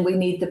 and then we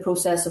need the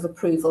process of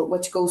approval,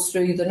 which goes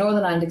through the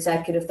Northern Ireland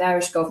Executive, the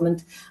Irish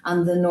Government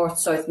and the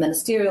North-South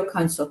Ministerial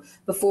Council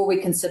before we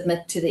can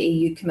submit to the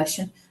EU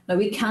Commission. Now,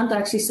 we can't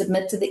actually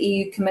submit to the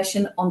EU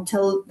Commission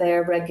until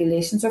their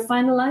regulations are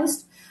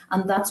finalised,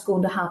 and that's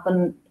going to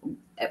happen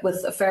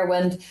with a fair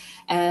wind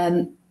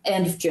end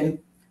of June.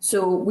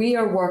 So we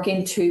are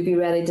working to be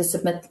ready to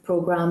submit the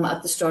programme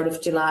at the start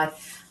of July.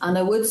 And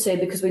I would say,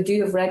 because we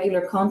do have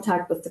regular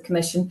contact with the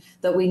Commission,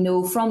 that we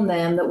know from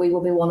them that we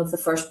will be one of the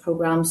first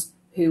programmes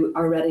who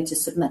are ready to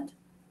submit.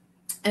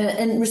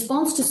 In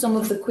response to some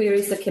of the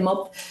queries that came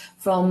up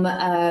from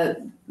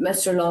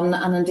Mr Lunn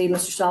and indeed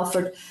Mr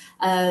Salford,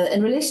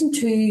 in relation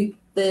to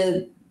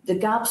the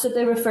gaps that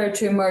they referred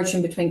to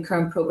emerging between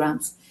current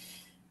programmes,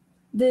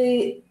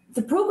 the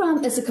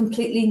programme is a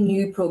completely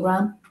new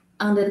programme,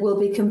 and it will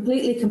be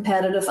completely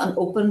competitive and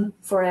open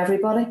for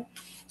everybody.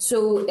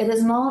 So it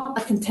is not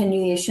a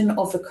continuation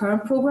of the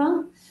current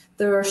programme.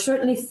 There are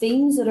certainly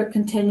themes that are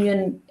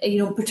continuing,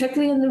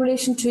 particularly in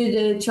relation to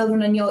the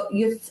children and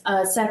youth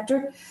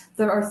sector.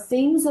 There are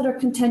themes that are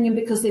continuing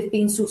because they've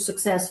been so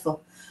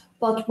successful.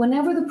 But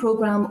whenever the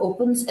programme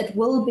opens, it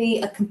will be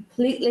a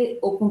completely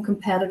open,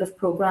 competitive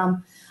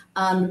programme,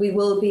 and we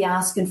will be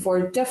asking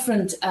for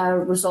different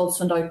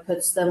results and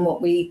outputs than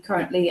what we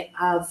currently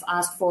have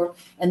asked for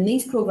in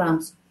these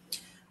programmes.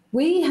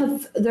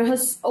 There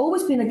has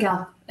always been a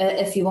gap,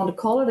 if you want to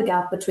call it a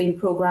gap, between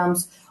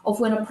programmes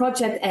of when a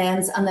project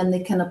ends and then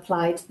they can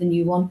apply to the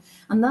new one.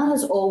 And that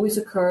has always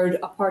occurred,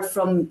 apart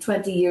from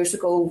 20 years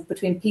ago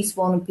between Piece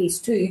 1 and Piece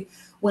 2,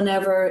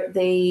 whenever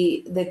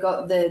they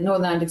got the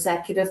Northern Ireland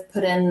Executive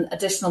put in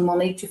additional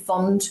money to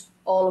fund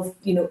all of,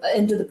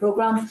 into the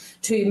programme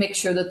to make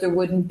sure that there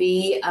wouldn't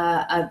be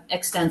an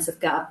extensive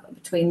gap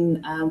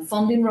between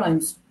funding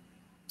rounds.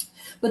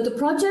 But the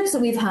projects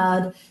that we've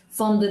had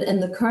funded in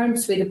the current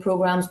suite of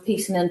programmes,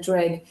 Peace and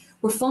Interreg,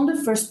 were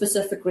funded for a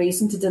specific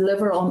reason, to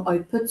deliver on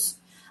outputs,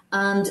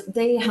 and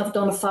they have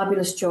done a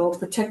fabulous job,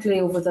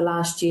 particularly over the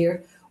last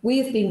year. We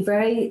have been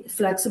very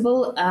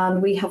flexible,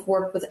 and we have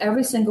worked with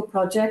every single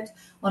project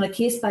on a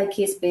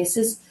case-by-case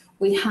basis.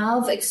 We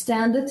have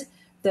extended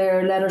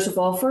their letters of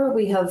offer.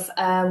 We have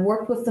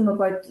worked with them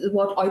about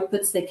what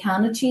outputs they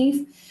can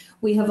achieve.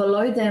 We have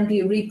allowed them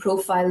to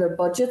reprofile their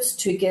budgets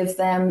to give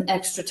them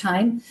extra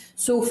time.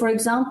 So, for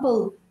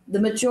example, the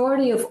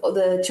majority of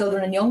the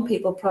children and young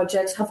people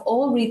projects have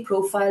all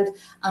reprofiled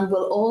and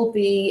will all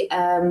be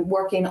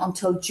working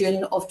until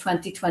June of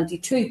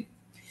 2022.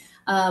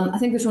 I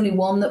think there's only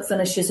one that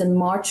finishes in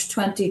March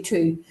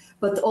 22,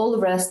 but all the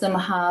rest of them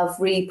have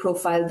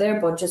reprofiled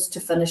their budgets to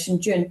finish in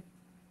June.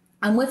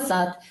 And with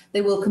that,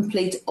 they will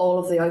complete all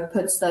of the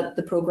outputs that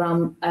the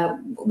programme,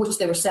 which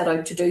they were set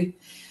out to do.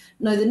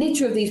 Now, the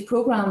nature of these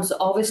programmes,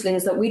 obviously,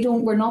 is that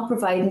we're not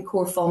providing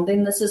core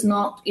funding. This is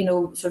not,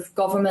 sort of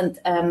government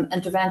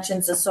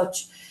interventions as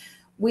such.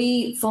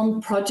 we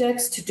fund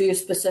projects to do a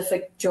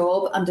specific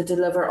job and to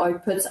deliver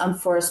outputs and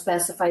for a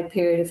specified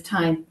period of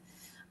time.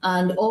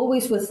 And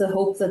always with the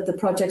hope that the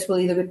projects will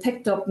either be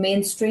picked up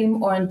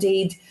mainstream or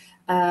indeed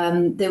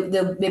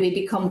they'll maybe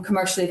become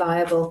commercially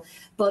viable.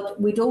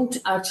 But we don't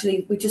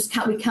actually, we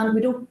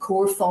don't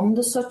core fund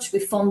as such, we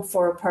fund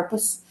for a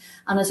purpose.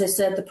 And as I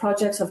said, the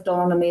projects have done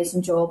an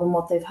amazing job in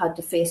what they've had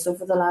to face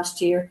over the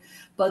last year.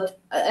 But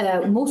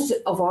most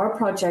of our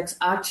projects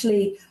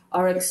actually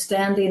are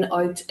extending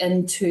out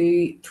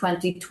into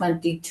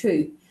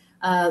 2022.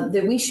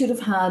 That we should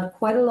have had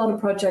quite a lot of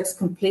projects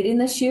completing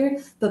this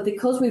year, but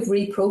because we've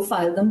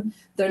reprofiled them,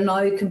 they're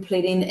now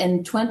completing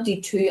in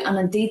 22 and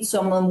indeed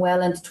some of them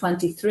well into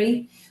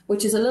 23,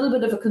 which is a little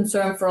bit of a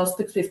concern for us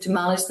because we have to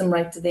manage them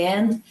right to the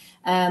end.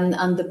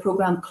 And the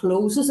programme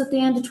closes at the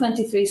end of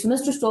 23. So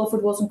Mr.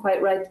 Stalford wasn't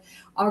quite right.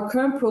 Our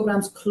current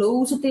programmes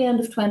close at the end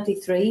of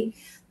 23.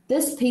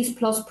 This Peace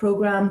Plus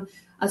programme,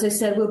 as I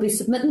said, will be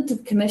submitted to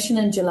the Commission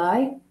in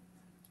July.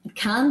 It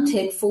can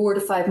take 4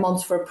 to 5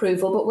 months for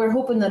approval, but we're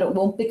hoping that it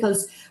won't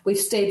because we've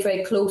stayed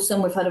very close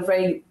and we've had a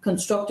very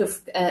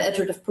constructive,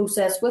 iterative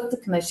process with the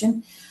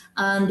Commission.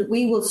 And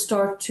we will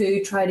start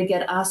to try to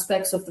get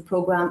aspects of the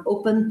programme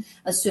open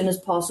as soon as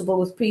possible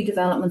with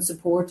pre-development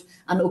support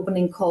and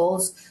opening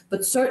calls.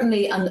 But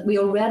certainly, and we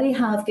already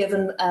have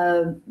given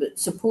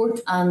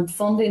support and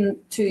funding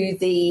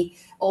to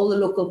all the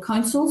local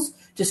councils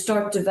to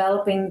start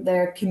developing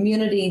their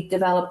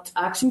community-developed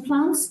action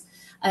plans.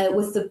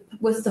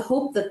 With the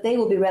hope that they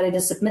will be ready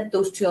to submit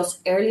those to us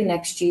early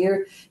next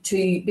year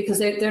because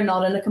they're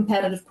not in a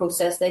competitive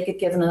process. They get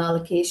given an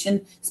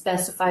allocation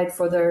specified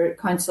for their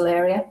council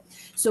area.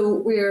 So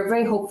we're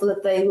very hopeful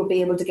that they will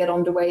be able to get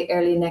underway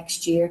early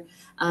next year.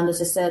 And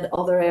as I said,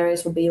 other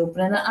areas will be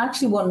open. And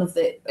actually one of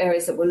the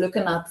areas that we're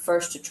looking at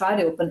first to try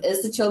to open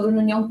is the children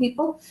and young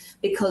people,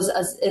 because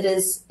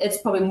it's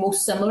probably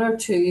most similar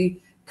to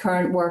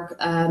current work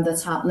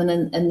that's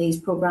happening in these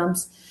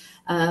programmes.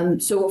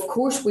 So, of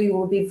course, we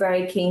will be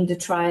very keen to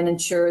try and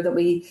ensure that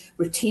we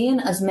retain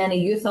as many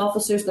youth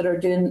officers that are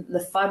doing the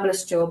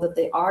fabulous job that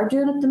they are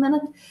doing at the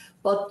minute.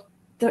 But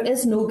there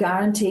is no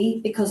guarantee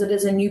because it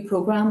is a new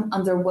programme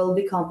and there will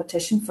be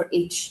competition for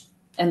each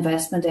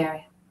investment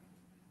area.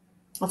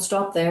 I'll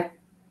stop there.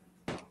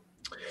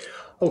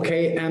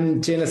 Okay,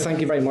 Jana, thank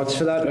you very much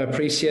for that. I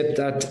appreciate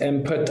that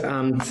input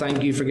and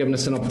thank you for giving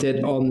us an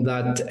update on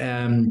that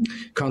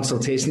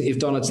consultation that you've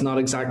done. It's not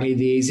exactly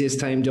the easiest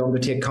time to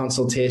undertake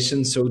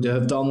consultation, so to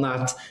have done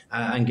that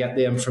and get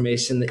the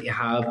information that you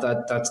have,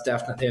 that's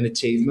definitely an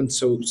achievement.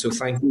 So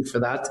thank you for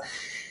that.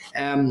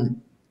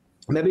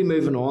 Maybe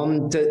moving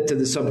on to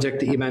the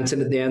subject that you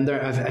mentioned at the end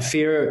there, I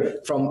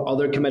fear from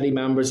other committee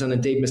members and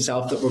indeed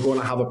myself that we're going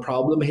to have a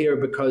problem here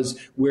because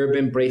we're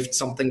being briefed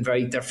something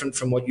very different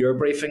from what you're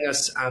briefing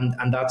us,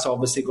 and that's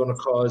obviously going to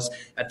cause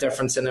a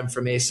difference in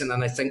information.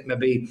 And I think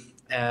maybe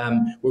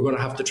we're going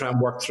to have to try and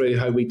work through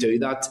how we do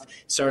that.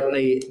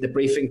 Certainly the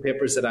briefing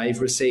papers that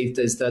I've received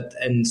is that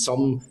in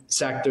some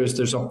sectors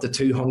there's up to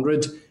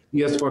 200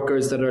 youth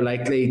workers that are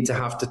likely to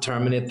have to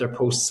terminate their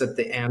posts at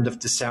the end of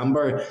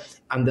December,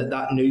 and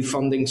that new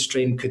funding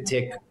stream could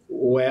take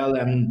well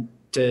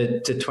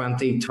into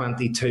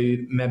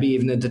 2022, maybe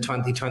even into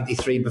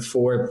 2023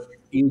 before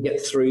you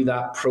get through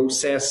that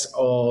process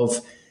of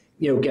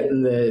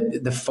getting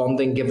the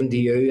funding given to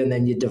you, and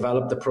then you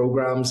develop the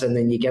programs, and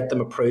then you get them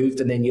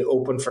approved, and then you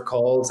open for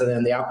calls, and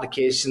then the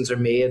applications are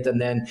made,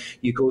 and then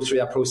you go through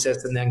that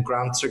process, and then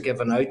grants are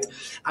given out.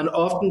 And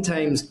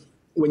oftentimes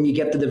when you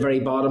get to the very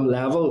bottom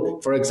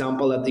level, for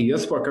example, at the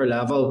youth worker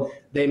level,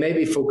 they may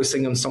be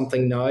focusing on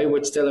something now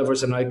which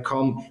delivers an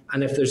outcome.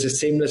 And if there's a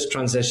seamless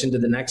transition to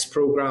the next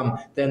programme,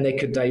 then they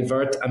could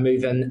divert and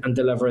move in and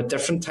deliver a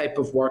different type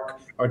of work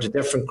or to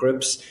different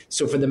groups.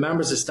 So for the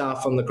members of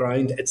staff on the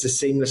ground, it's a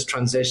seamless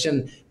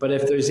transition. But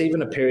if there's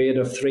even a period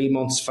of 3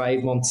 months,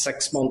 5 months,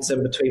 6 months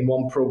in between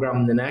one programme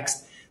and the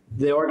next,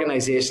 the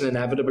organisation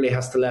inevitably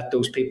has to let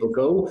those people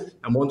go.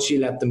 And once you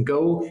let them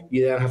go,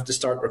 you then have to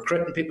start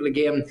recruiting people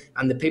again.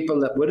 And the people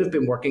that would have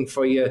been working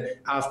for you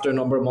after a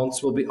number of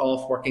months will be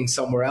off working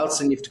somewhere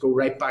else, and you have to go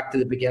right back to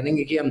the beginning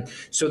again.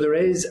 So there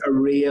is a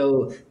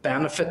real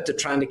benefit to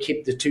trying to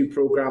keep the two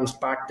programmes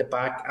back to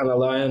back and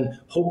allowing,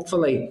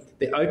 hopefully,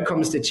 the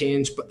outcomes to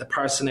change, but the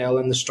personnel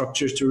and the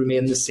structures to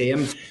remain the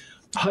same.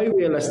 How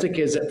realistic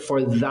is it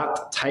for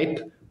that type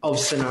of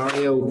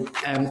scenario,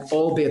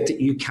 albeit that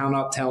you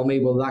cannot tell me,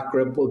 well, that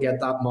group will get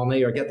that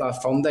money or get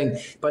that funding.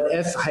 But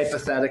if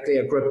hypothetically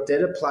a group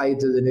did apply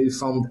to the new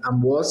fund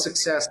and was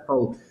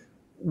successful,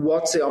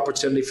 what's the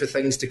opportunity for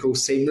things to go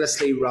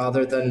seamlessly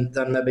rather than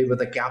maybe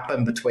with a gap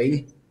in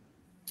between?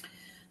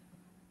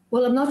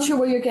 Well, I'm not sure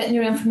where you're getting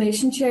your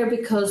information, Chair,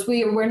 because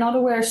we're not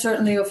aware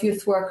certainly of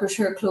youth workers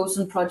who are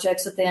closing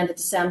projects at the end of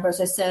December. As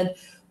I said,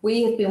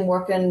 we have been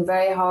working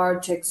very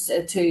hard to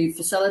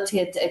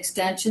facilitate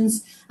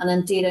extensions, and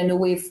indeed I know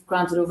we've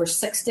granted over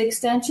 60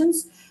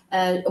 extensions.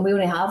 And we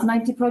only have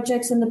 90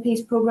 projects in the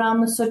Peace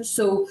programme as such.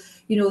 So,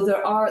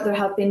 there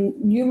have been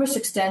numerous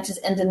extensions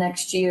into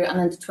next year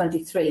and into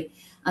 23.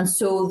 And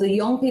so the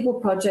young people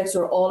projects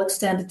are all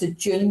extended to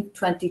June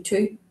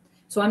 22.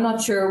 So I'm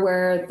not sure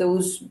where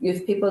those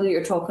youth people that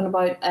you're talking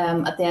about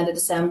at the end of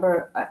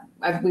December,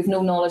 we've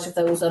no knowledge of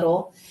those at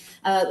all.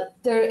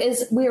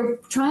 We're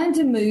trying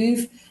to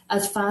move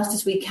as fast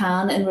as we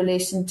can in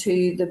relation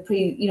to the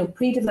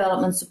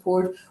pre-development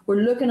support.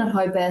 We're looking at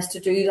how best to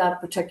do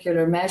that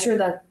particular measure,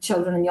 that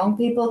children and young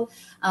people,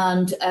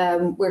 and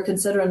we're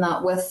considering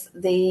that with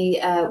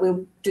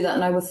we'll do that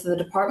now with the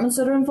departments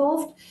that are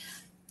involved.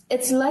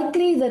 It's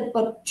likely that,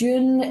 but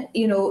June,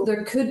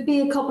 there could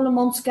be a couple of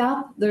months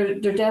gap. There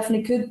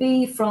definitely could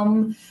be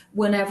from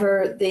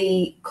whenever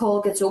the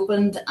call gets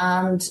opened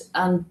and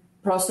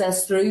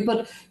processed through.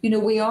 But,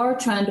 we are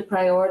trying to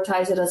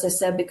prioritise it, as I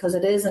said, because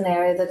it is an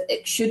area that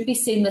it should be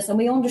seamless. And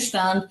we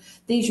understand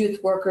these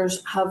youth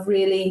workers have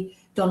really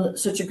done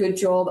such a good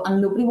job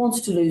and nobody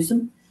wants to lose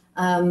them.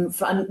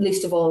 And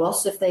least of all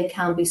us, if they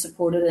can be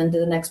supported into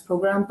the next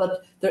programme.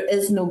 But there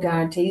is no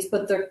guarantees.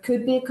 But there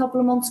could be a couple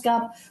of months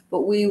gap.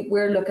 But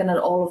we're looking at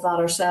all of that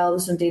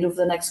ourselves, indeed, over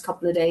the next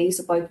couple of days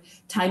about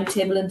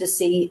timetabling to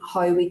see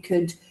how we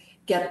could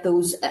get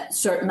those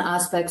certain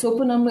aspects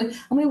open. And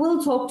we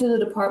will talk to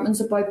the departments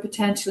about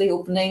potentially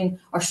opening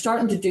or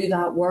starting to do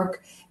that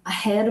work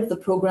ahead of the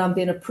programme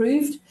being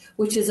approved,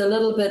 which is a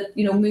little bit,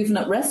 moving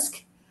at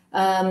risk.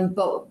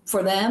 But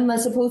for them, I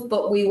suppose,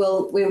 but we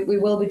will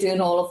be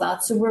doing all of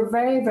that. So we're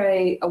very,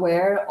 very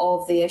aware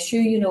of the issue,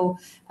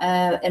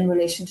 in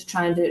relation to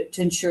trying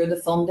to ensure the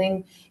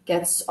funding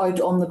gets out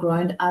on the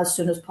ground as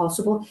soon as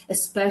possible,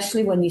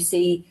 especially when you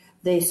see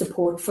the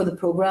support for the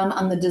programme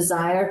and the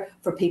desire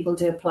for people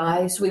to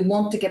apply. So we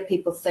want to get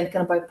people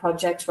thinking about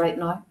projects right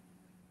now.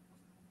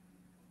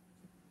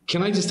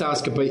 Can I just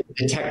ask about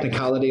the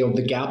technicality of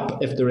the gap,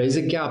 if there is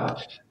a gap?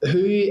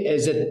 Who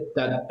is it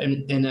that,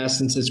 in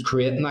essence, is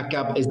creating that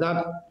gap? Is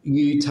that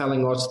you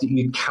telling us that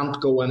you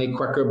can't go any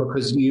quicker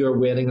because you are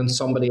waiting on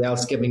somebody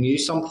else giving you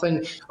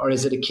something? Or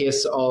is it a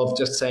case of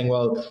just saying,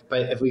 well,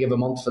 if we give a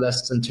month for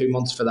this and 2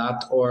 months for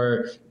that?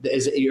 Or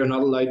is it you're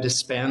not allowed to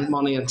spend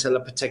money until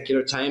a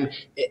particular time?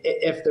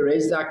 If there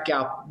is that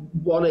gap,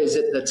 what is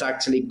it that's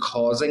actually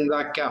causing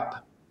that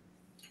gap?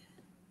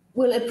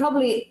 Well,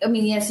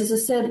 yes, as I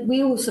said,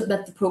 we will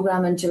submit the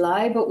programme in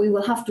July, but we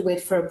will have to wait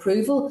for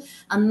approval.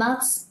 And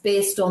that's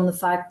based on the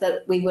fact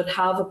that we would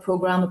have a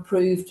programme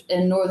approved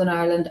in Northern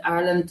Ireland,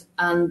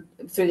 and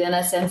through the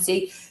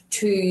NSMC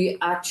to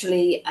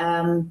actually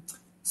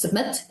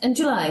submit in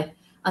July.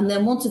 And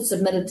then once it's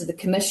submitted to the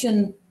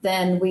Commission,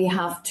 then we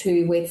have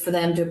to wait for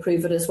them to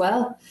approve it as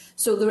well.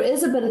 So there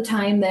is a bit of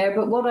time there.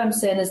 But what I'm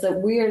saying is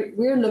that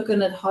we're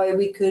looking at how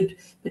we could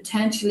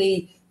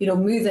potentially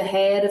move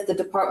ahead if the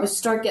departments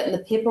start getting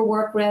the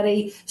paperwork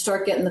ready,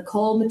 start getting the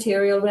call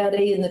material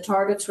ready and the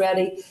targets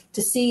ready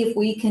to see if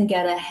we can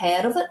get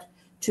ahead of it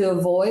to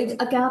avoid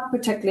a gap,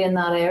 particularly in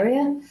that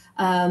area.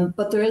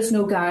 But there is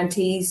no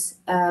guarantees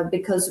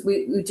because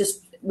we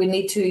just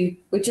need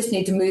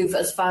to move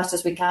as fast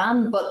as we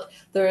can. But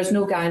there is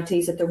no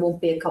guarantees that there won't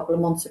be a couple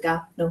of months of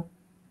gap. No.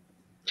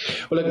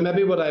 Well, look,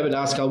 maybe what I would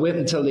ask, I'll wait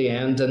until the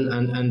end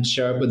and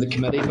share it with the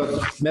committee,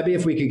 but maybe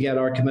if we could get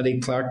our committee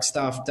clerk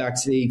staff to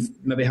actually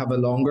maybe have a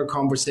longer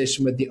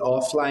conversation with the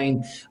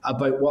offline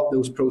about what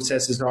those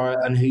processes are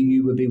and who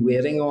you would be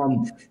waiting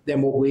on,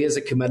 then what we as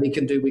a committee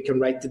can do, we can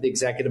write to the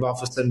Executive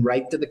Office and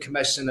write to the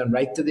Commission and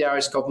write to the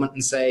Irish Government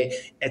and say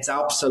it's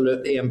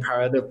absolutely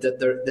imperative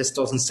that this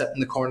doesn't sit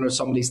in the corner of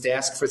somebody's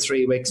desk for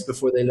 3 weeks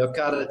before they look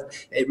at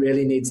it. It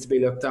really needs to be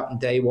looked at on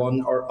day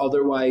one, or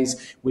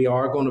otherwise we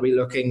are going to be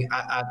looking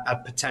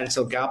at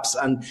potential gaps.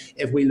 And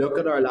if we look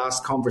at our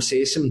last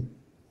conversation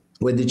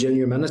with the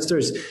junior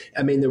ministers,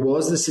 I mean, there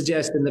was the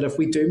suggestion that if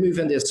we do move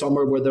into a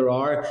summer where there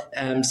are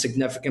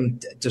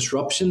significant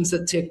disruptions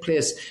that take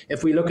place,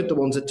 if we look at the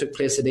ones that took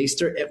place at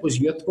Easter, it was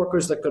youth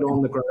workers that got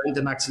on the ground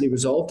and actually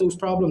resolved those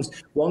problems.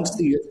 Once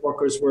the youth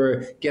workers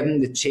were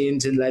given the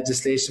change in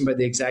legislation by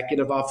the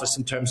Executive Office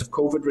in terms of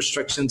COVID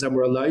restrictions and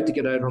were allowed to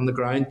get out on the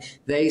ground,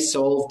 they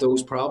solved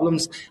those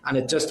problems. And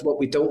it just, what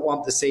we don't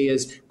want to see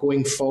is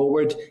going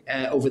forward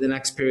over the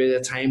next period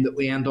of time that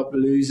we end up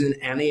losing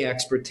any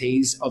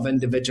expertise of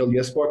individual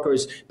youth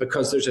workers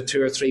because there's a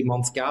 2 or 3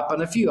 month gap.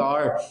 And if you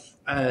are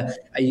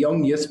a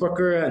young youth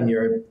worker and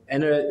you're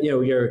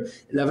you're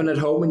living at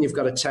home and you've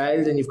got a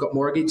child and you've got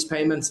mortgage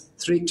payments,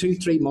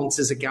 2-3 months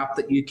is a gap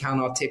that you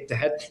cannot take to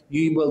hit.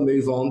 You will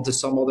move on to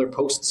some other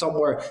post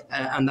somewhere,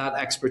 and that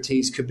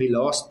expertise could be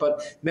lost.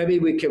 But maybe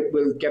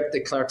we'll get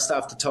the clerk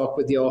staff to talk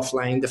with you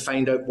offline to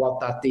find out what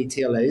that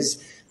detail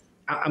is.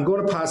 I'm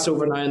going to pass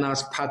over now and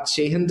ask Pat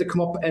Sheehan to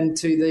come up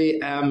into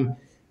the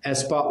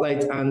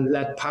spotlight and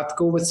let Pat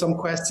go with some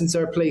questions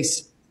there,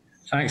 please.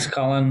 Thanks,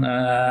 Colin,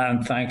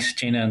 and thanks,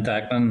 Gina and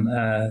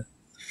Declan,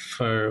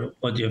 for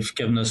what you've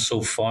given us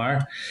so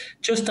far.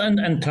 Just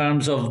in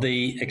terms of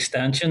the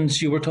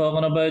extensions you were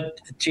talking about,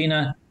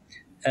 Gina,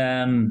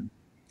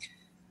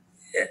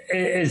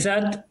 is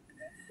that,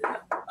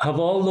 have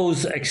all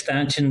those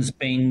extensions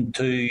been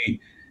to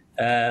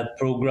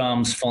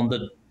programmes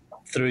funded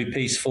through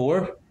Piece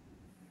 4?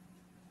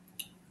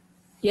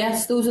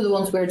 Yes, those are the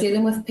ones we're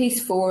dealing with,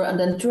 Peace 4 and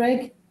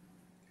Interreg.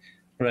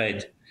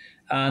 Right.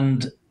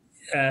 And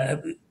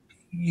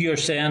you're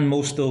saying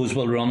most of those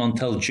will run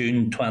until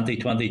June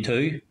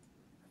 2022?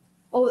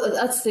 Oh,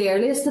 that's the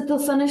earliest that they'll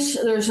finish.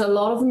 There's a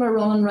lot of them are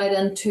running right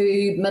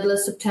into middle of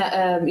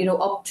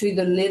September, up to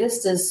the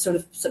latest is sort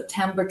of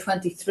September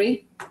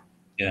 23.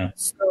 Yeah.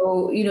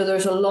 So,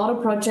 there's a lot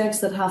of projects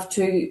that have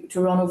to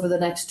run over the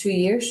next 2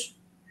 years.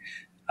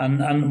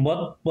 And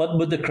what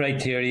would the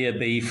criteria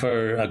be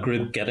for a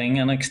group getting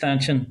an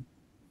extension?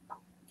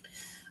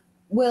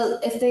 Well,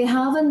 if they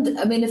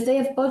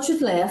have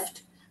budget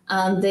left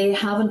and they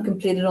haven't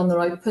completed on their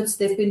outputs,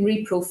 they've been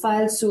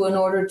reprofiled. So in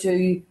order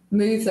to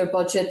move their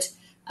budget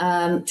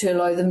to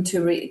allow them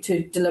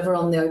to deliver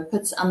on the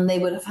outputs, and they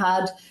would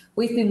have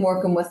we've been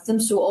working with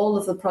them, so all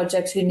of the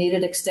projects who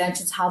needed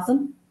extensions have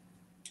them.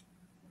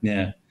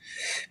 Yeah.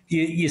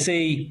 You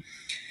see,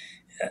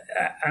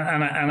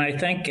 and I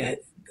think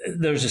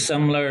there's a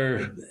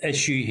similar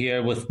issue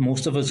here with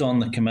most of us on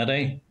the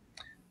committee,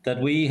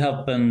 that we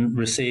have been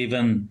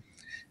receiving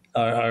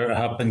or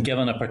have been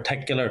given a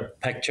particular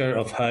picture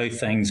of how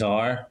things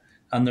are,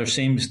 and there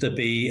seems to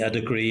be a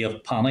degree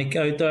of panic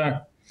out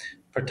there,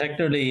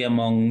 particularly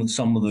among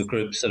some of the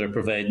groups that are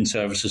providing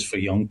services for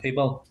young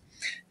people.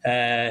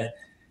 And,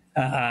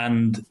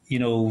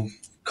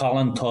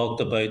 Colin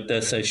talked about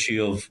this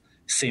issue of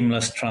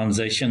seamless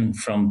transition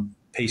from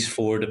Peace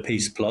 4 to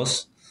Peace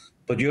Plus.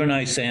 But you're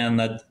now saying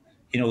that,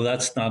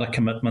 that's not a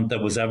commitment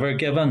that was ever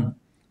given,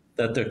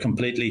 that they're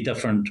completely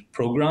different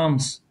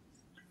programmes.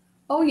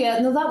 Oh, yeah.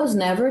 No, that was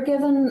never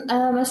given,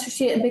 Mr.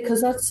 Sheaton,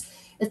 because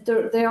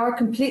they are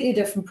completely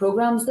different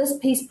programmes. This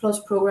Peace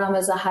Plus programme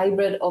is a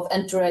hybrid of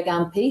Interreg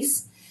and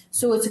Peace.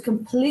 So it's a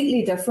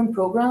completely different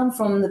programme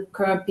from the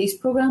current Peace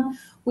programme.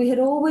 We had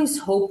always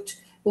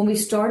hoped when we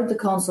started the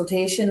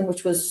consultation,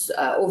 which was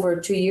over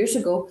 2 years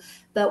ago,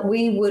 that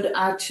we would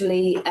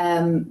actually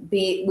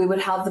we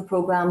would have the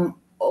programme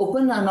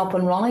open and up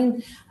and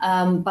running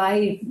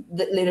by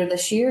later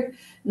this year,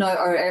 now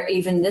or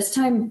even this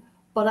time.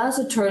 But as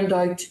it turned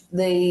out,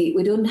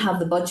 we don't have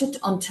the budget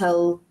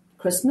until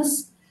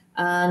Christmas,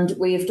 and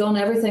we've done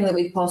everything that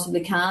we possibly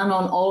can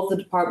on all of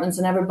the departments,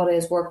 and everybody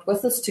has worked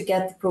with us to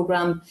get the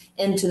programme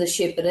into the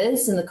shape it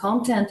is and the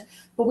content.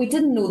 But we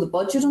didn't know the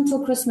budget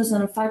until Christmas,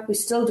 and in fact, we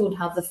still don't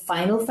have the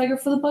final figure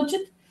for the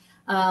budget.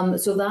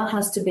 So that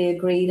has to be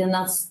agreed, and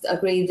that's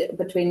agreed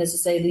between, as I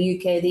say, the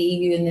UK, the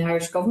EU and the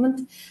Irish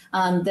government.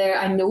 And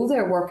I know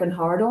they're working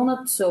hard on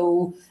it,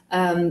 so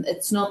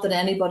it's not that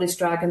anybody's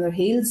dragging their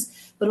heels,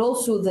 but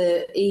also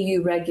the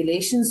EU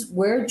regulations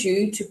were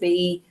due to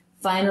be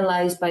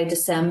finalised by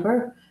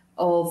December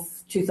of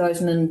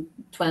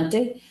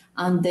 2020,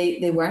 and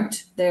they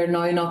weren't. They're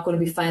now not going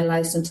to be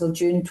finalised until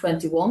June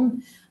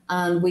 21,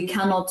 and we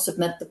cannot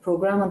submit the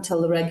programme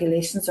until the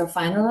regulations are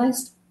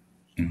finalised.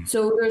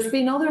 So there's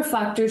been other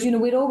factors.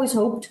 We'd always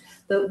hoped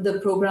that the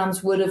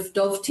programmes would have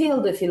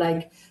dovetailed, if you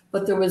like,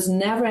 but there was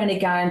never any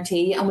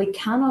guarantee, and we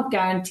cannot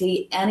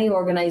guarantee any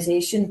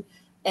organisation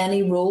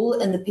any role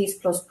in the Peace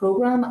Plus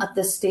programme at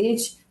this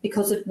stage,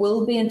 because it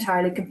will be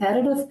entirely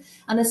competitive,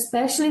 and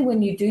especially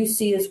when you do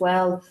see as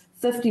well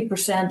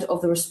 50%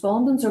 of the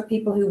respondents are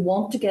people who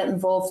want to get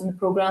involved in the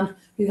programme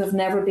who have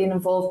never been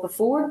involved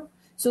before.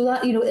 So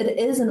that, it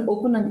is an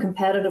open and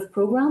competitive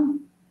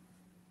programme.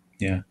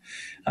 Yeah,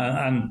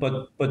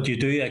 but you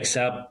do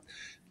accept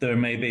there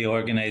may be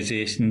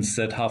organisations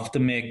that have to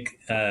make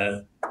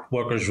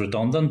workers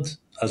redundant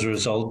as a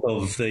result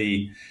of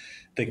the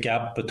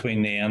gap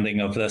between the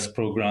ending of this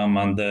programme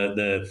and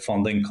the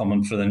funding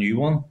coming for the new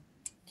one?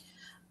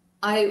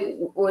 I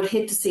would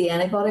hate to see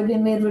anybody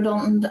being made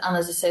redundant, and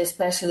as I say,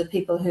 especially the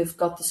people who've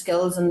got the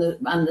skills and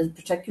in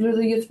particular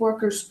the youth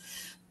workers.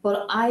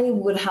 But I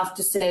would have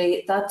to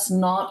say that's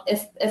not,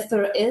 if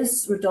there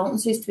is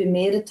redundancies to be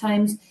made at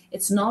times,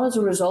 it's not as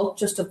a result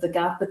just of the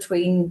gap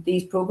between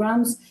these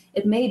programmes.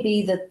 It may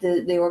be that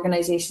the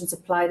organisations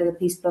apply to the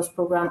Peace Plus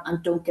programme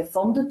and don't get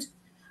funded.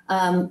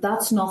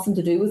 That's nothing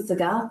to do with the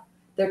gap.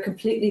 They're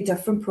completely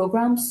different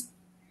programmes.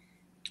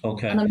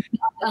 Okay.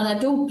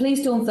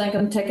 Please don't think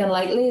I'm taking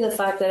lightly the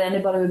fact that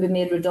anybody would be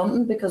made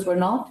redundant, because we're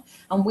not.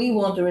 And we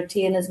want to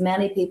retain as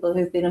many people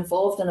who've been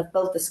involved and have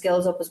built the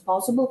skills up as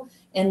possible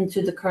from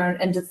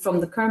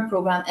the current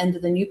programme into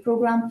the new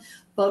programme.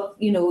 But,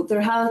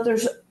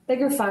 there's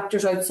bigger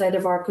factors outside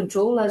of our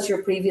control, as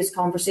your previous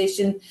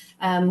conversation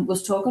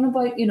was talking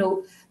about.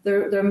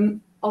 There are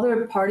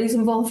other parties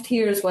involved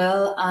here as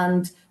well,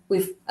 and we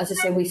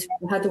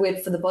had to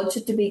wait for the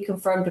budget to be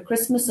confirmed to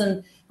Christmas,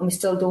 and we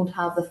still don't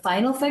have the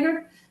final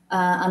figure.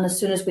 And as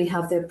soon as we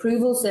have the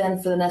approvals,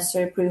 then for the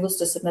necessary approvals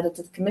to submit it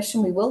to the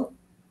Commission, we will.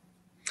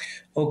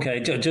 Okay,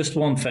 just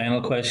one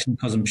final question,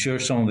 because I'm sure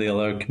some of the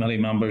other committee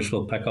members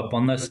will pick up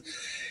on this.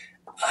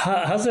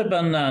 Has there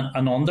been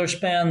an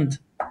underspend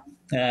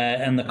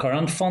in the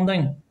current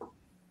funding?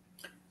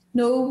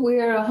 No,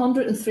 we're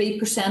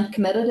 103%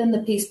 committed in the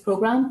Peace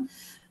programme.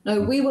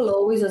 Now, we will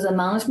always, as a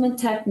management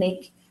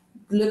technique,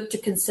 look to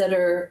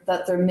consider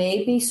that there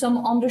may be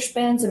some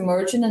underspends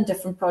emerging in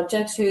different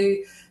projects who,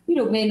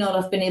 may not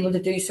have been able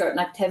to do certain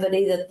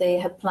activity that they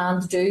had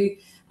planned to do.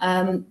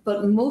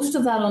 But most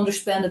of that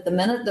underspend at the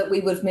minute that we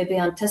would have maybe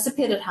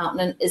anticipated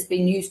happening is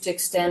being used to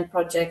extend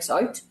projects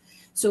out.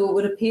 So it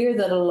would appear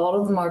that a lot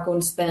of them are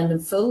going to spend in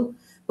full.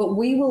 But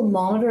we will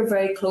monitor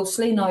very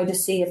closely now to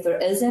see if there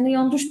is any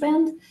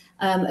underspend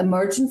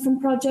emerging from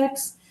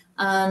projects.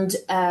 And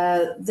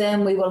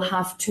then we will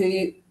have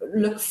to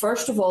look,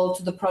 first of all,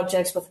 to the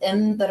projects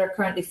within that are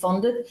currently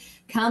funded.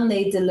 Can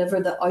they deliver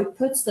the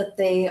outputs that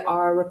they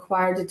are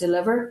required to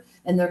deliver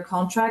in their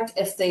contract?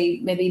 If they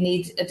maybe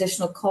need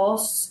additional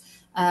costs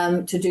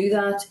to do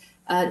that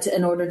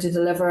in order to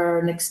deliver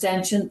an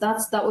extension,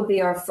 that would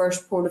be our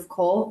first port of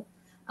call.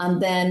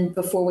 And then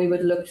before we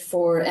would look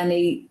for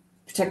any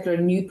particular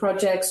new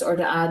projects or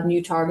to add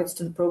new targets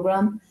to the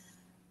programme.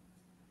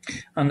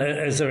 And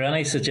is there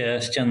any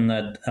suggestion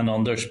that an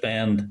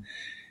underspend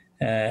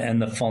in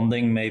the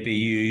funding may be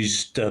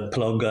used to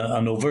plug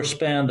an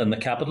overspend in the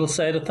capital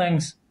side of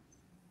things?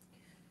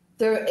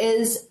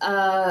 There's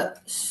a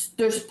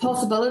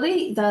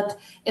possibility that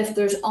if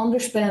there's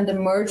underspend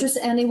emerges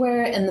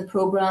anywhere in the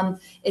programme,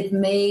 it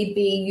may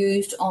be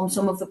used on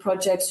some of the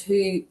projects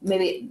who,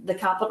 maybe the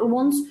capital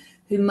ones,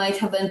 who might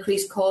have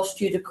increased costs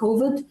due to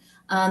COVID,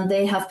 and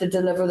they have to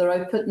deliver their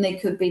output, and they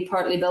could be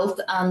partly built,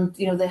 and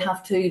they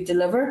have to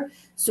deliver.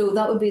 So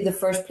that would be the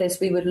first place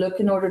we would look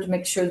in order to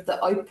make sure that the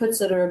outputs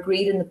that are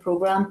agreed in the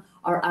programme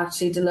are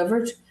actually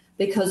delivered.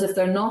 Because if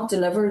they're not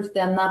delivered,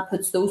 then that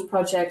puts those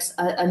projects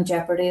in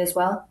jeopardy as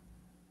well.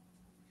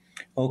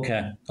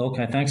 Okay.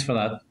 Thanks for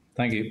that.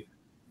 Thank you.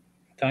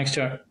 Thanks,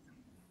 Chair.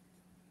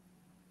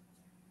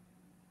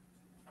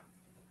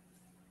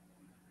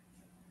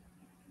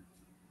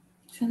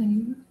 I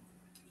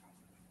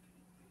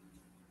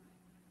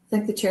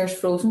think the chair's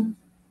frozen.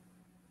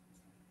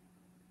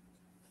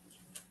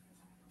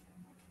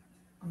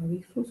 Are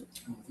we frozen?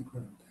 I think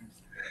we're okay.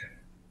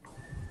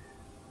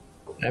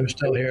 I'm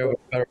still here.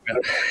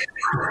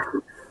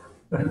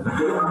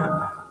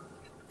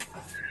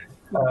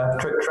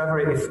 Trevor,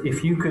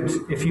 if you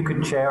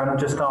could chair and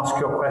just ask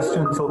your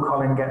question until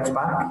Colin gets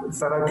back, is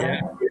that okay?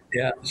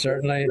 Yeah,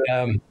 certainly.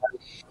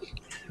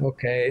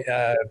 Okay,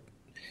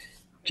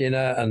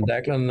 Gina and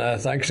Declan,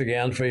 thanks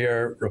again for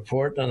your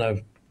report,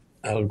 and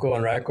I'll go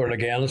on record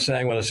again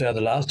saying what I said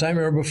the last time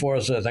you were before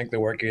us. I think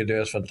the work you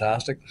do is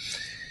fantastic,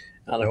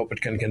 and I hope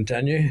it can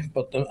continue.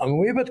 But I'm a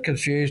wee bit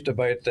confused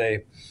about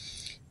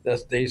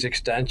these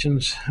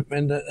extensions. I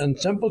mean, in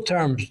simple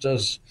terms,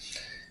 does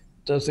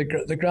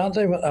the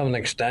granting of an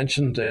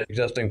extension to the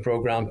existing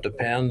programme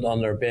depend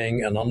on there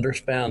being an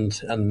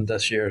underspend in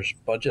this year's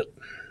budget?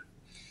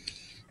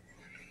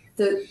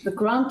 The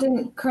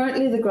granting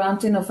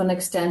of an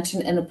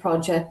extension in a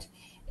project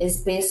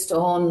is based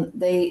on,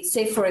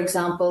 say for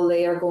example,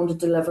 they are going to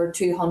deliver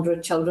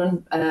 200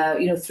 children,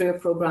 through a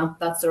programme.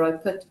 That's their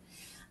output.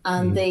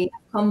 And they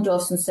come to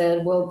us and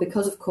said, well,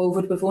 because of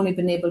COVID, we've only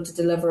been able to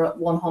deliver at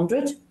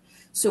 100.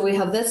 So we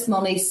have this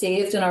money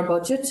saved in our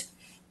budget.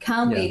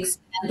 Can we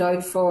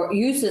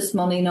use this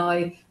money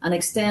now and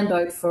extend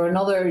out for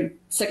another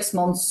 6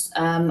 months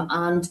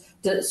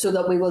so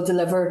that we will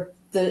deliver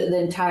the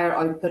entire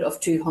output of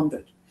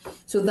 200?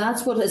 So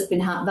that's what has been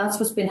that's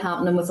what's been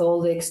happening with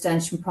all the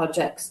extension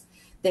projects.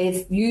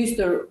 They've used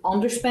their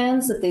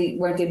underspends that they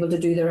weren't able to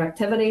do their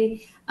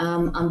activity,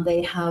 and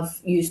they have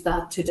used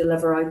that to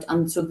deliver out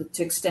and so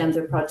to extend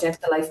their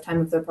project, the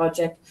lifetime of their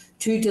project,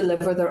 to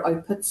deliver their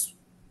outputs.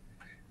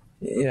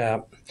 Yeah,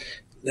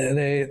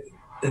 the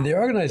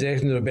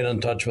organisations that have been in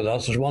touch with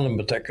us, there's one in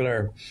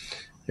particular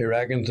who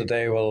reckons that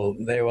they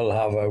will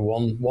have a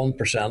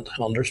 1%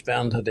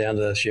 underspend at the end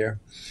of this year.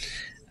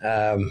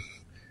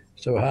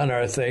 So how on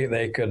earth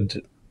they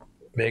could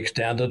be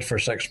extended for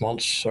 6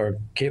 months or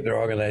keep their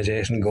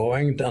organisation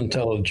going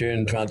until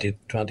June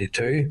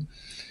 2022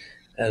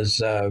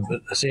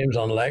 seems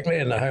unlikely.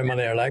 And how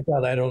many are like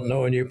that, I don't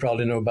know, and you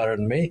probably know better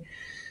than me.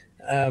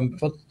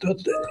 But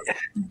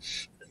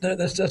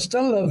it's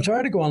still, I'm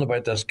sorry to go on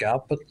about this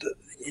gap, but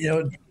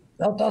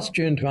that's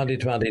June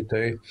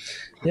 2022.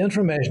 The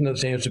information that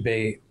seems to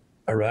be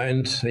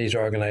around these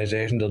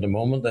organisations at the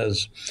moment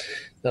is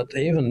that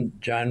even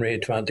January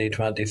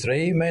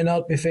 2023 may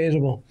not be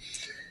feasible.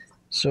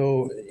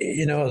 So,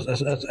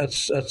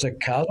 it's a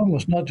chasm,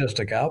 it's not just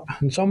a gap.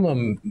 And some of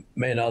them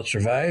may not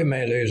survive,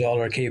 may lose all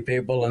their key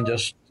people, and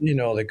just,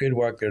 the good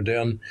work they're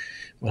doing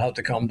will have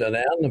to come to an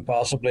end and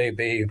possibly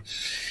be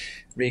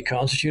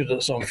reconstituted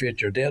at some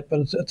future date. But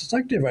it's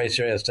actually a very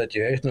serious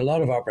situation, a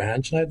lot of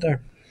apprehension out there.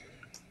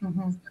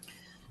 Mm-hmm.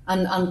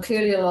 And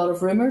clearly a lot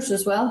of rumours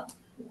as well.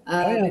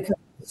 Because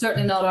it's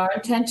certainly not our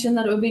intention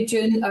that it would be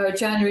June or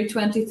January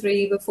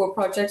 23 before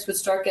projects would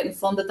start getting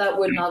funded. That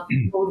would not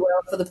bode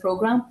well for the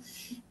programme.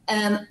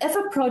 If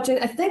a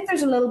project, I think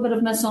there's a little bit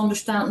of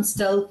misunderstanding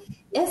still.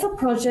 If a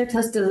project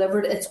has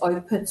delivered its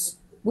outputs,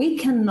 we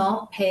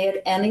cannot pay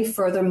it any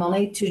further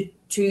money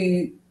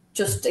to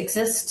just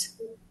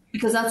exist,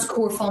 because that's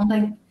core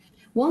funding.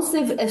 Once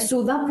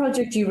so that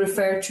project you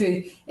refer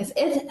to, if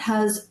it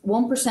has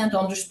 1%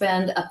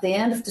 underspend at the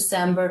end of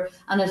December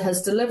and it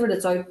has delivered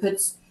its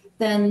outputs,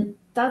 then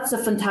that's a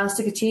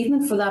fantastic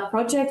achievement for that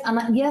project.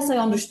 And yes, I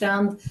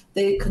understand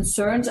the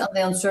concerns and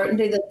the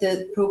uncertainty that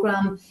the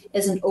programme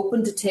isn't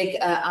open to take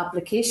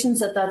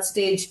applications at that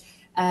stage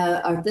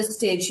or at this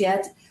stage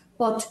yet.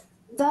 But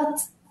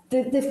that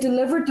they've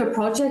delivered their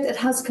project, it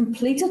has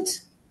completed.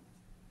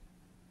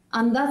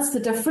 And that's the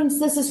difference.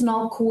 This is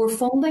not core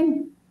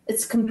funding.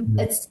 It's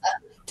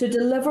to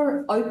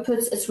deliver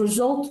outputs, it's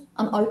result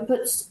and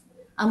outputs.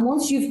 And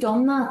once you've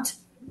done that,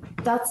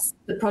 that's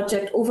the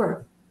project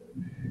over.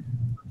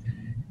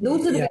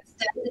 Those that have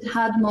extended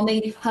had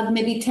money, had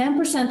maybe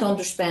 10%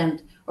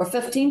 underspend or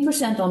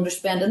 15%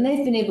 underspend, and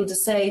they've been able to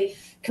say,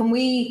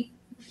 we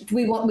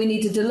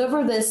need to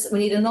deliver this, we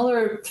need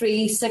another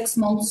 3-6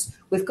 months,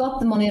 we've got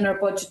the money in our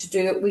budget to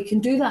do it, we can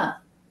do that.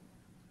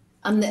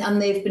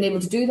 And they've been able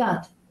to do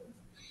that.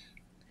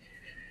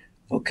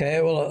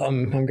 Okay, well,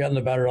 I'm getting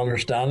a better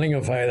understanding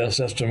of how the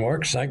system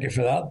works. Thank you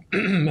for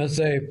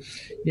that.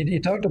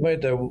 You talked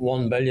about the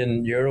 €1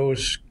 billion,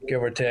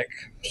 give or take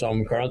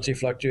some currency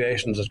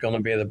fluctuations, is going to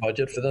be the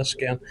budget for this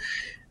again.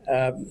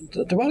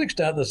 To what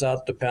extent is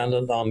that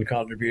dependent on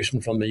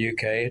contribution from the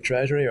UK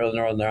Treasury or the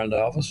Northern Ireland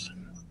office?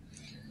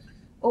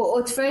 Oh,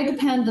 it's very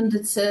dependent.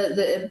 It's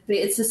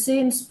the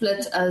same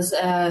split as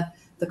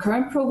the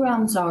current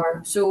programmes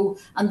are. So,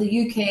 and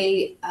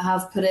the UK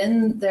have put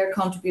in their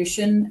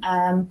contribution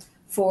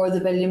for the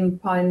 £1 billion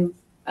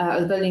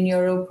or the €1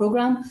 billion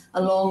programme,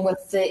 along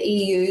with the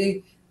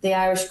EU, the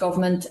Irish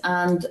government,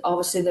 and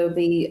obviously there will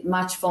be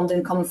match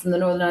funding coming from the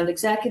Northern Ireland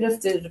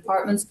Executive, the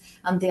departments,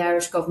 and the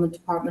Irish government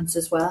departments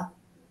as well.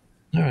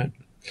 All right.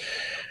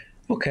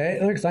 Okay,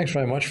 thanks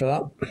very much for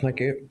that. Thank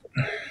you.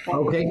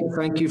 Okay,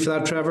 thank you for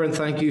that, Trevor, and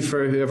thank you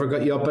for whoever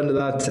got you up into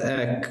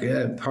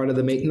that part of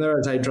the meeting there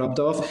as I dropped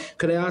off.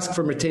 Could I ask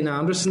for Martina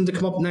Anderson to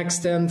come up next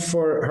then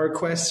for her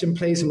question,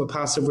 please, and we'll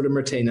pass over to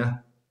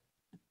Martina.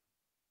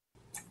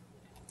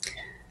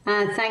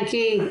 Thank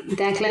you,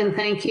 Declan.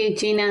 Thank you,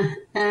 Gina.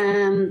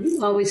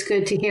 Always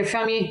good to hear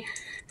from you.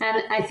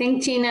 And I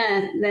think,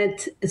 Gina,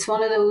 that it's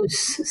one of those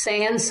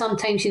sayings,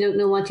 sometimes you don't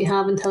know what you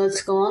have until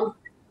it's gone.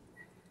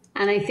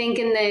 And I think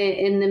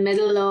in the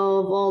middle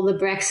of all the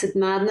Brexit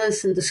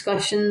madness and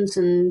discussions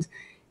and,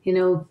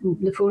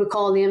 the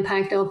protocol, the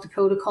impact of the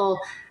protocol,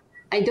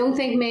 I don't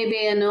think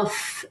maybe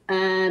enough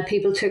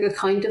people took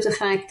account of the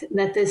fact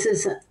that this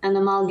is an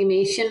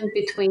amalgamation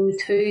between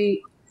two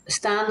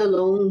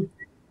standalone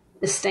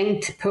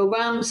distinct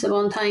programmes at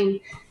one time,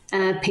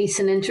 Peace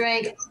and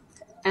Interreg,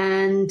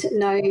 and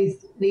now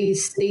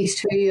these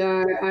two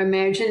are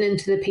merging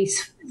into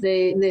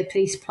the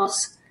Peace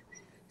Plus.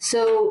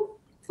 So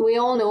we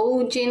all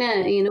know,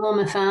 Gina, I'm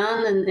a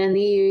fan, and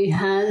the EU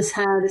has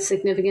had a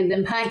significant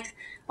impact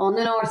on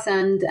the north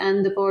and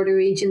the border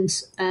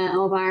regions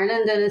of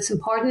Ireland, and it's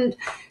important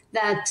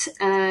that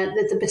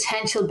the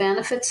potential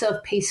benefits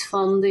of Peace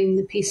funding,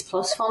 the Peace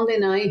Plus funding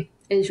now,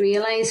 is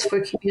realised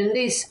for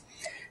communities.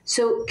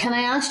 So can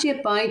I ask you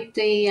about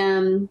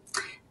the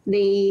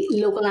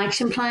local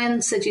action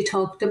plans that you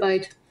talked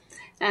about?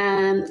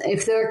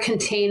 If they're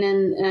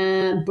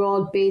containing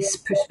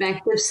broad-based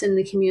perspectives in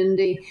the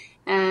community,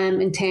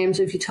 in terms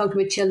of, you talked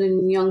about children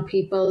and young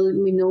people,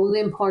 we know the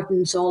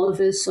importance, all of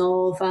us,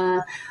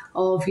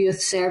 of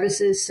youth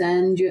services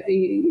and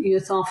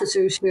youth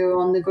officers who are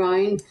on the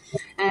ground,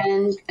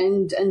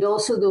 and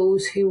also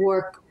those who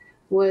work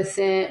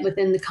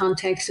within the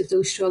context of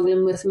those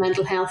struggling with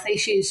mental health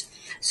issues.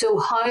 So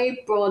how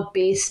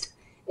broad-based,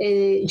 do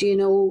you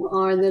know,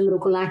 are the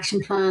local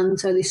action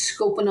plans? Are they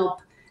scoping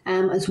up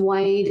as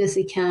wide as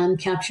they can,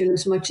 capturing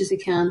as much as they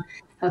can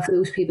for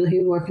those people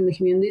who work in the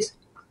communities?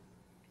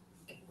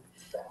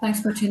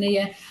 Thanks,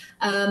 Martina.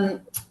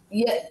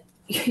 Yeah,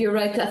 you're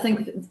right. I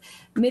think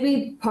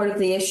maybe part of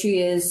the issue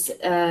is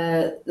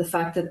the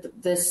fact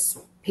that this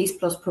Peace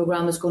Plus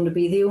programme is going to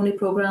be the only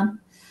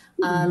programme.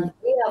 And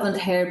we haven't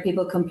heard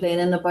people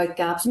complaining about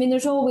gaps. I mean,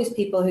 there's always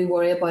people who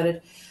worry about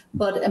it.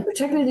 But in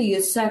particular the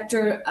youth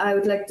sector, I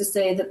would like to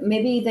say that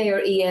maybe they are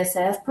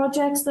ESF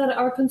projects that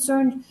are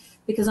concerned,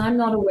 because I'm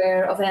not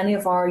aware of any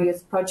of our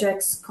youth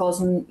projects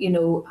having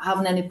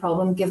any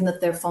problem, given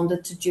that they're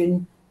funded to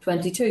June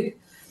 22.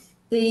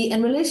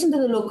 In relation to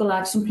the local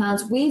action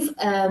plans, we've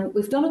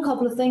done a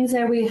couple of things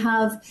there. We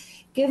have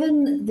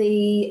given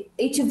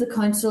each of the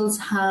councils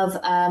have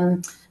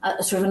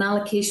a sort of an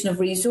allocation of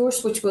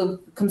resource, which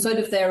comes out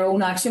of their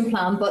own action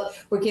plan, but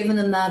we're giving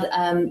them that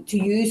to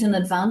use in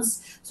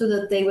advance so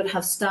that they would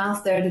have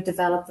staff there to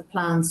develop the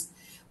plans.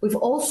 We've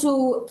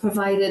also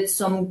provided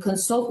some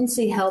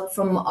consultancy help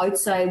from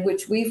outside,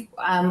 which we've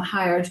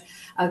hired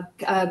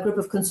a group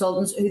of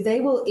consultants who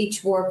they will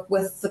each work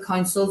with the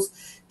councils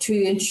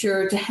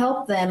to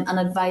help them and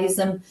advise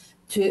them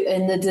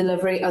in the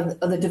delivery of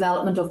the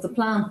development of the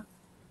plan.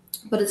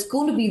 But it's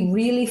going to be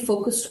really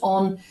focused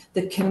on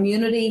the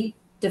community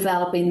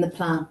developing the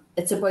plan.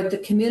 It's about the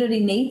community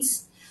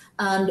needs.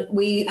 And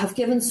we have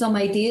given some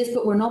ideas,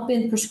 but we're not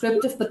being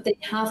prescriptive. But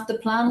the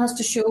plan has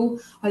to show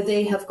how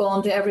they have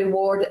gone to every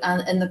ward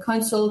and in the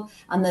council,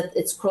 and that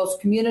it's cross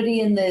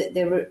community in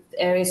the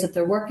areas that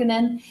they're working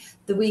in.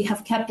 That we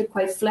have kept it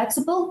quite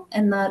flexible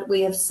in that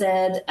we have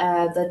said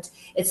that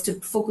it's to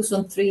focus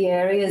on 3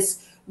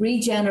 areas: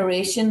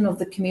 regeneration of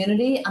the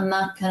community, and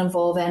that can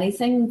involve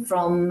anything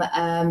from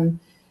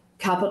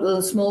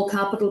small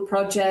capital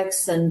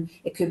projects, and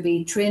it could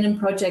be training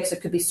projects,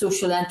 it could be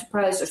social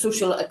enterprise or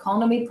social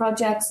economy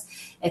projects,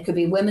 it could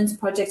be women's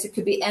projects, it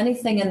could be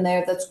anything in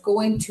there that's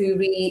going to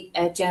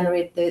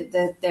regenerate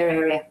their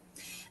area.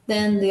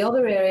 Then the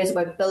other area is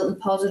about building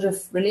positive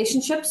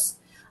relationships,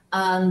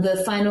 and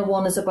the final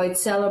one is about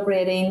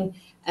celebrating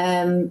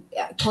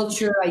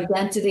culture,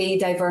 identity,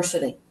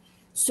 diversity.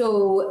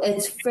 So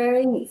it's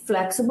very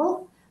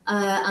flexible.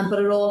 But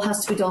it all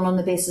has to be done on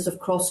the basis of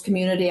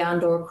cross-community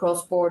and or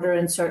cross-border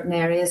in certain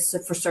areas. So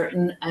for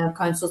certain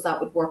councils that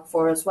would work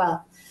for as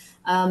well.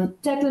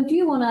 Declan, do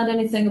you want to add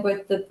anything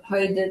about how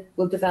they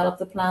will develop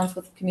the plans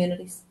with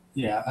communities?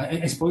 Yeah,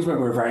 I suppose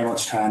we're very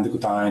much trying to go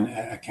down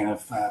a kind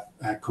of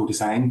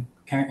co-design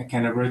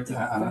kind of route,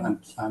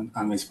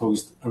 and I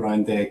suppose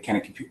around the kind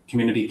of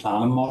community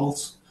planning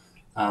models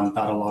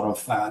that a lot of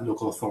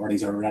local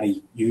authorities are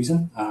already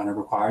using and are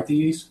required to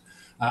use.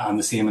 And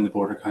the same in the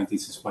border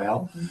counties as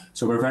well. Mm-hmm.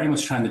 So we're very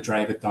much trying to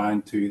drive it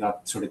down to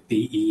that sort of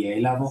DEA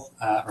level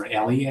or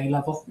LEA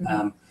level,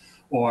 mm-hmm.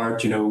 Or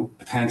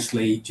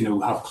potentially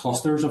have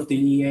clusters of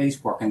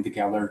DEAs working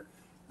together,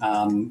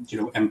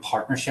 in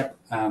partnership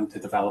to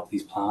develop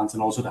these plans,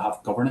 and also to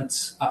have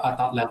governance at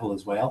that level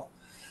as well.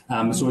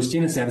 Mm-hmm. So as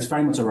Gina said, it's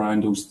very much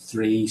around those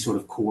 3 sort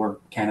of core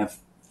kind of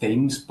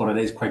themes, but it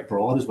is quite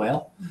broad as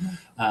well.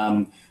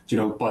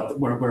 Mm-hmm. But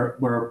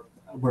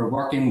we're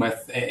working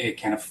with a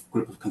kind of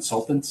group of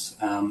consultants,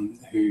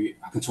 a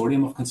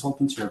consortium of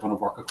consultants who are going to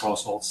work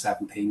across all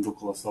 17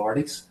 local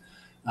authorities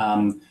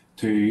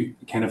to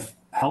kind of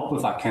help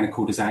with that kind of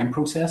co-design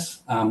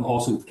process,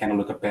 also to kind of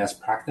look at best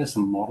practice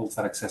and models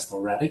that exist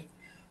already.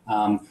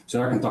 So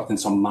they're conducting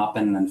some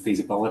mapping and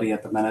feasibility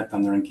at the minute,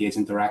 and they're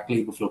engaging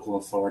directly with local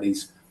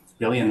authorities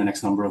really in the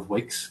next number of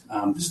weeks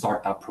to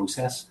start that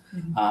process.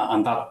 Mm-hmm.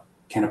 And that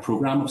kind of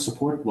program of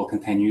support will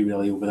continue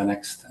really over the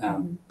next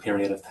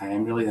period of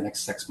time, really the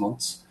next 6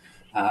 months,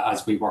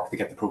 as we work to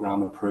get the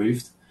program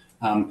approved.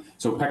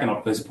 So picking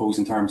up, I suppose,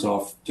 in terms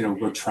of,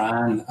 we're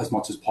trying as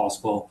much as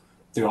possible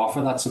to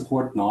offer that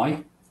support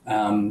now,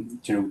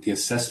 to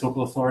assist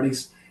local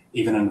authorities,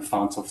 even in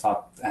advance of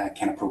that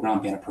kind of program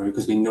being approved,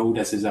 because we know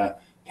this is a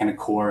kind of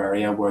core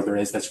area where there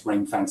is this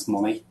ring-fenced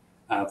money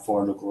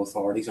for local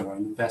authorities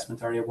around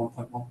investment area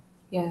 1.1.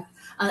 Yeah,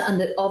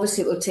 and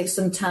obviously it will take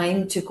some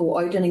time to go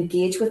out and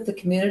engage with the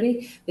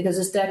community, because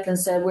as Declan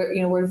said,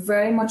 we're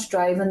very much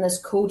driving this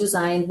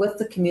co-design with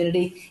the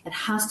community. It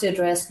has to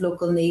address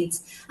local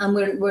needs, and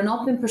we're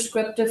not being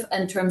prescriptive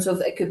in terms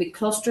of it could be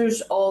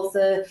clusters of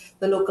the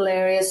local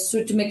areas,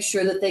 so to make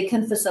sure that they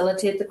can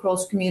facilitate the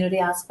cross-community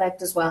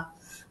aspect as well,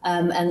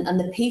 and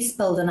the peace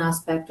building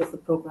aspect of the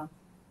programme.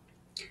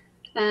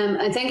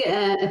 I think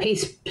a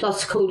Peace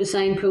Plus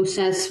co-design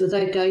process,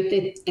 without doubt,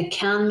 it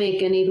can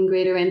make an even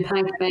greater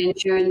impact by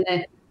ensuring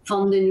that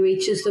funding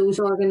reaches those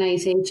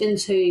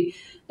organisations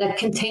that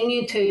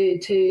continue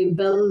to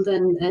build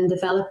and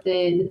develop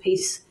the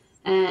peace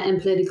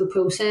and political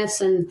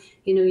process. And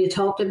you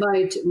talked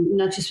about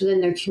not just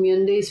within their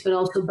communities, but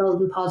also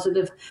building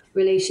positive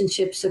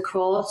relationships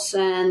across.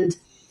 And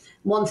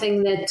one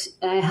thing that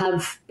I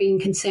have been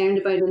concerned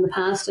about in the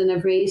past, and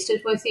I've raised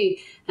it with you,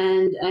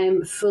 and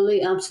I'm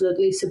fully,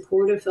 absolutely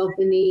supportive of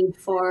the need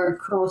for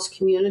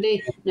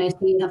cross-community. And I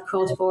see you have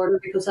cross-border,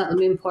 because that will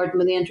be important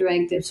with the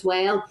Interreg as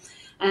well.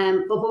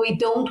 But what we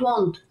don't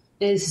want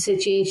is a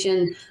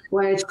situation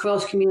where it's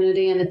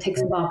cross-community and it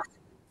ticks a box.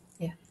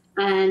 Yeah.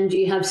 And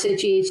you have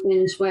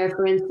situations where,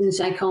 for instance,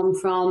 I come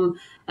from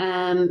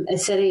a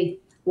city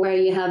where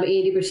you have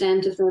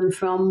 80% of them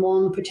from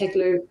one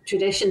particular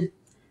tradition.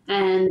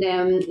 And,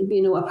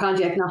 a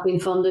project not being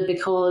funded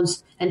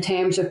because in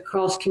terms of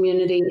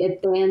cross-community,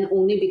 it then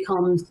only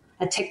becomes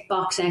a tick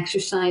box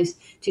exercise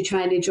to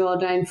try to draw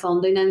down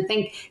funding. And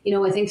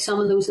I think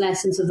some of those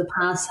lessons of the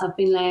past have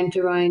been learned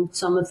around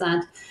some of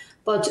that.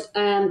 But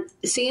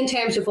see, in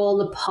terms of all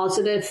the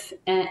positive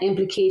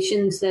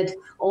implications that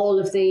all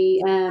of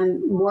the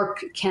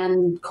work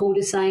can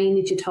co-design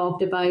that you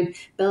talked about,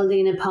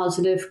 building a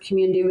positive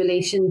community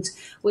relations,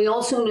 we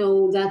also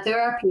know that there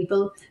are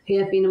people who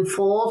have been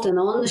involved and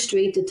on the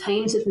street at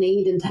times of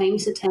need and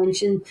times of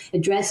tension,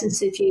 addressing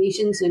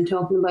situations. I'm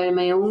talking about in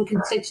my own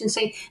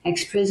constituency,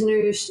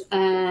 ex-prisoners,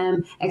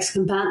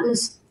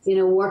 ex-combatants,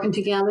 working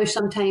together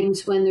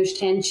sometimes when there's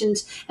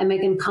tensions and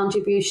making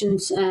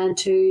contributions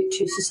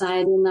to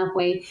society in that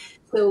way.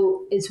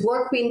 So it's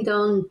work being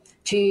done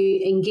to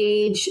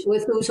engage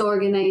with those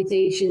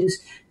organisations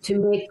to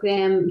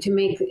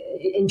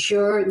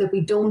ensure that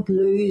we don't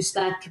lose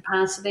that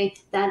capacity,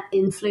 that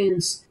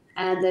influence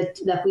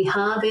that we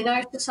have in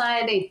our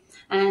society.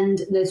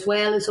 And as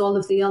well as all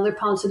of the other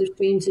positive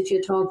streams that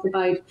you talked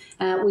about,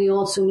 we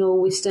also know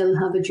we still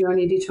have a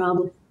journey to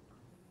travel.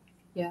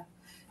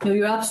 No,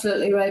 you're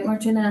absolutely right,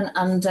 Martina,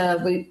 and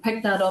we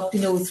picked that up,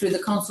 through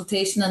the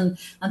consultation and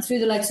through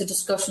the likes of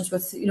discussions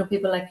with,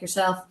 people like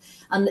yourself.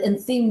 And in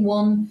theme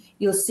 1,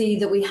 you'll see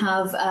that we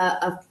have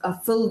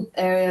a full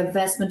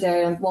investment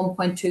area of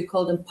 1.2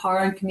 called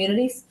Empowering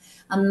Communities,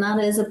 and that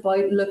is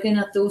about looking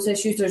at those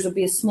issues. There'll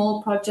be a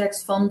small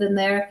projects fund in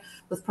there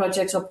with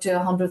projects up to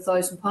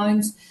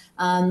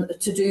 £100,000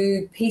 to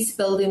do peace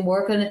building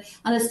work, and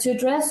it's to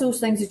address those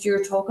things that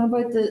you're talking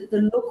about,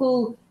 the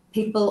local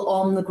people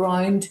on the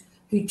ground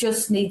who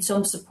just need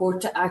some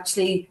support to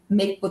actually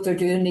make what they're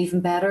doing even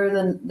better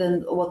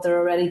than what they're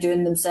already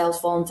doing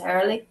themselves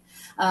voluntarily.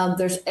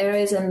 There's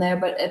areas in there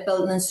about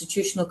building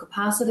institutional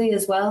capacity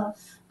as well,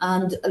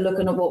 and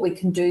looking at what we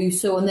can do.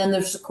 So, and then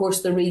there's of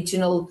course the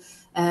regional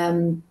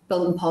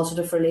building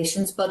positive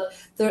relations. But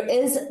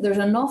there's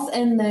enough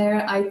in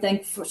there, I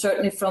think,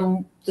 certainly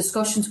from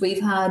discussions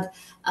we've had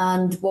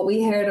and what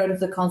we heard out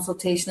of the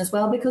consultation as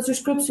well, because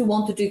there's groups who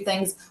want to do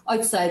things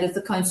outside of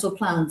the council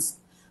plans.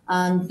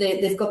 And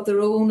they've got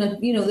their own,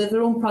 they have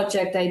their own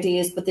project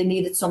ideas, but they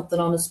needed something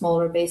on a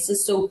smaller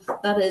basis. So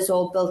that is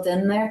all built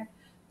in there.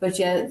 But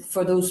yeah,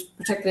 for those,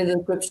 particularly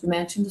the groups you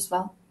mentioned as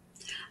well.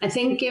 I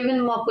think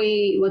given what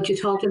you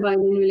talked about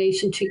in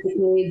relation to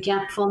the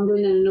gap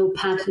funding, and I know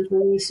Pat had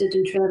raised it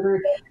and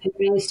Trevor had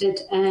raised it,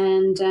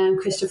 and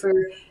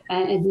Christopher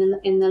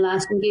in the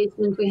last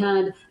engagement we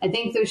had, I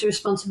think there's a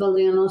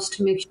responsibility on us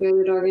to make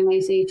sure that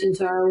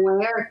organisations are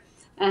aware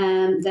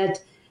that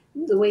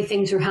the way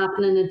things are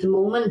happening at the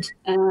moment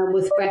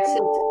with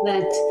Brexit,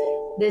 that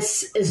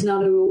this is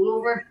not a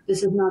rollover,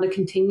 this is not a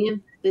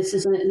continuum. This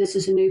is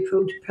a new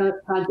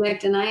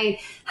project, and I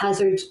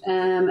hazard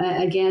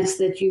a guess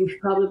that you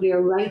probably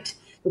are right,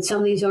 that some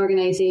of these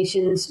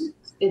organisations,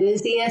 it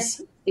is the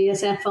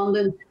ESF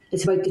funding,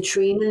 it's about the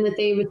training that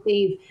they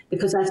receive,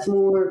 because that's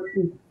more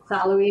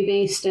salary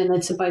based and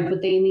it's about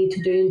what they need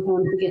to do in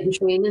terms of getting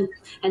training.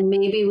 And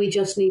maybe we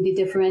just need to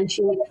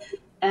differentiate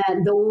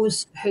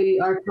those who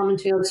are coming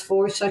to us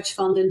for such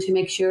funding to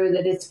make sure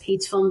that it's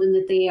peace funding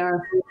that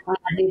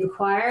they've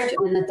acquired,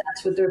 and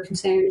that's what their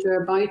concerns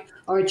are about,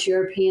 or it's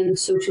European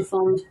Social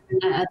Fund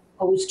as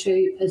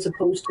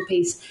opposed to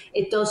peace.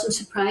 It doesn't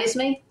surprise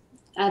me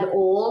at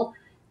all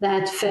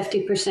that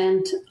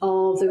 50%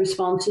 of the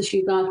responses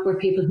you got were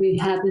people who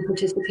hadn't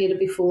participated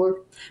before,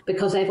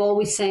 because I've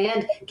always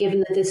said,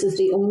 given that this is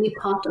the only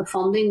pot of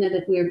funding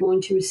that we're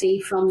going to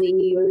receive from the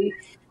EU,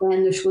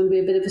 then there's going to be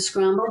a bit of a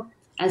scramble,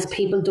 as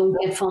people don't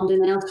get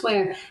funding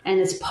elsewhere. And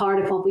it's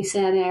part of what we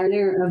said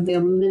earlier of the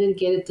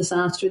unmitigated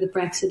disaster that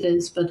Brexit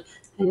is. But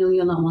I know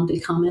you'll not want to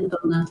comment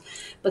on that.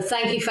 But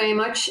thank you very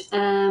much.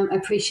 I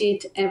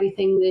appreciate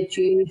everything that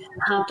you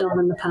have done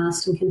in the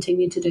past and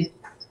continue to do.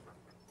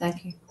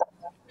 Thank you.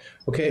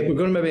 Okay, we're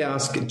going to maybe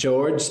ask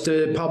George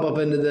to pop up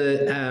into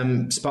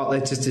the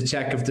spotlight just to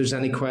check if there's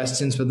any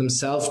questions with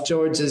himself.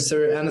 George, is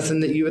there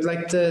anything that you would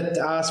like to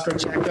ask or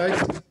check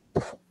out?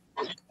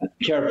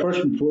 Chair, first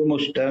and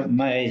foremost,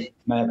 my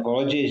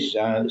apologies.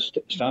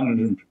 Standard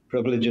and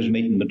Privileges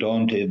meeting went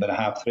on to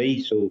about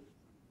 3:30, so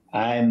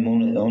I'm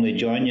only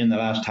joining you in the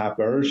last half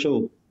hour or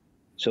so.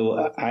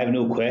 So I have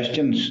no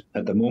questions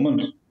at the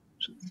moment.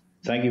 So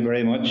thank you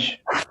very much.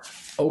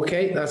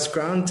 Okay, that's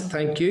grand.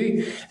 Thank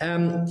you.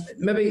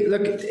 Maybe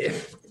look,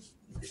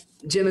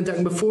 Jane and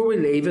Declan, before we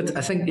leave it,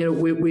 I think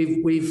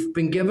we've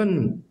been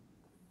given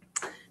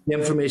the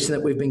information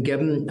that we've been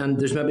given, and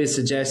there's maybe a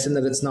suggestion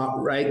that it's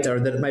not right or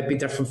that it might be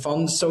different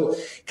funds. So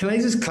can I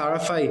just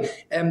clarify,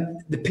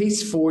 the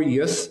Peace 4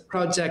 Youth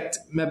project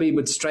maybe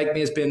would strike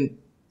me as being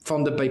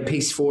funded by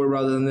Peace 4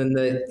 rather than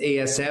the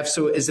ESF.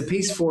 So is the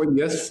Peace 4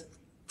 Youth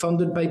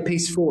funded by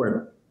Peace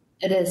 4?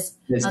 It is.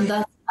 Yes.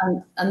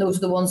 And those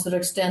are the ones that are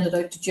extended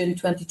out to June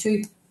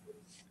 22.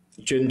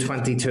 June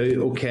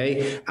 22,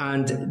 okay.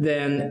 And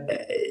then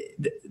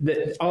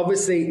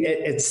obviously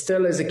it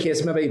still is a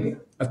case, maybe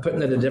of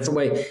putting it a different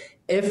way.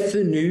 If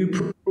the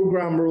new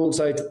programme rolls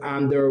out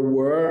and there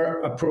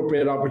were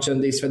appropriate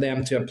opportunities for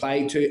them to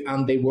apply to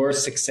and they were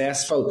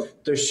successful,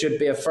 there should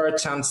be a fair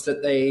chance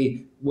that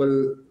they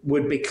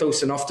would be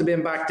close enough to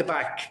being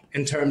back-to-back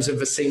in terms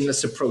of a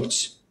seamless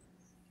approach.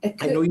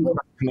 I know you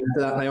commented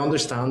that and I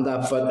understand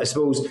that, but I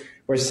suppose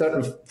we're sort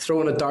of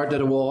throwing a dart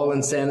at a wall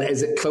and saying,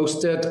 is it close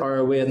to it or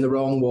are we in the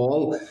wrong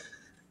wall?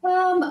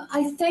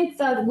 I think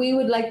that we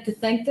would like to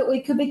think that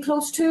we could be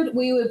close to it.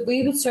 We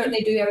would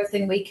certainly do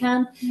everything we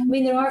can. I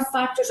mean, there are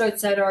factors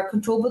outside our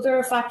control, but there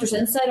are factors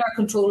inside our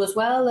control as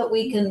well that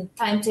we can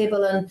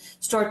timetable and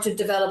start to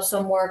develop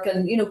some work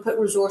and, put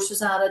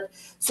resources at it.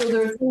 So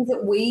there are things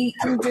that we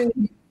can do.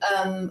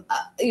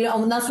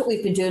 And that's what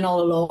we've been doing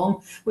all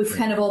along. We've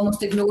kind of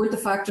almost ignored the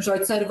factors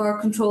outside of our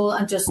control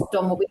and just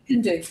done what we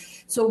can do.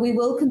 So we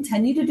will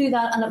continue to do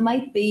that, and it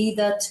might be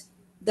that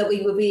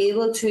we will be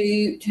able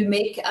to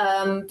make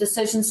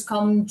decisions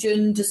come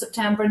June to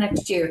September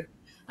next year.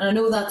 And I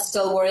know that's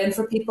still worrying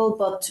for people,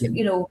 but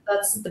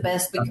that's the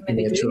best we can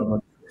maybe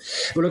do.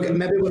 Well, look,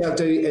 maybe what I'll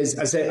do is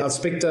I'll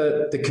speak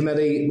to the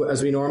committee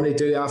as we normally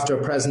do after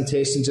a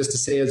presentation, just to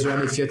say is there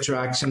any future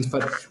actions.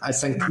 But I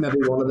think maybe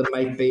one of them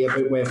might be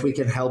about if we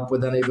can help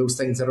with any of those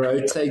things that are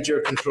outside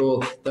your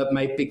control that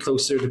might be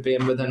closer to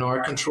being within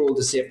our control,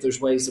 to see if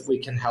there's ways that we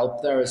can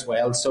help there as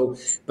well. So,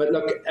 but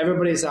look,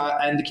 everybody's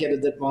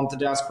indicated that wanted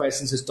to ask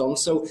questions has done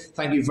so.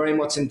 Thank you very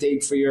much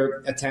indeed for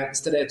your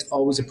attendance today. It's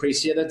always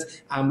appreciated,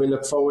 and we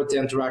look forward to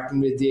interacting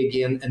with you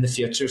again in the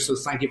future. So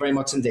thank you very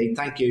much indeed.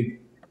 Thank you.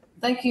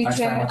 Thank you,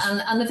 Chair.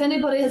 And if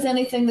anybody has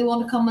anything they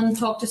want to come and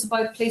talk to us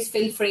about, please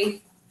feel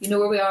free. You know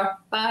where we are.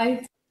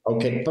 Bye.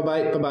 Okay,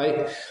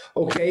 bye-bye.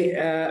 Okay,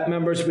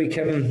 members, we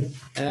can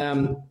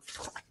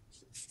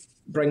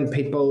bring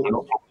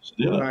people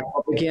back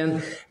up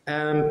again.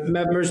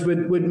 Members,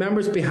 would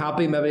members be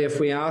happy maybe if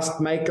we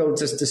asked Michael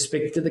just to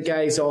speak to the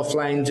guys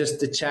offline, just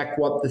to check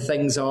what the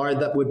things are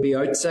that would be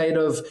outside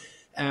of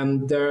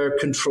their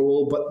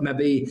control, but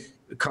maybe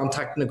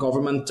contacting the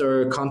government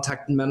or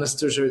contacting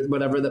ministers or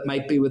whatever that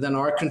might be within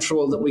our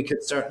control, that we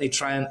could certainly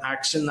try and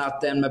action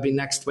that then maybe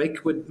next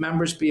week. Would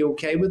members be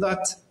okay with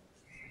that?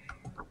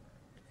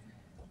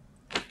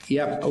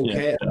 Yep,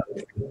 okay.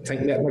 Yeah. I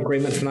think we have an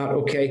agreement on that.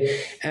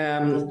 Okay.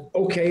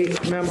 Okay,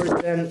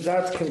 members, then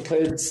that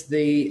concludes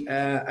the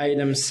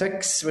item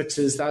 6, which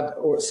is that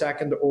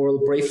second oral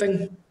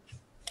briefing.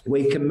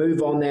 We can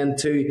move on then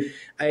to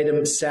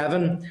item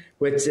 7,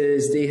 which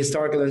is the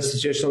Historical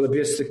Institutional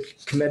Abuse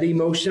Committee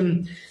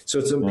motion. So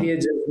it's on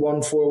pages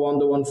 141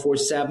 to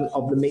 147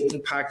 of the meeting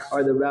pack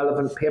are the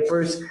relevant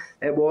papers.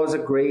 It was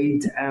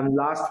agreed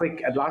last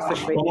week. Well, I've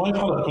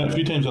had it a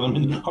few times,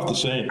 and I have to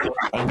say,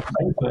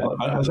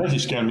 it's actually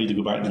scared me to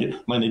go back to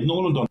get mine. No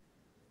one done.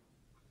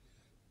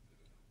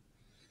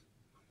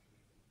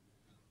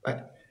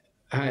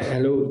 Hi,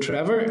 hello,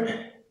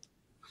 Trevor.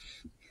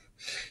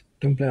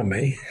 Don't blame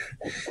me.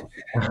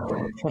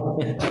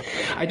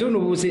 I don't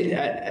know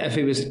if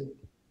he was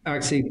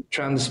actually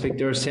trying to speak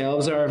to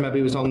ourselves, or maybe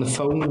he was on the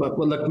phone. But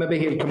well, look, maybe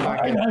he'll come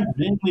back. I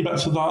vaguely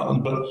bits of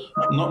that, but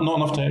not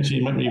enough to actually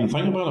make me even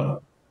think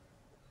about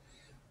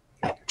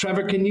it.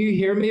 Trevor, can you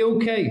hear me?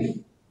 Okay.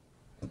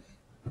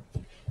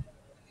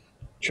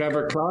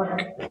 Trevor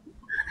Clark.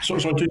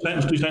 Sorry,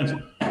 2 seconds.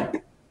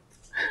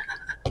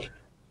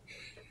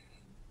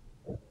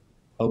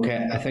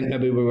 Okay, I think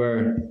maybe we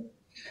were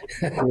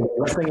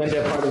listening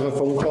into a part of a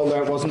phone call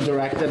there. It wasn't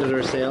directed at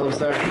ourselves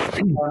there.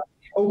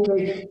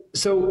 Okay,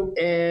 so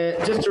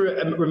just to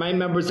remind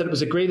members that it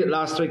was agreed at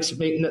last week's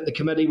meeting that the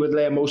committee would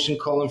lay a motion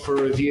calling for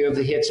a review of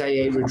the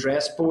HIA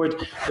Redress Board.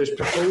 There's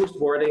proposed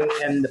wording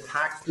in the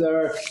pack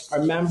there.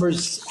 Are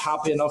members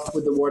happy enough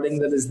with the wording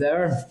that is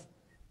there?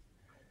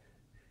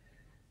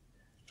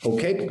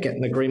 Okay,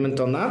 getting agreement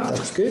on that.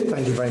 That's good.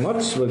 Thank you very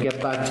much. We'll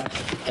get that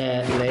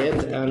laid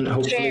and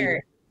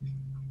hopefully...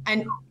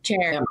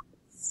 Chair,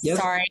 yes?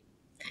 Sorry.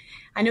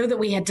 I know that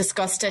we had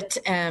discussed it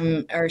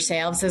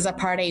ourselves as a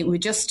party. We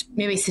just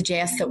maybe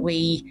suggest that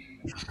we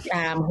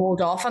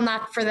hold off on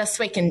that for this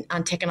week and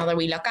take another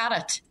wee look at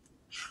it.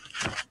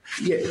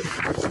 Yeah.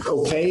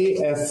 Okay.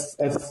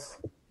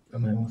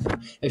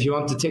 If you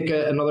want to take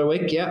another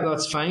week, yeah,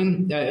 that's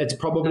fine. It's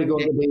probably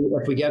going to be,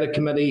 if we get a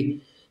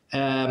committee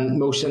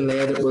motion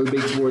laid, it will be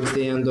towards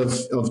the end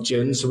of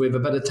June. So we have a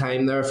bit of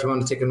time there. If you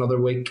want to take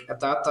another week at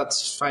that,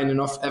 that's fine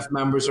enough if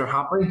members are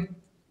happy.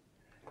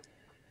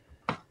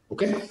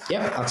 Okay,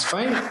 yeah, that's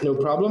fine, no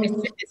problem.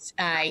 It's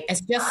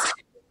just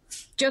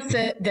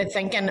the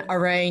thinking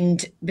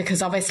around,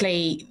 because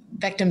obviously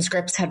victims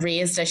groups had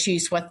raised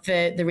issues with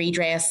the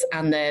redress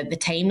and the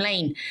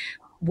timeline.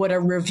 Would a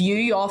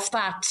review of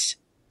that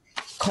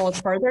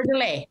cause further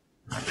delay?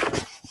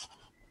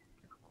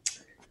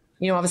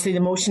 You know, obviously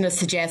the motion is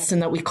suggesting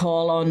that we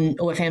call on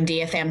OFM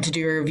DFM to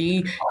do a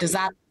review. Does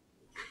that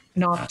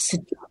not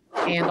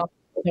end up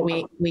that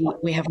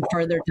we have a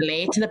further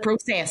delay to the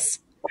process?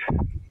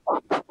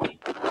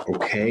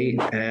 Okay.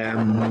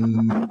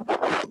 I'm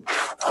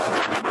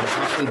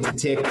happy to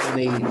take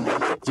any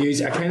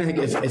views. I kind of think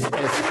if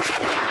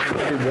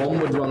one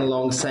would run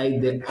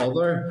alongside the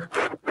other,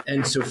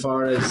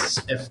 insofar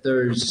as if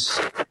there's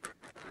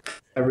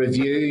a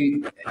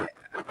review,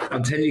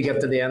 until you get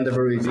to the end of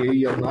a review,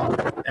 you'll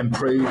not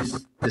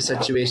improve the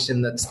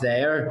situation that's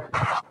there.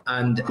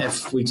 And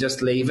if we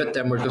just leave it,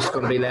 then we're just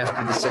going to be left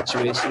with a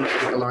situation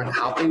that people aren't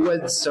happy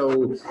with.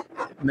 So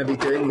maybe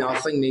doing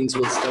nothing means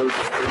we'll still be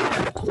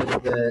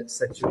with the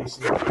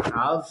situation that we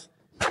have.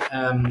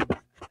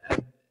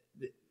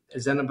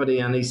 Is anybody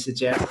any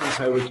suggestions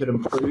how we could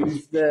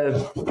improve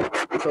the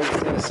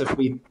process if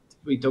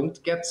we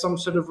don't get some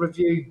sort of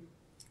review?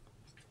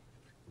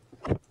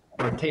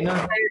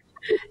 Martina?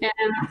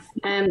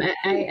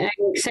 I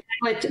accept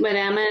with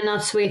Emma and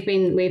us. We've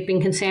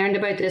been concerned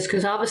about this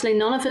because obviously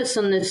none of us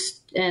in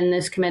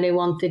this committee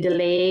want to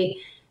delay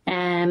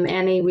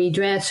any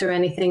redress or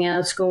anything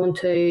else going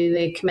to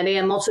the committee.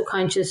 I'm also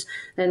conscious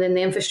that in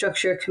the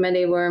infrastructure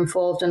committee we're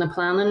involved in a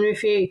planning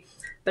review,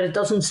 but it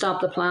doesn't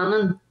stop the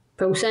planning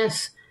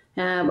process.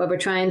 What we're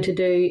trying to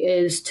do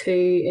is to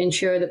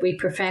ensure that we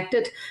perfect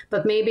it.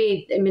 But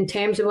maybe in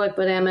terms of what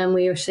Emma and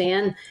we were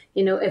saying,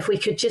 if we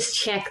could just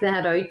check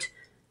that out,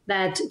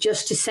 that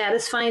just to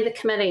satisfy the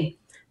committee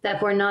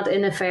that we're not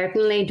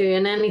inadvertently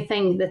doing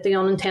anything, that the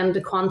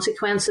unintended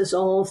consequences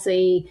of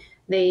the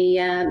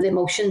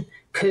motion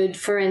could,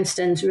 for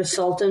instance,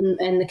 result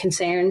in the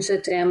concerns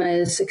that Emma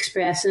is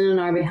expressing on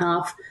our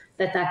behalf,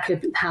 that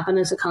could happen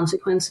as a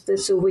consequence of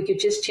this. So we could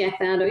just check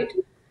that out.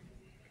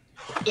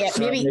 Yeah,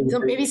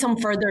 maybe some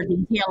further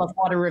detail of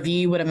what a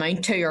review would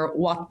amount to, or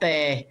what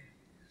the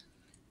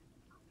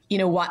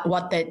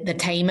the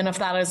timing of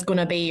that is going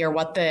to be, or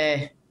what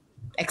the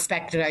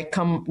expected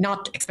outcome,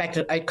 not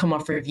expected outcome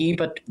of review,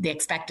 but the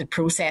expected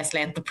process,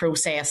 length of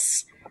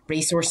process,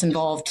 resource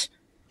involved.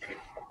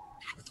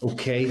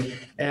 Okay.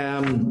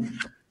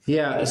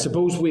 Yeah, I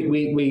suppose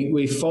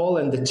we fall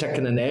into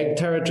chicken and egg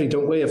territory,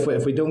 don't we?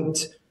 If we don't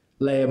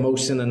lay a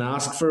motion and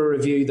ask for a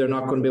review, they're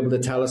not going to be able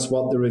to tell us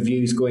what the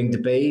review is going to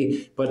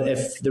be. But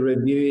if the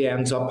review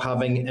ends up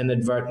having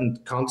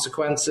inadvertent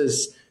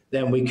consequences,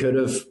 then we could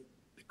have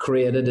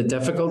created a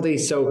difficulty.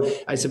 So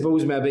I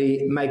suppose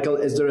maybe, Michael,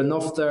 is there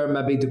enough there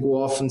maybe to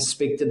go off and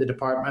speak to the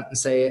department and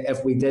say,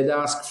 if we did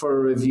ask for a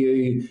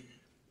review,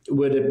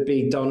 would it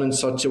be done in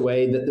such a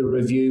way that the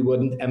review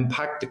wouldn't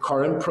impact the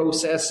current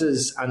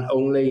processes, and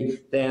only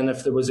then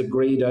if there was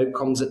agreed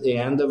outcomes at the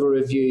end of a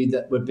review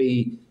that would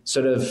be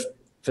sort of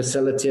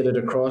facilitated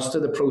across to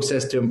the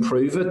process to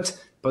improve it,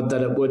 but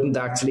that it wouldn't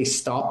actually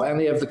stop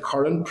any of the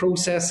current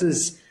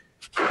processes?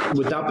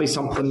 Would that be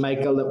something,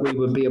 Michael, that we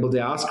would be able to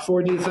ask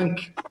for, do you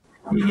think?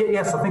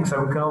 Yes, I think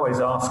so. We can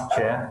always ask,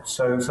 Chair.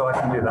 So I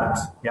can do that.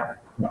 Yeah.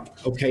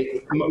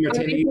 Okay.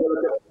 Martina,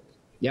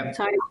 yep.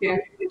 Sorry,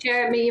 Chair.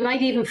 Jeremy, you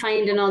might even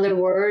find another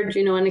word,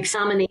 an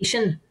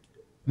examination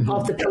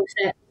of the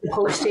process,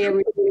 opposed to a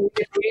review.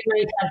 It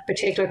might have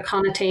particular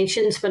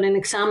connotations, but an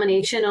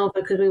examination of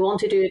it, because we want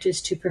to do it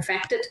is to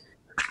perfect it.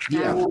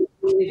 Yeah. We don't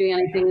want to do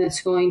anything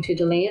that's going to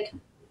delay it.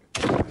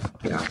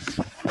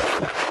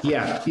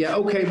 Yeah.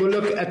 Okay. Well,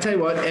 look, I tell you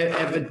what.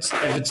 If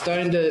it's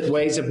down to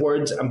ways of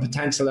words and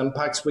potential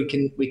impacts, we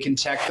can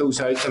check those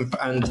out.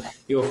 And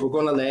if we're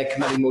going to lay a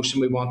committee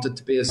motion, we want it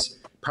to be as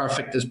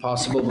perfect as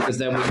possible, because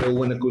then we know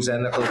when it goes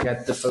in, it will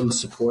get the full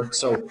support.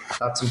 So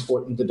that's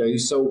important to do.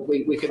 So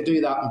we could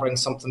do that and bring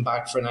something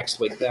back for next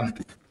week then.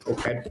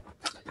 Okay.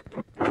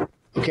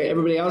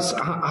 Everybody else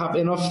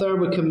happy enough there?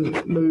 We can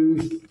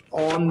move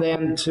on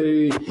then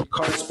to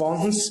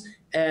correspondence.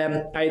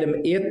 Item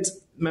 8.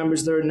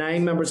 Members, there are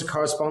 9 members of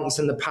correspondence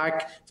in the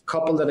pack. A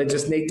couple that I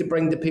just need to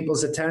bring to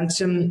people's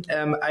attention.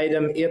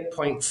 Item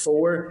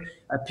 8.4,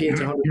 page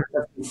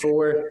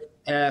 154,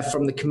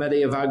 from the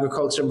Committee of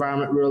Agriculture,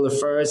 Environment, Rural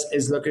Affairs,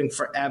 is looking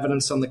for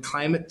evidence on the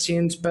climate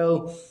change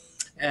bill.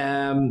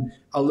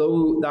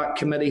 Although that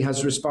committee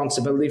has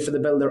responsibility for the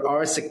bill, there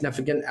are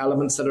significant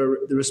elements that are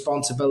the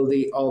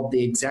responsibility of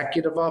the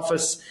Executive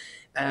Office.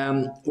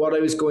 What I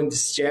was going to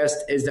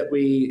suggest is that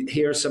we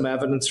hear some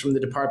evidence from the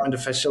department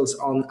officials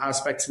on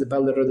aspects of the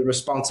bill that are the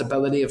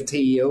responsibility of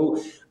TEO.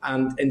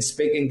 And in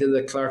speaking to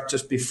the clerk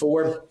just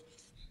before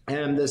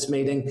this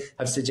meeting,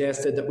 have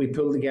suggested that we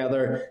pull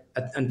together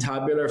in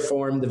tabular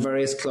form the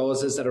various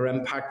clauses that are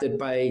impacted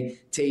by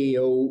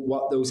TEO,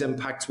 what those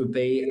impacts would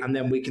be, and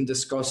then we can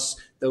discuss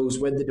those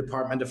with the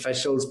department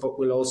officials, but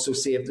we'll also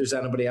see if there's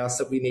anybody else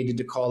that we needed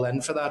to call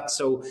in for that.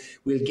 So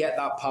we'll get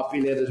that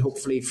populated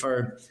hopefully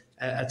for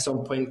at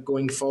some point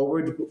going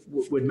forward.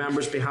 Would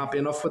members be happy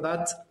enough with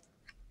that?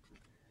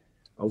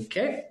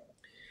 Okay.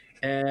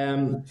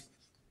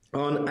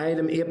 On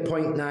item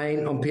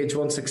 8.9 on page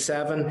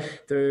 167,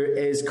 there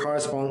is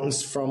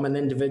correspondence from an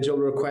individual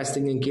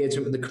requesting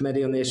engagement with the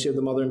committee on the issue of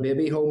the mother and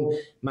baby home,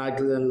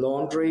 Magdalene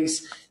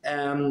Laundries.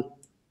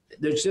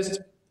 There's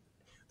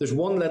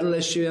one little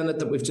issue in it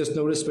that we've just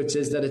noticed, which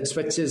is that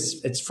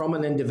it's from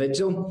an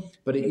individual,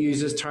 but it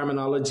uses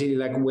terminology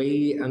like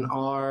we and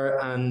our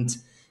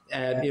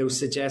and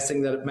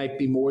suggesting that it might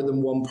be more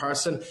than one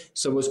person.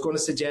 So I was going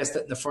to suggest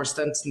that in the first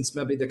instance,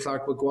 maybe the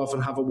clerk would go off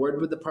and have a word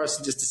with the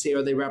person just to see,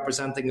 are they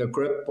representing a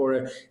group,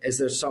 or is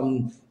there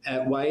some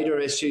wider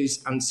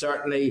issues? And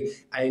certainly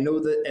I know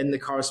that in the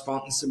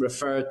correspondence it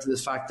referred to the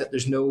fact that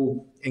there's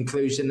no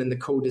inclusion in the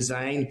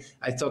co-design.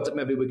 I thought that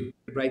maybe we could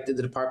write to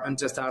the department,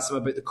 just ask them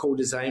about the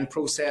co-design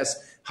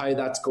process, how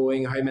that's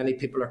going, how many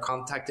people are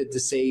contacted, to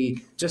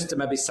see, just to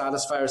maybe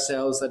satisfy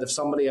ourselves that if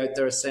somebody out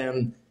there is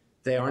saying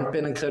they aren't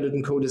being included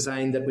in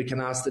co-design, that we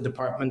can ask the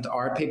department,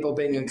 are people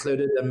being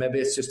included? And maybe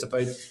it's just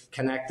about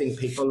connecting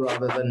people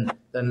rather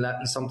than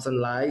letting something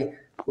lie.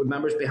 Would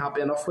members be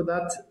happy enough with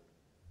that?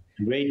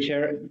 Great,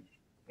 Chair.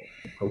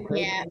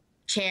 Okay. Yeah,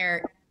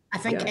 Chair. I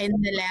think in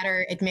the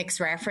letter it makes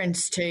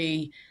reference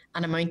to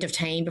an amount of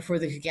time before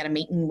they could get a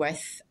meeting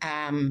with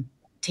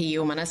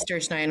TEO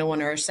ministers. Now, I know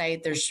on our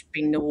side there's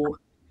been no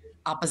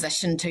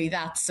opposition to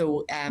that,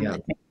 so it may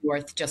be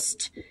worth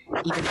just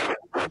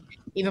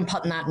even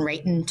putting that in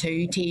writing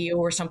to TEO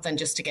or something,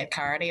 just to get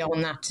clarity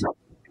on that.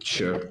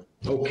 Sure.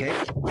 Okay,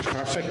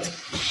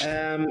 perfect.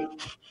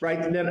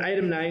 Right, then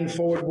item 9,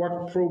 forward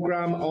work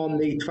programme. On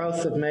the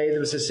 12th of May, there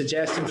was a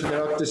suggestion from the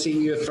Oireachtas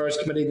EU Affairs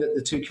Committee that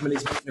the two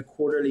committees meet on a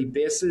quarterly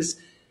basis.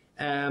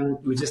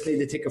 We just need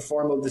to take a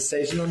formal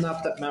decision on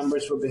that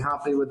members will be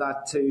happy with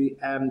that to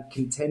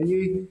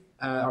continue,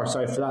 for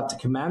that to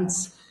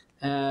commence.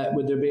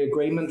 Would there be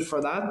agreement for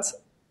that?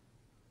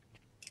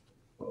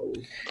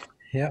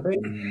 Yeah.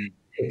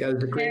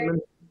 There's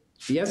agreement.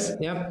 Yes,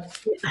 yeah.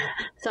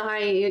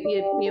 Sorry,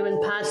 you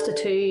went past the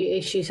two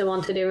issues I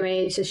wanted to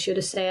raise, I should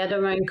have said,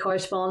 around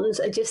correspondence.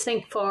 I just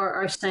think for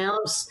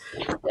ourselves,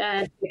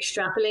 to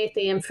extrapolate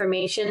the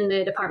information,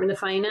 the Department of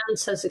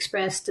Finance has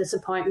expressed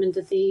disappointment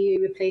at the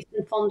EU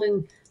replacement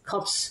funding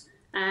cuts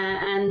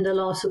and the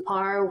loss of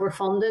power over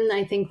funding.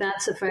 I think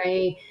that's a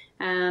very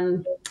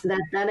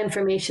that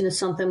information is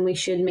something we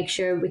should make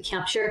sure we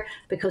capture,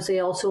 because they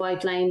also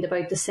outlined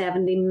about the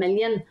 70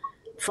 million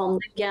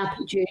funding gap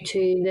due to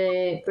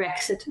the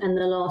Brexit and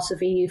the loss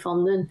of EU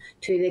funding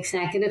to the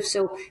executive.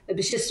 So it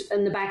was just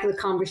in the back of the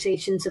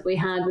conversations that we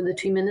had with the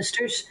two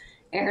ministers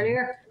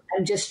earlier,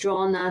 and just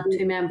drawing that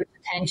to members'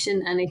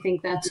 attention. And I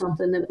think that's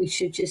something that we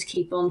should just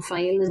keep on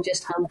file and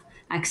just have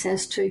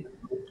access to.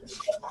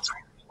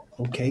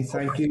 Okay,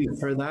 thank you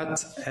for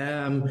that.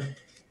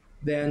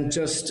 Then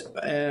just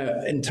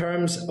in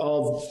terms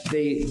of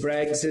the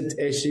Brexit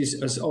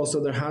issues, as also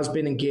there has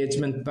been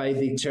engagement by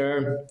the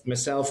chair,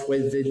 myself,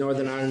 with the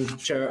Northern Ireland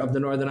chair of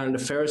the Northern Ireland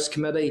Affairs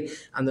Committee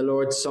and the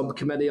Lords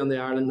Subcommittee on the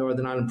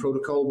Ireland-Northern Ireland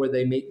Protocol, where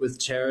they meet with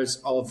chairs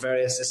of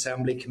various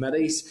assembly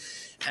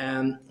committees.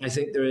 I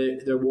think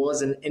there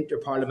was an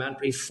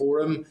interparliamentary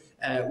forum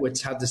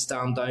which had to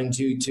stand down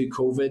due to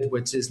COVID,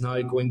 which is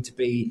now going to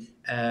be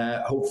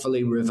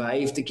hopefully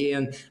revived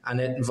again,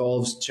 and it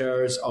involves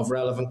chairs of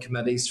relevant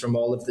committees from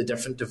all of the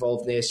different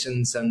devolved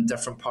nations and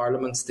different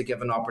parliaments to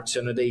give an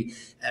opportunity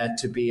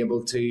to be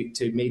able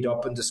to meet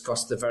up and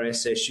discuss the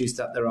various issues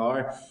that there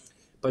are.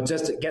 But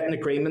just get an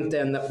agreement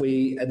then that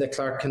the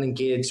clerk can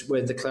engage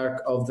with the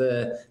clerk of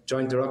the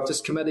Joint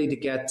Oireachtas Committee to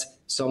get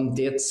some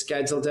dates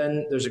scheduled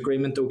in. There's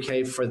agreement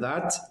okay for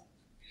that.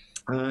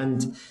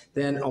 And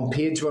then on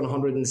page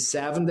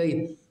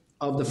 170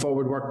 of the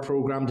Forward Work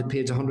Programme to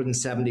page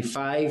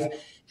 175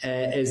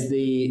 is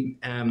the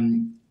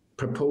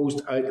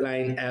proposed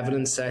outline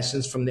evidence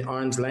sessions from the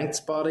arm's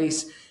length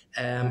bodies.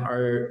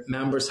 Are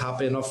members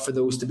happy enough for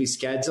those to be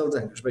scheduled?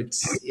 There's about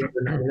 8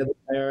 or 9 of them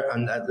there,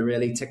 and that will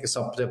really take us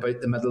up to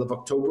about the middle of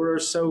October or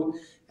so,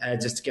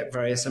 just to get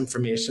various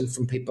information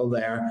from people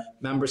there.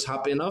 Members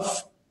happy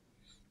enough?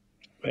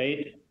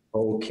 Right.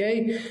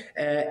 Okay.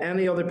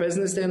 Any other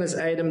business then is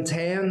item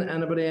 10.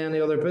 Anybody any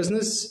other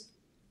business?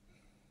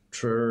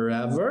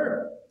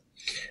 Trevor?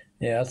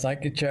 Yeah,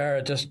 thank you, Chair.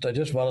 I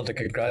just wanted to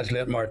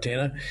congratulate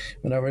Martina.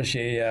 Whenever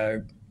she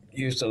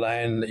used the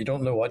line, "You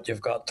don't know what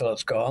you've got till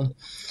it's gone,"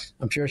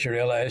 I'm sure she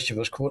realised she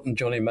was quoting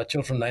Joni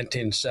Mitchell from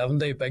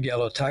 1970, Big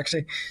Yellow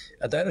Taxi.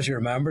 I doubt if she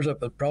remembers it,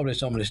 but probably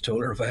somebody's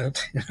told her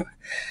about it.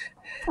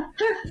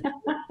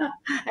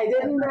 I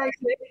didn't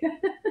actually.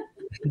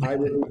 I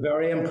would be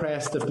very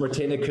impressed if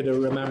Martina could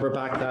have remembered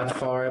back that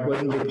far. It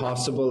wouldn't be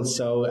possible,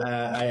 so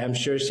I am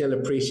sure she'll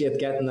appreciate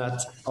getting that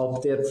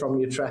update from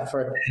you,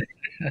 Trevor.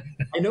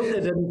 I know they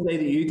didn't say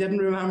that you didn't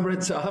remember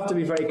it, so I have to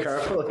be very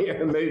careful here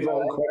and move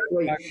on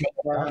quickly.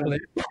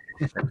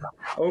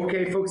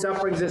 Okay, folks, that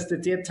brings us to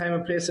date, time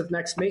and place of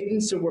next meeting.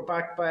 So we're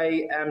back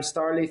by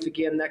Starleaf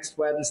again next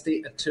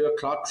Wednesday at 2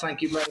 o'clock.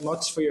 Thank you very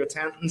much for your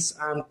attendance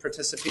and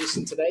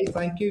participation today.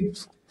 Thank you.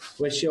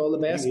 Wish you all the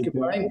best.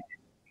 Goodbye.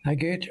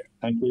 Thank you.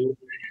 Thank you.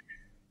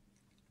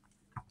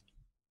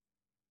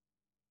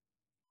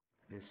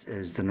 This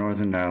is the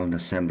Northern Ireland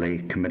Assembly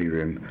Committee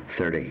Room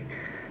 30.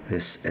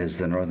 This is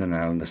the Northern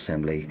Ireland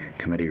Assembly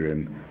Committee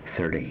Room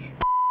 30.